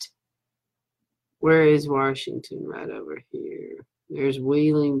at. Where is Washington? Right over here. There's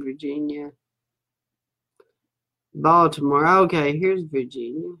Wheeling, Virginia. Baltimore, okay, here's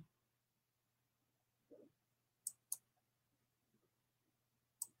Virginia.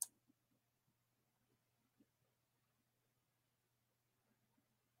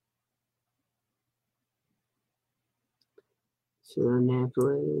 So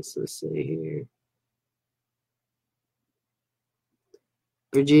Annapolis, let's see here.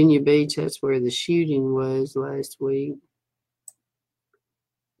 Virginia Beach, that's where the shooting was last week.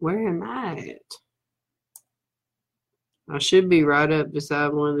 Where am I at? I should be right up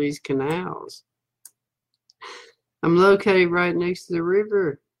beside one of these canals. I'm located right next to the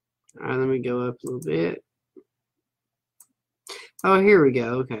river. All right, let me go up a little bit. Oh, here we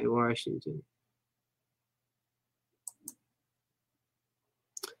go. Okay, Washington.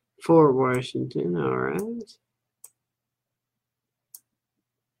 Fort Washington, all right.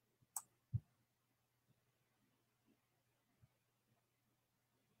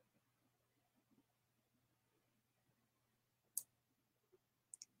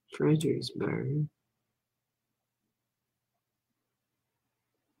 Fredericksburg.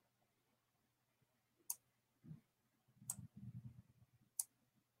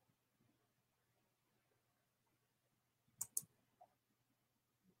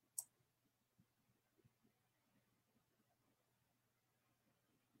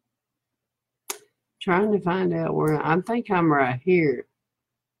 Trying to find out where I think I'm right here.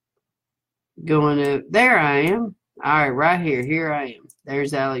 Going up. There I am. All right, right here. Here I am.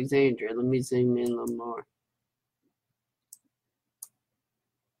 There's Alexandria. Let me zoom in a little more.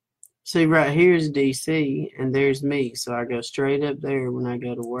 See, right here is DC, and there's me. So I go straight up there when I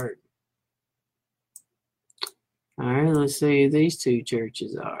go to work. All right, let's see who these two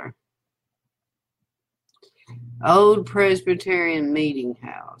churches are. Old Presbyterian Meeting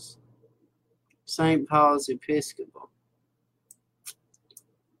House. St. Paul's Episcopal.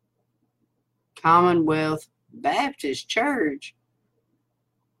 Commonwealth Baptist Church.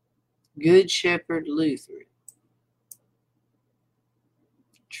 Good Shepherd Lutheran,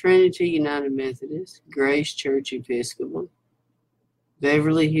 Trinity United Methodist, Grace Church Episcopal,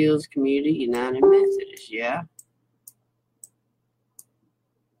 Beverly Hills Community United Methodist, yeah.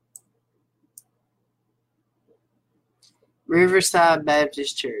 Riverside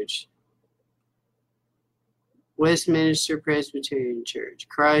Baptist Church, Westminster Presbyterian Church,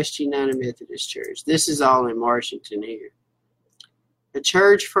 Christ United Methodist Church. This is all in Washington here. The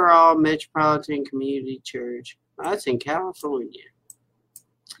Church for All Metropolitan Community Church. Oh, that's in California.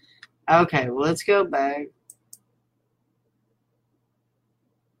 Okay, well, let's go back.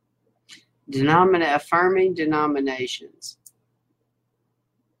 Affirming denominations.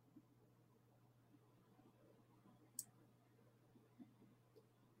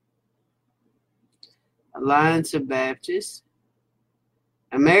 Alliance of Baptists,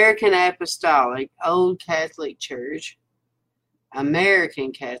 American Apostolic, Old Catholic Church,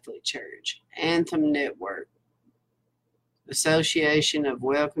 American Catholic Church, Anthem Network, Association of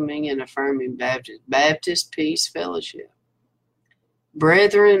Welcoming and Affirming Baptists, Baptist Peace Fellowship,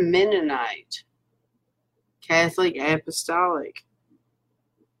 Brethren Mennonite, Catholic Apostolic,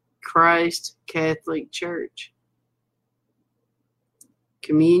 Christ Catholic Church,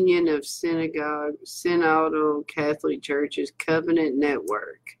 Communion of Synodal Catholic Churches, Covenant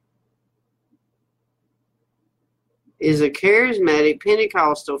Network, is a charismatic,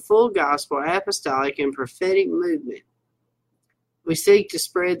 Pentecostal, full gospel, apostolic, and prophetic movement. We seek to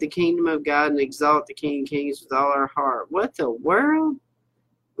spread the kingdom of God and exalt the King of Kings with all our heart. What the world?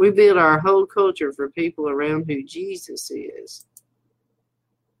 We build our whole culture for people around who Jesus is.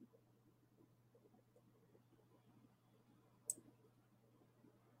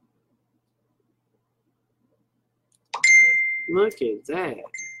 Look at that.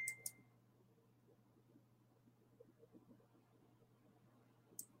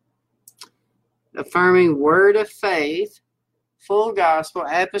 Affirming word of faith, full gospel,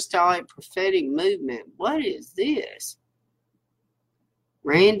 apostolic, prophetic movement. What is this?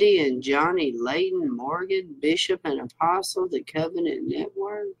 Randy and Johnny Layton Morgan, Bishop and Apostle, the Covenant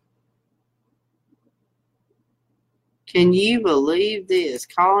Network. Can you believe this?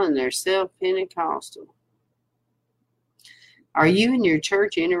 Calling themselves Pentecostal. Are you and your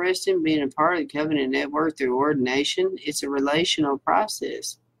church interested in being a part of the Covenant Network through ordination? It's a relational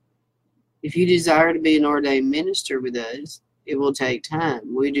process. If you desire to be an ordained minister with us, it will take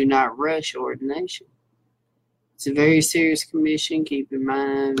time. We do not rush ordination. It's a very serious commission. Keep in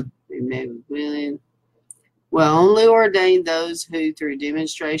mind, we may be willing. Well, only ordain those who, through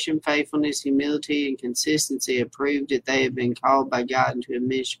demonstration, faithfulness, humility, and consistency, have proved that they have been called by God into a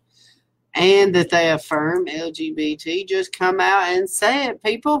mission, and that they affirm LGBT. Just come out and say it,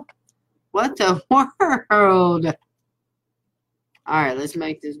 people. What the world? All right, let's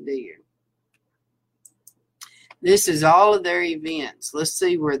make this bigger. This is all of their events. Let's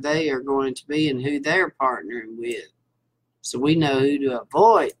see where they are going to be and who they're partnering with, so we know who to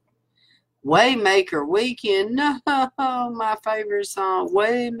avoid. Waymaker Weekend. No, my favorite song,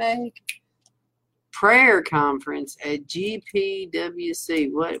 Waymaker. Prayer Conference at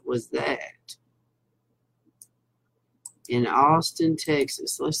GPWC. What was that? In Austin,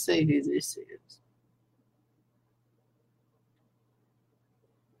 Texas. Let's see who this is.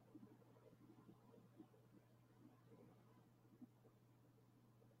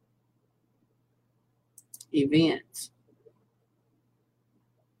 Events.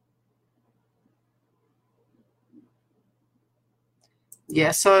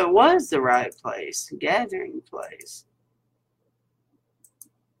 Yeah, so it was the right place. Gathering place.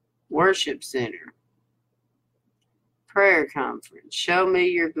 Worship Center. Prayer Conference. Show Me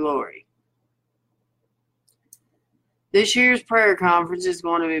Your Glory. This year's prayer conference is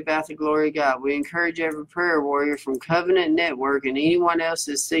going to be about the glory of God. We encourage every prayer warrior from Covenant Network and anyone else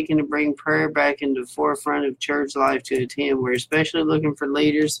that's seeking to bring prayer back into the forefront of church life to attend. We're especially looking for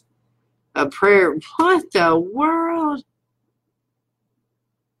leaders of prayer. What the world?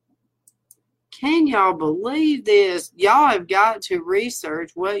 Can y'all believe this? Y'all have got to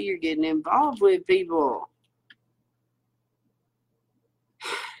research what you're getting involved with, people.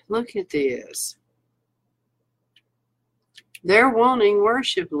 Look at this. They're wanting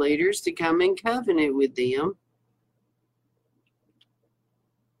worship leaders to come in covenant with them.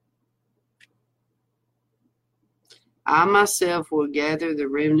 I myself will gather the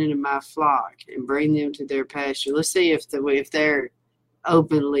remnant of my flock and bring them to their pasture. Let's see if they're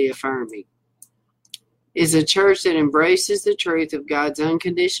openly affirming. Is a church that embraces the truth of God's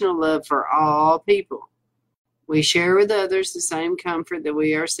unconditional love for all people. We share with others the same comfort that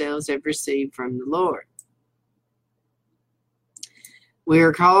we ourselves have received from the Lord. We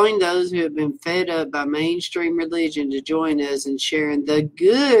are calling those who have been fed up by mainstream religion to join us in sharing the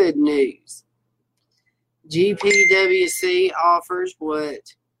good news. GPWC offers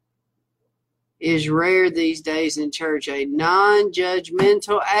what is rare these days in church, a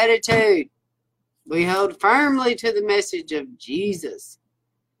non-judgmental attitude. We hold firmly to the message of Jesus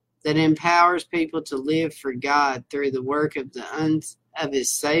that empowers people to live for God through the work of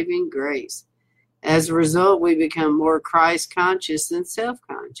His saving grace. As a result, we become more Christ-conscious than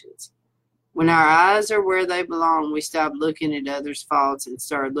self-conscious. When our eyes are where they belong, we stop looking at others' faults and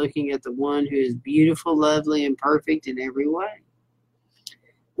start looking at the one who is beautiful, lovely, and perfect in every way.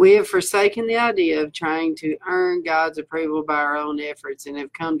 We have forsaken the idea of trying to earn God's approval by our own efforts and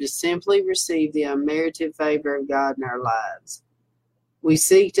have come to simply receive the unmerited favor of God in our lives. We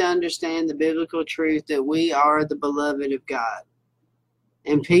seek to understand the biblical truth that we are the beloved of God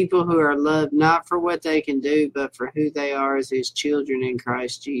and people who are loved not for what they can do, but for who they are as His children in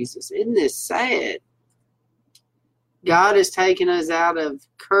Christ Jesus. Isn't this sad? God has taken us out of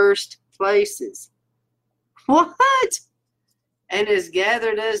cursed places. What? And has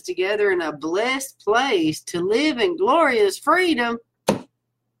gathered us together in a blessed place to live in glorious freedom.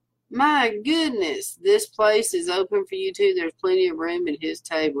 My goodness, this place is open for you too. There's plenty of room at His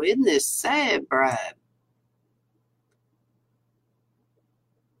table. Isn't this sad, bride?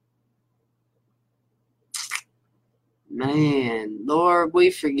 Man, Lord,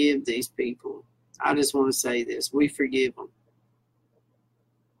 we forgive these people. I just want to say this. We forgive them.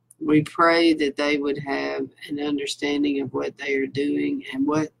 We pray that they would have an understanding of what they are doing and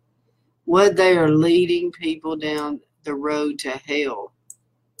what they are leading people down the road to hell.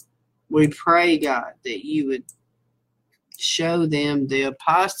 We pray, God, that you would show them the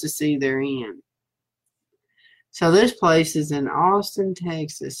apostasy they're in. So this place is in Austin,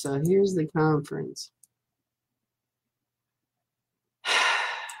 Texas. So here's the conference.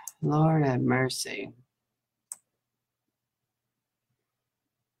 Lord have mercy.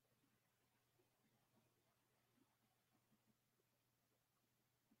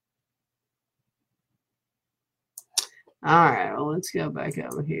 All right, well, let's go back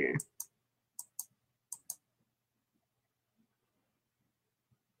over here.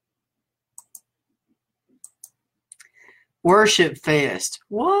 Worship Fest.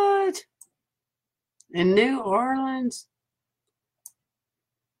 What? In New Orleans?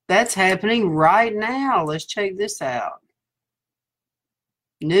 That's happening right now. Let's check this out.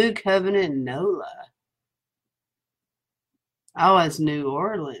 New Covenant NOLA. Oh, it's New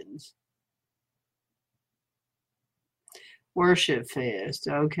Orleans. Worship Fest.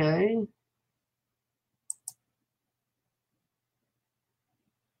 Okay.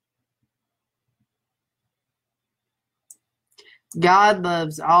 God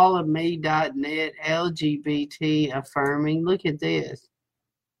loves all of me.net, LGBT affirming. Look at this.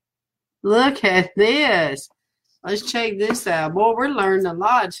 Look at this. Let's check this out. Boy, we're learning a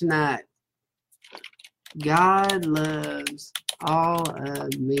lot tonight. God loves all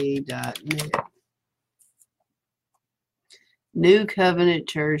of me.net. New Covenant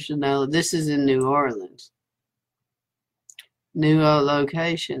Church. No, this is in New Orleans. New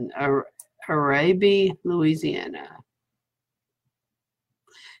location. Arabia, Louisiana.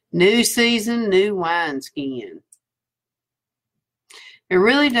 New season, new wineskin. It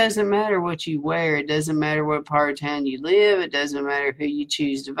really doesn't matter what you wear. It doesn't matter what part of town you live. It doesn't matter who you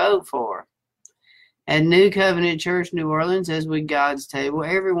choose to vote for. At New Covenant Church, New Orleans, as with God's table,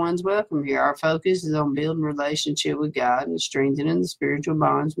 everyone's welcome here. Our focus is on building relationship with God and strengthening the spiritual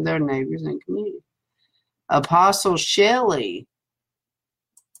bonds with our neighbors and community. Apostle Shelley.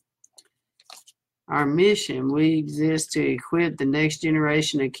 Our mission, we exist to equip the next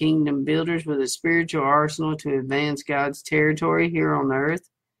generation of kingdom builders with a spiritual arsenal to advance God's territory here on earth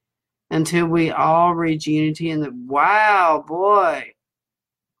until we all reach unity in the... Wow, boy.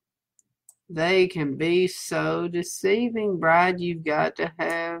 They can be so deceiving, bride. You've got to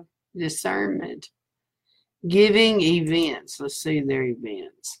have discernment. Giving events. Let's see their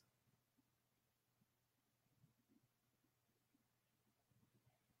events.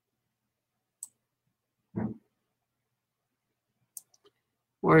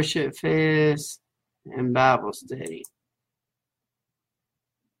 Worship Fest and Bible study.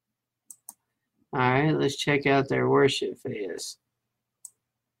 All right, let's check out their Worship Fest.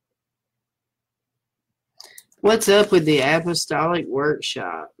 What's up with the Apostolic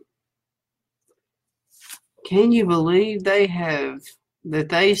Workshop? Can you believe they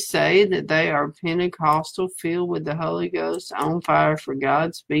say that they are Pentecostal, filled with the Holy Ghost, on fire for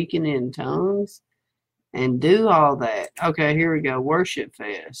God, speaking in tongues? And do all that. Okay, here we go. Worship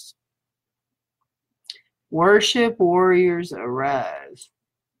Fest. Worship warriors arise.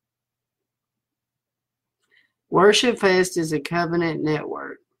 Worship Fest is a covenant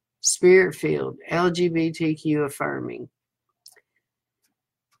network, spirit-filled, LGBTQ affirming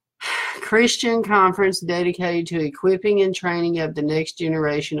Christian conference dedicated to equipping and training of the next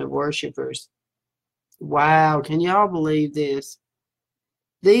generation of worshipers. Wow, can y'all believe this?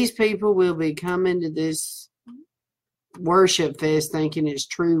 These people will be coming to this worship fest thinking it's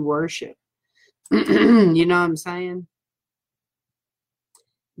true worship. You know what I'm saying?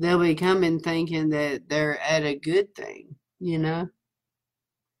 They'll be coming thinking that they're at a good thing, you know?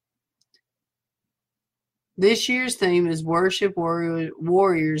 This year's theme is Worship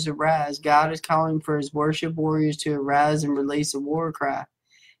Warriors Arise. God is calling for his worship warriors to arise and release a war cry.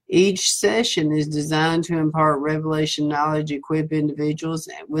 Each session is designed to impart revelation knowledge, equip individuals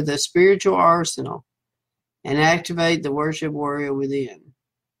with a spiritual arsenal, and activate the worship warrior within.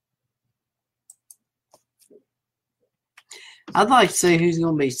 I'd like to see who's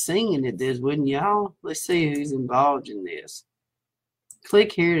going to be singing at this, wouldn't y'all? Let's see who's involved in this.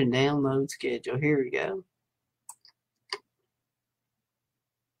 Click here to download schedule. Here we go.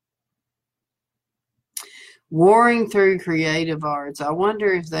 Warring through creative arts. I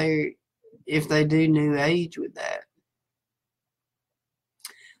wonder if they do New Age with that.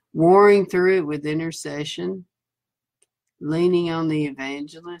 Warring through it with intercession. Leaning on the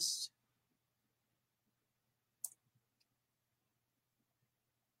evangelist.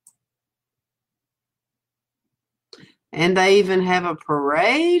 And they even have a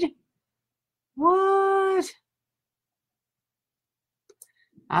parade? What?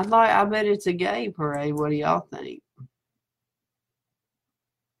 I bet it's a gay parade. What do y'all think?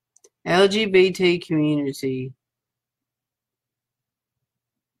 LGBT community.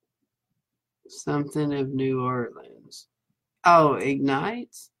 Something of New Orleans. Oh,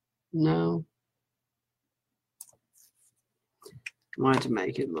 ignites? No. I wanted to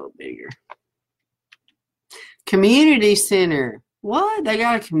make it a little bigger. Community center. What? They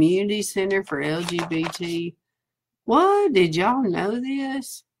got a community center for LGBT? What? Did y'all know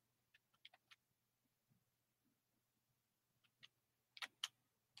this?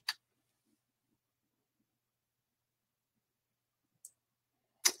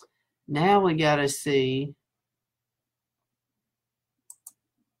 Now we got to see.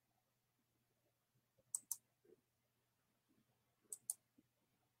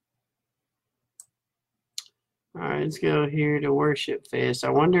 All right, let's go here to Worship Fest. I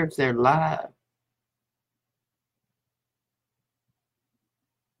wonder if they're live.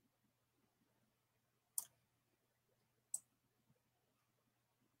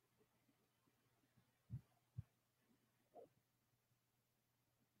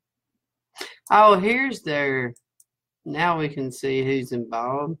 Oh, here's their. Now we can see who's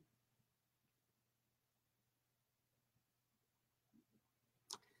involved.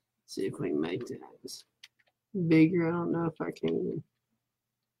 See if we can make this bigger. I don't know if I can.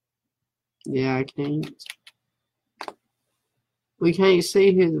 Yeah, I can't. We can't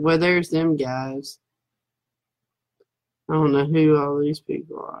see who. Well, there's them guys. I don't know who all these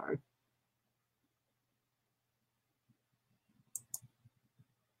people are.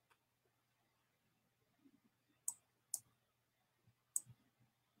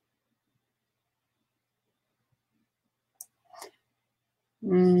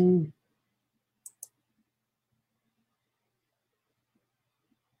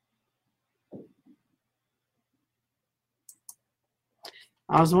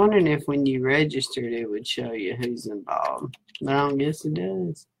 I was wondering if when you registered it would show you who's involved, but I don't guess it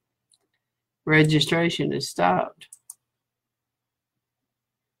does. Registration is stopped.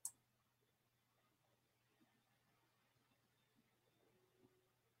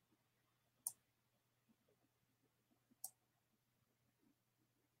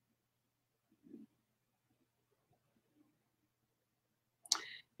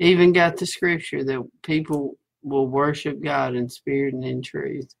 Even got the scripture that people will worship God in spirit and in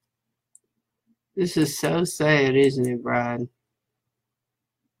truth. This is so sad, isn't it, Bride?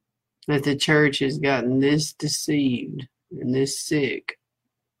 That the church has gotten this deceived and this sick.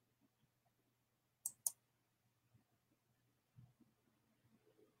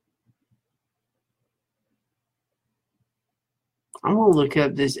 I'm going to look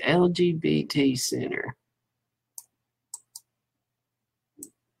up this LGBT center.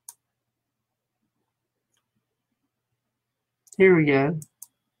 Here we go.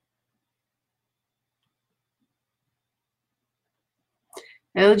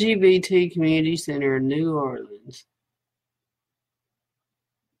 LGBT Community Center in New Orleans.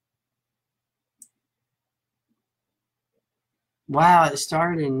 Wow, it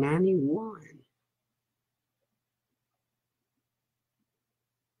started in 91.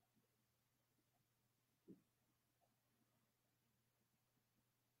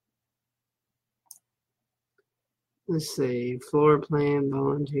 Let's see. Floor plan,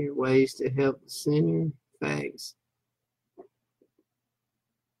 volunteer, ways to help the center. Facts.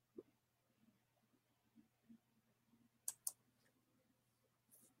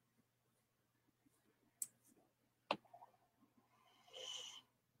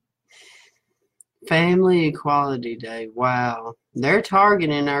 Family Equality Day. Wow. They're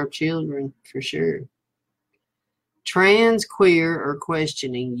targeting our children for sure. Trans, queer, or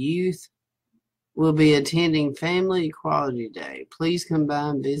questioning youth will be attending Family Equality Day. Please come by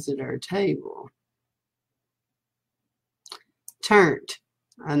and visit our table. Turnt,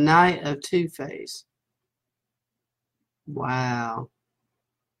 a night of Two-Face. Wow.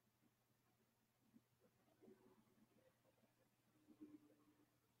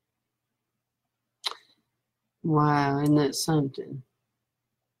 Wow, isn't that something?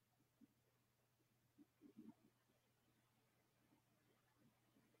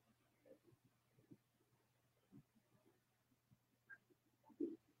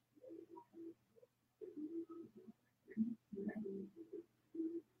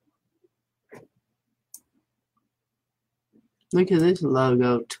 Look at this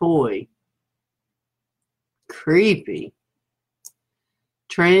logo, toy. Creepy.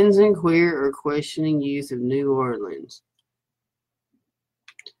 Trans and queer or questioning youth of New Orleans.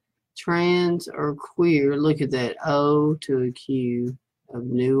 Trans or queer, look at that O to a Q of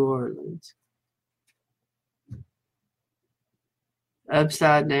New Orleans.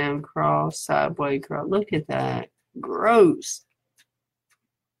 Upside down cross, sideways cross. Look at that. Gross.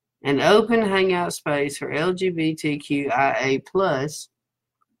 An open hangout space for LGBTQIA plus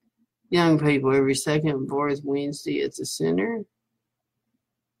young people every second and fourth Wednesday at the center.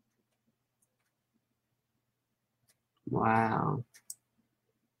 Wow.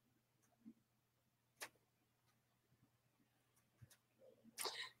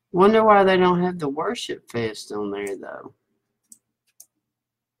 Wonder why they don't have the worship fest on there though.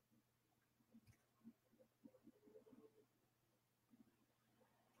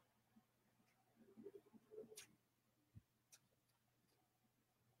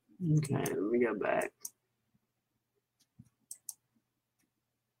 Okay, let me go back.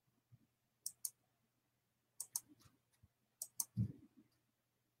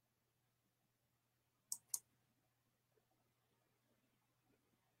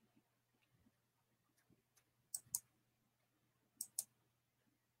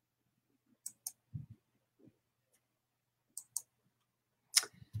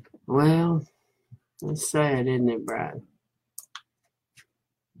 Well, that's sad, isn't it, Brad?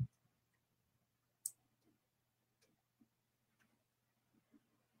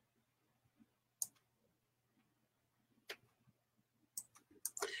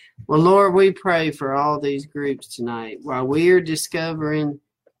 Well, Lord, we pray for all these groups tonight. While we are discovering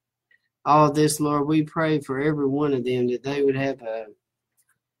all this, Lord, we pray for every one of them that they would have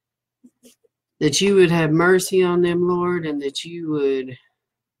that you would have mercy on them, Lord, and that you would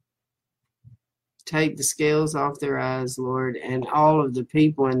take the scales off their eyes, Lord, and all of the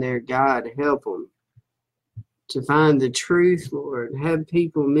people in there, God, help them to find the truth, Lord. Have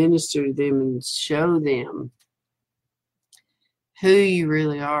people minister to them and show them who you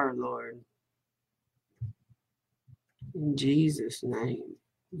really are, Lord. In Jesus' name.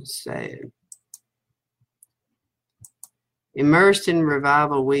 It's sad. Immersed in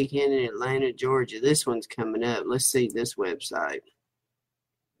Revival Weekend in Atlanta, Georgia. This one's coming up. Let's see this website.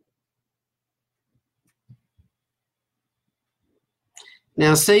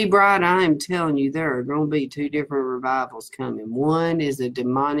 Now, see, Bride, I am telling you, there are going to be two different revivals coming. One is a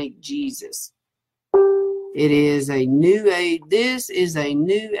demonic Jesus. It is a new age. This is a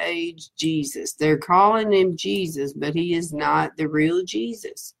new age Jesus. They're calling him Jesus, but he is not the real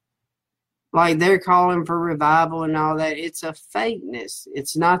Jesus. Like they're calling for revival and all that. It's a fakeness.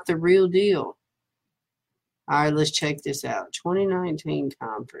 It's not the real deal. All right, let's check this out. 2019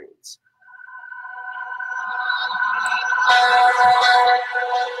 conference.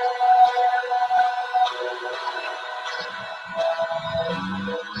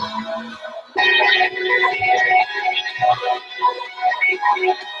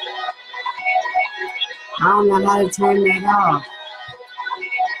 I don't know how to turn that off.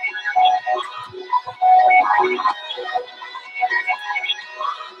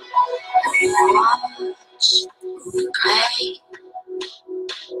 Pray.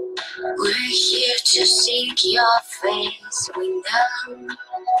 We're here to seek your face. We know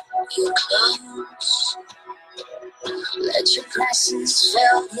you're close. Let your presence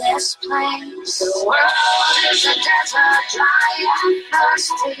fill this place. The world is a desert, dry and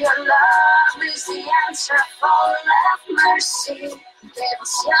thirsty. Your love is the answer, full of mercy. Give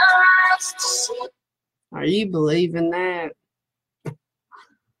us your eyes to see. All Are you believing that?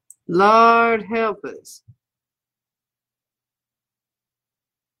 Lord help us.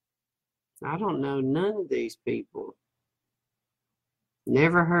 I don't know none of these people.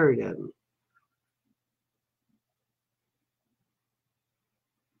 Never heard of them.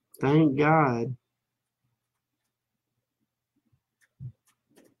 Thank God.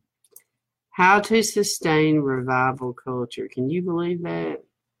 How to sustain revival culture. Can you believe that?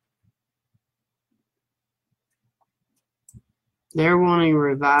 They're wanting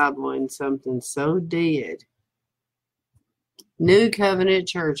revival in something so dead. New Covenant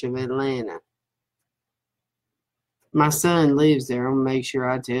Church of Atlanta. My son lives there. I'm going to make sure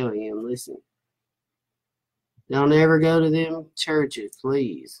I tell him, listen, don't ever go to them churches,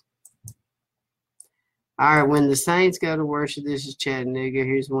 please. All right, when the saints go to worship, this is Chattanooga.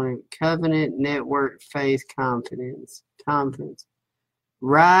 Here's one of Covenant Network Faith Conference.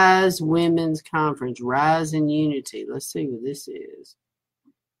 Rise Women's Conference. Rise in Unity. Let's see what this is.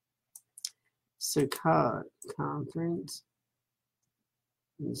 Sukkot Conference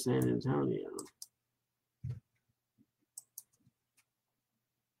in San Antonio.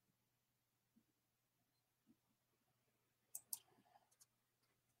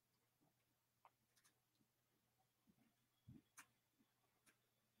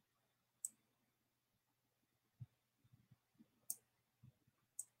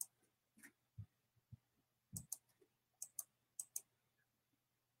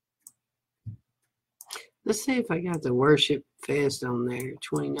 Let's see if I got the Worship Fest on there,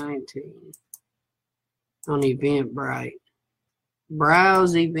 2019. On Eventbrite.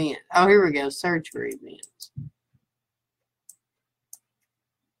 Browse event. Oh, here we go. Search for events.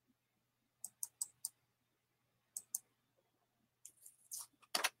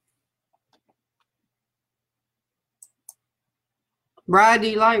 Bride, do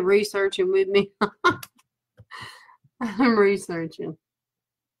you like researching with me? I'm researching.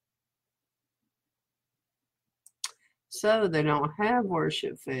 So they don't have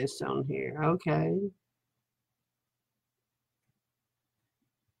Worship Fest on here. Okay.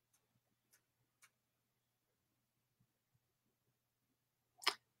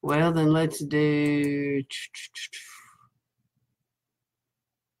 Well, then let's do...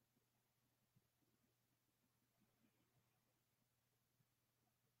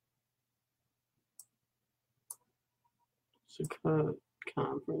 Sukkot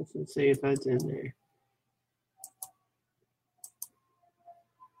Conference and see if that's in there.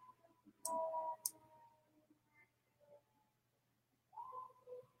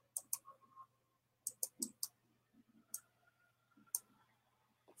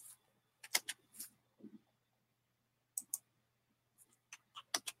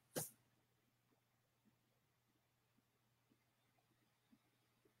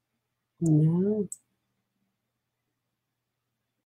 No.